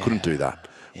there. I couldn't do that.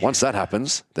 Yeah. Once that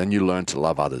happens, then you learn to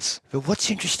love others. But what's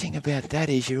interesting about that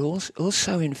is you're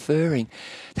also inferring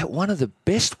that one of the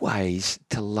best ways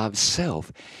to love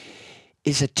self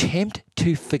is attempt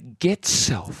to forget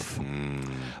self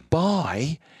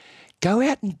by go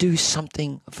out and do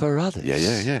something for others.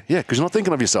 Yeah. Because you're not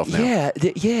thinking of yourself now.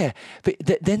 Yeah. But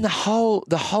then the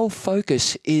whole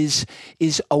focus is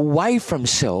away from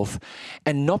self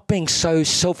and not being so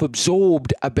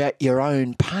self-absorbed about your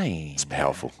own pain. It's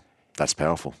powerful. That's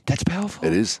powerful. That's powerful.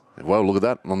 It is. Well, look at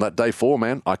that. On that day 4,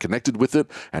 man, I connected with it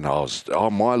and I was, oh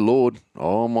my Lord,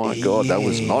 oh my God, that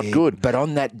was not good. But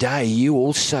on that day, you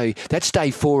also, that's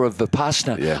day 4 of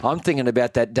Vipassana. Yeah. I'm thinking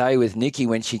about that day with Nikki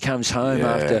when she comes home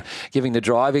after giving the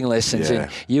driving lessons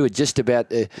and you were just about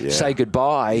to say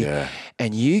goodbye. Yeah.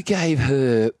 And you gave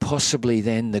her possibly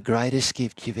then the greatest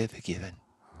gift you've ever given.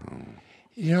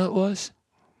 You know what it was?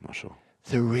 Not sure.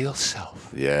 The real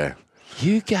self. Yeah.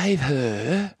 You gave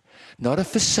her not a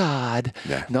facade,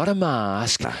 not a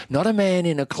mask, not a man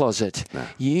in a closet.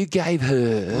 You gave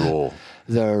her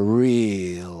the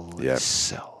real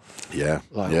self. Yeah.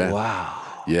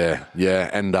 Wow. Yeah.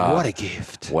 And what a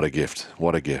gift. What a gift. And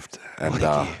what a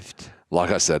gift. Like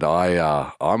I said,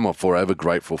 I'm forever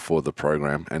grateful for the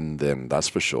program, and then that's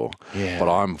for sure. Yeah.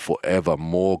 But I'm forever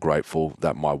more grateful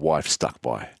that my wife stuck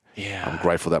by. Yeah. I'm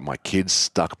grateful that my kids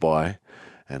stuck by,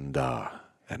 and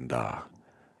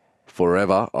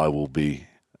forever I will be,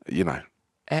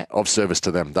 of service to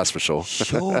them. That's for sure.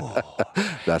 Sure.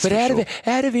 That's but for sure.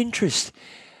 Out of interest,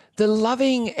 the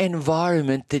loving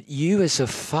environment that you as a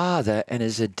father and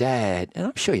as a dad, and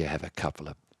I'm sure you have a couple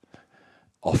of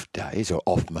off days or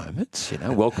off moments,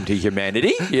 welcome to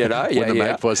humanity, When the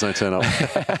magpies don't turn up.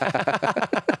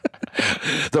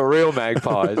 The real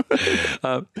magpies.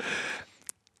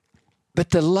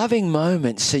 But the loving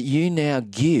moments that you now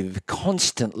give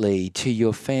constantly to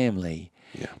your family,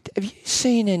 have you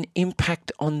seen an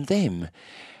impact on them?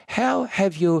 How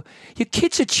have your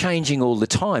kids are changing all the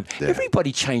time. Yeah.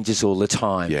 Everybody changes all the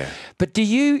time. Yeah. But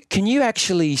can you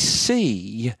actually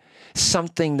see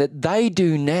something that they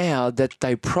do now that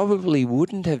they probably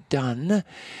wouldn't have done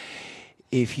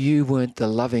if you weren't the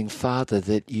loving father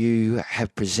that you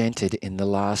have presented in the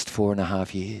last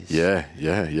 4.5 years? Yeah,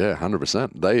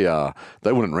 100%.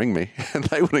 They wouldn't ring me.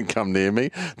 They wouldn't come near me.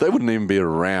 They wouldn't even be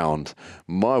around.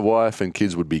 My wife and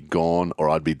kids would be gone, or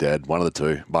I'd be dead, one of the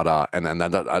two. But and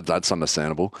that's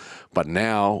understandable. But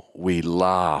now we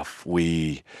laugh.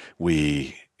 We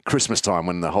Christmas time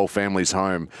when the whole family's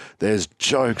home, there's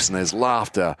jokes and there's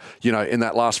laughter. In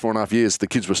that last 4.5 years, the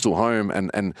kids were still home,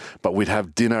 but we'd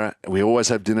have dinner. We always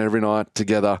have dinner every night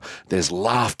together. There's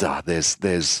laughter. There's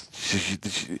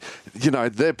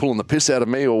they're pulling the piss out of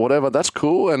me or whatever. That's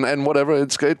cool and whatever.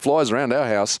 It flies around our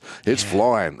house. It's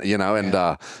flying,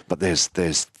 but there's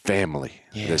family.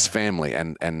 Yeah. There's family,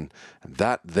 and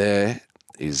that there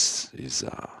is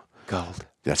gold.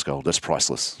 That's gold. That's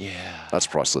priceless. Yeah. That's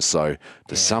priceless. So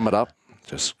to sum it up,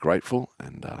 just grateful,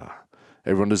 and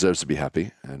everyone deserves to be happy.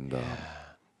 And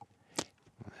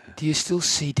do you still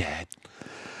see Dad?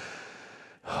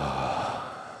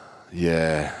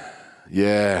 Yeah.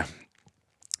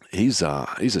 he's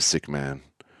a sick man.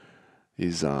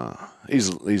 He's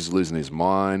losing his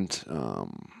mind.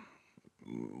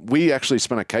 We actually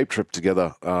spent a Cape trip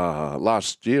together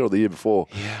last year or the year before.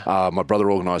 Yeah. My brother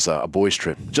organised a boys'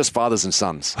 trip, just fathers and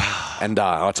sons. And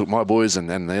I took my boys, and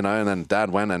then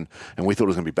Dad went, and we thought it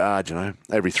was going to be bad.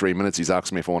 Every 3 minutes he's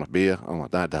asking me if I want a beer. I'm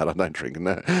like, Dad, I don't drink, and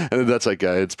that's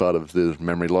okay. It's part of the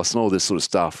memory loss and all this sort of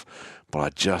stuff.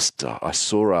 But I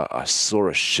saw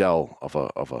a shell of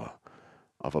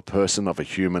a person, of a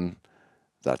human.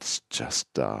 That's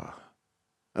just, and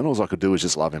all I could do was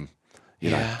just love him.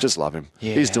 Just love him.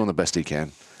 Yeah. He's doing the best he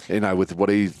can. With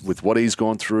what he's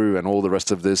gone through and all the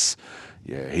rest of this,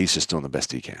 he's just doing the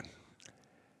best he can.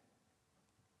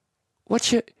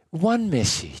 What's your one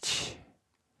message?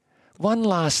 One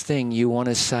last thing you want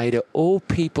to say to all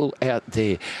people out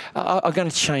there? I'm going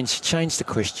to change the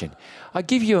question. I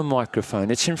give you a microphone.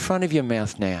 It's in front of your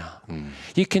mouth now.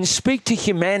 You can speak to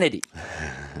humanity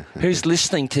who's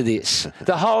listening to this.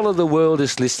 The whole of the world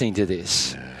is listening to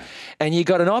this. And you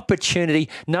got an opportunity,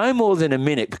 no more than a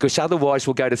minute, because otherwise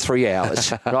we'll go to 3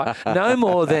 hours, right? No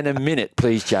more than a minute,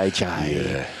 please, JJ.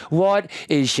 Yeah. What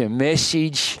is your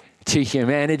message to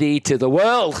humanity, to the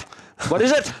world? What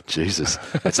is it? Jesus,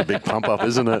 that's a big pump up,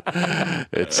 isn't it?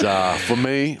 It's for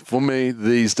me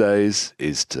these days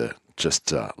is to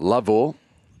just love all,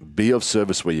 be of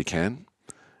service where you can,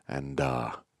 and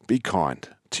be kind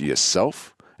to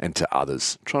yourself and to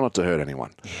others. Try not to hurt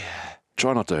anyone. Yeah.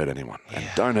 Try not to hurt anyone, and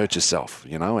don't hurt yourself,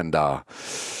 and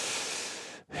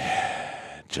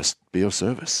just be of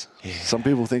service. Yeah. Some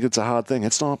people think it's a hard thing.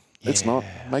 It's not. Yeah. It's not.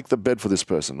 Make the bed for this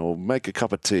person, or make a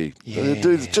cup of tea. Yeah.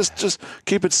 Just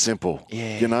keep it simple.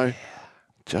 Yeah.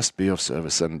 Just be of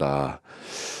service, and well,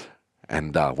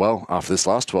 after this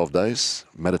last 12 days,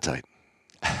 meditate.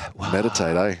 Wow.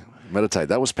 Meditate.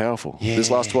 That was powerful. Yeah. This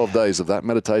last 12 days of that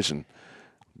meditation,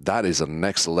 that is a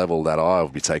next level that I'll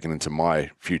be taking into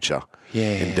my future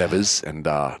endeavors, and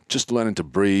just learning to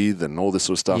breathe and all this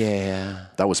sort of stuff. Yeah.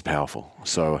 That was powerful.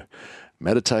 So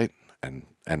meditate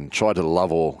and try to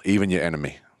love all, even your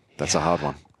enemy. That's a hard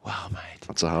one. Wow, mate.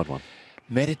 That's a hard one.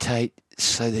 Meditate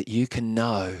so that you can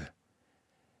know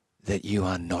that you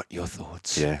are not your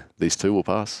thoughts. Yeah, these too will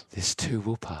pass. This too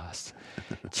will pass.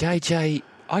 JJ,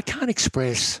 I can't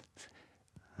express...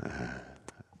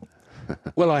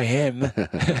 Well, I am. It's been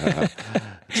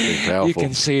powerful. You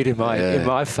can see it in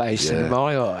my face and in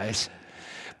my eyes.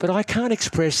 But I can't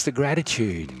express the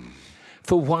gratitude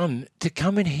for one, to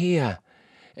come in here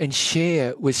and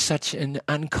share with such an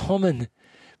uncommon,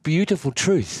 beautiful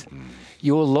truth,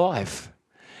 your life.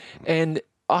 And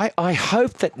I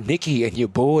hope that Nikki and your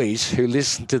boys who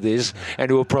listen to this and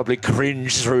who will probably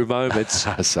cringe through moments.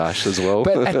 Sash as well.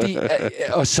 But at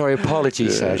the,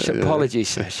 apologies, Sasha. Apologies,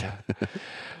 Sasha.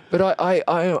 But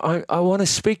I want to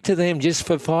speak to them just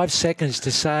for 5 seconds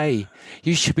to say,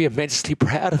 you should be immensely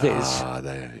proud of this.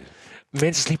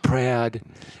 Immensely proud,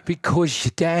 because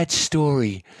your dad's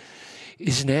story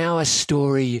is now a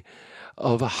story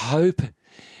of hope,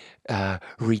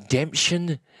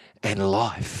 redemption, and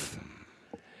life.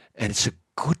 And it's a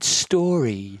good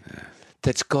story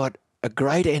that's got a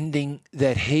great ending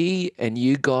that he and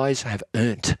you guys have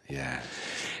earned. Yeah.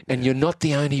 And you're not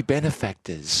the only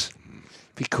benefactors,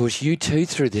 because you too,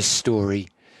 through this story,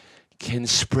 can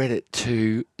spread it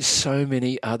to so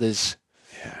many others.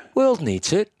 Yeah. World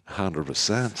needs it.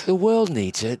 100%. The world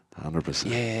needs it. 100%.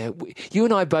 Yeah. You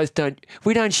and I both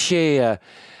don't share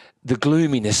the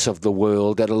gloominess of the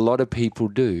world that a lot of people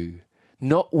do.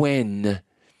 Not when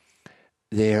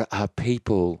there are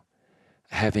people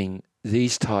having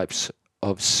these types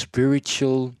of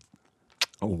spiritual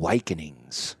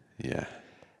awakenings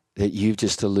that you've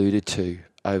just alluded to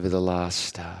over the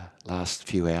last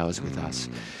few hours with us.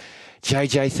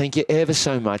 JJ, thank you ever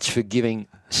so much for giving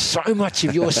so much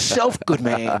of yourself, good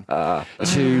man,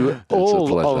 to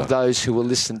all of those who will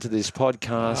listen to this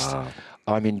podcast.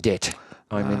 I'm in debt.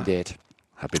 In debt.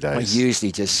 Happy days. I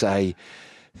usually just say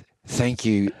thank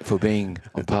you for being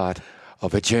on part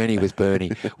of a journey with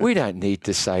Bernie. We don't need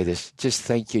to say this. Just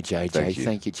thank you, JJ.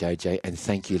 Thank you, JJ. And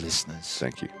thank you, listeners.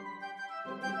 Thank you.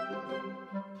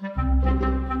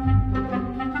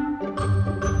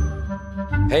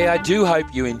 Hey, I do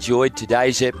hope you enjoyed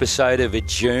today's episode of A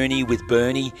Journey with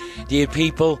Bernie. Dear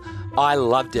people, I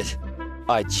loved it.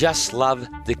 I just love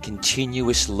the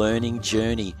continuous learning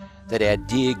journey that our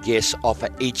dear guests offer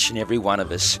each and every one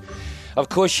of us. Of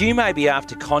course, you may be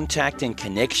after contact and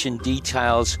connection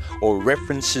details or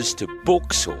references to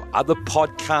books or other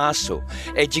podcasts or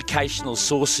educational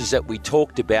sources that we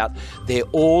talked about. They're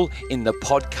all in the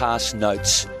podcast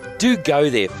notes. Do go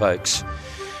there, folks.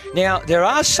 Now, there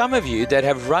are some of you that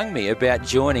have rung me about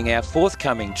joining our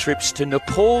forthcoming trips to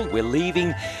Nepal. We're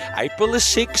leaving April the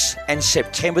 6th and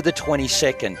September the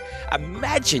 22nd.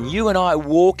 Imagine you and I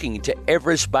walking to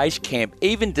Everest Base Camp,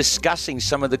 even discussing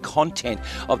some of the content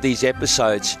of these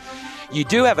episodes. You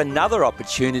do have another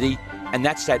opportunity, and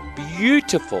that's that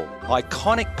beautiful,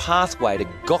 iconic pathway to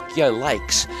Gokyo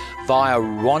Lakes via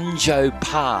Ronjo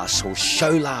Pass or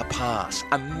Sholar Pass.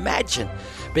 Imagine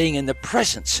being in the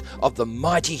presence of the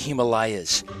mighty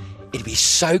Himalayas. It'd be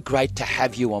so great to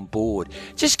have you on board.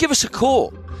 Just give us a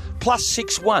call.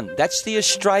 +61, that's the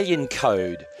Australian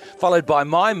code, followed by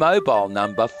my mobile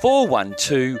number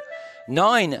 412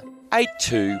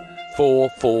 982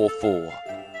 444.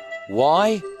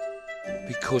 Why?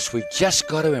 Because we've just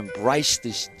got to embrace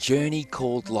this journey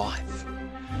called life.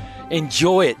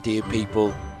 Enjoy it, dear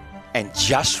people, and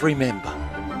just remember,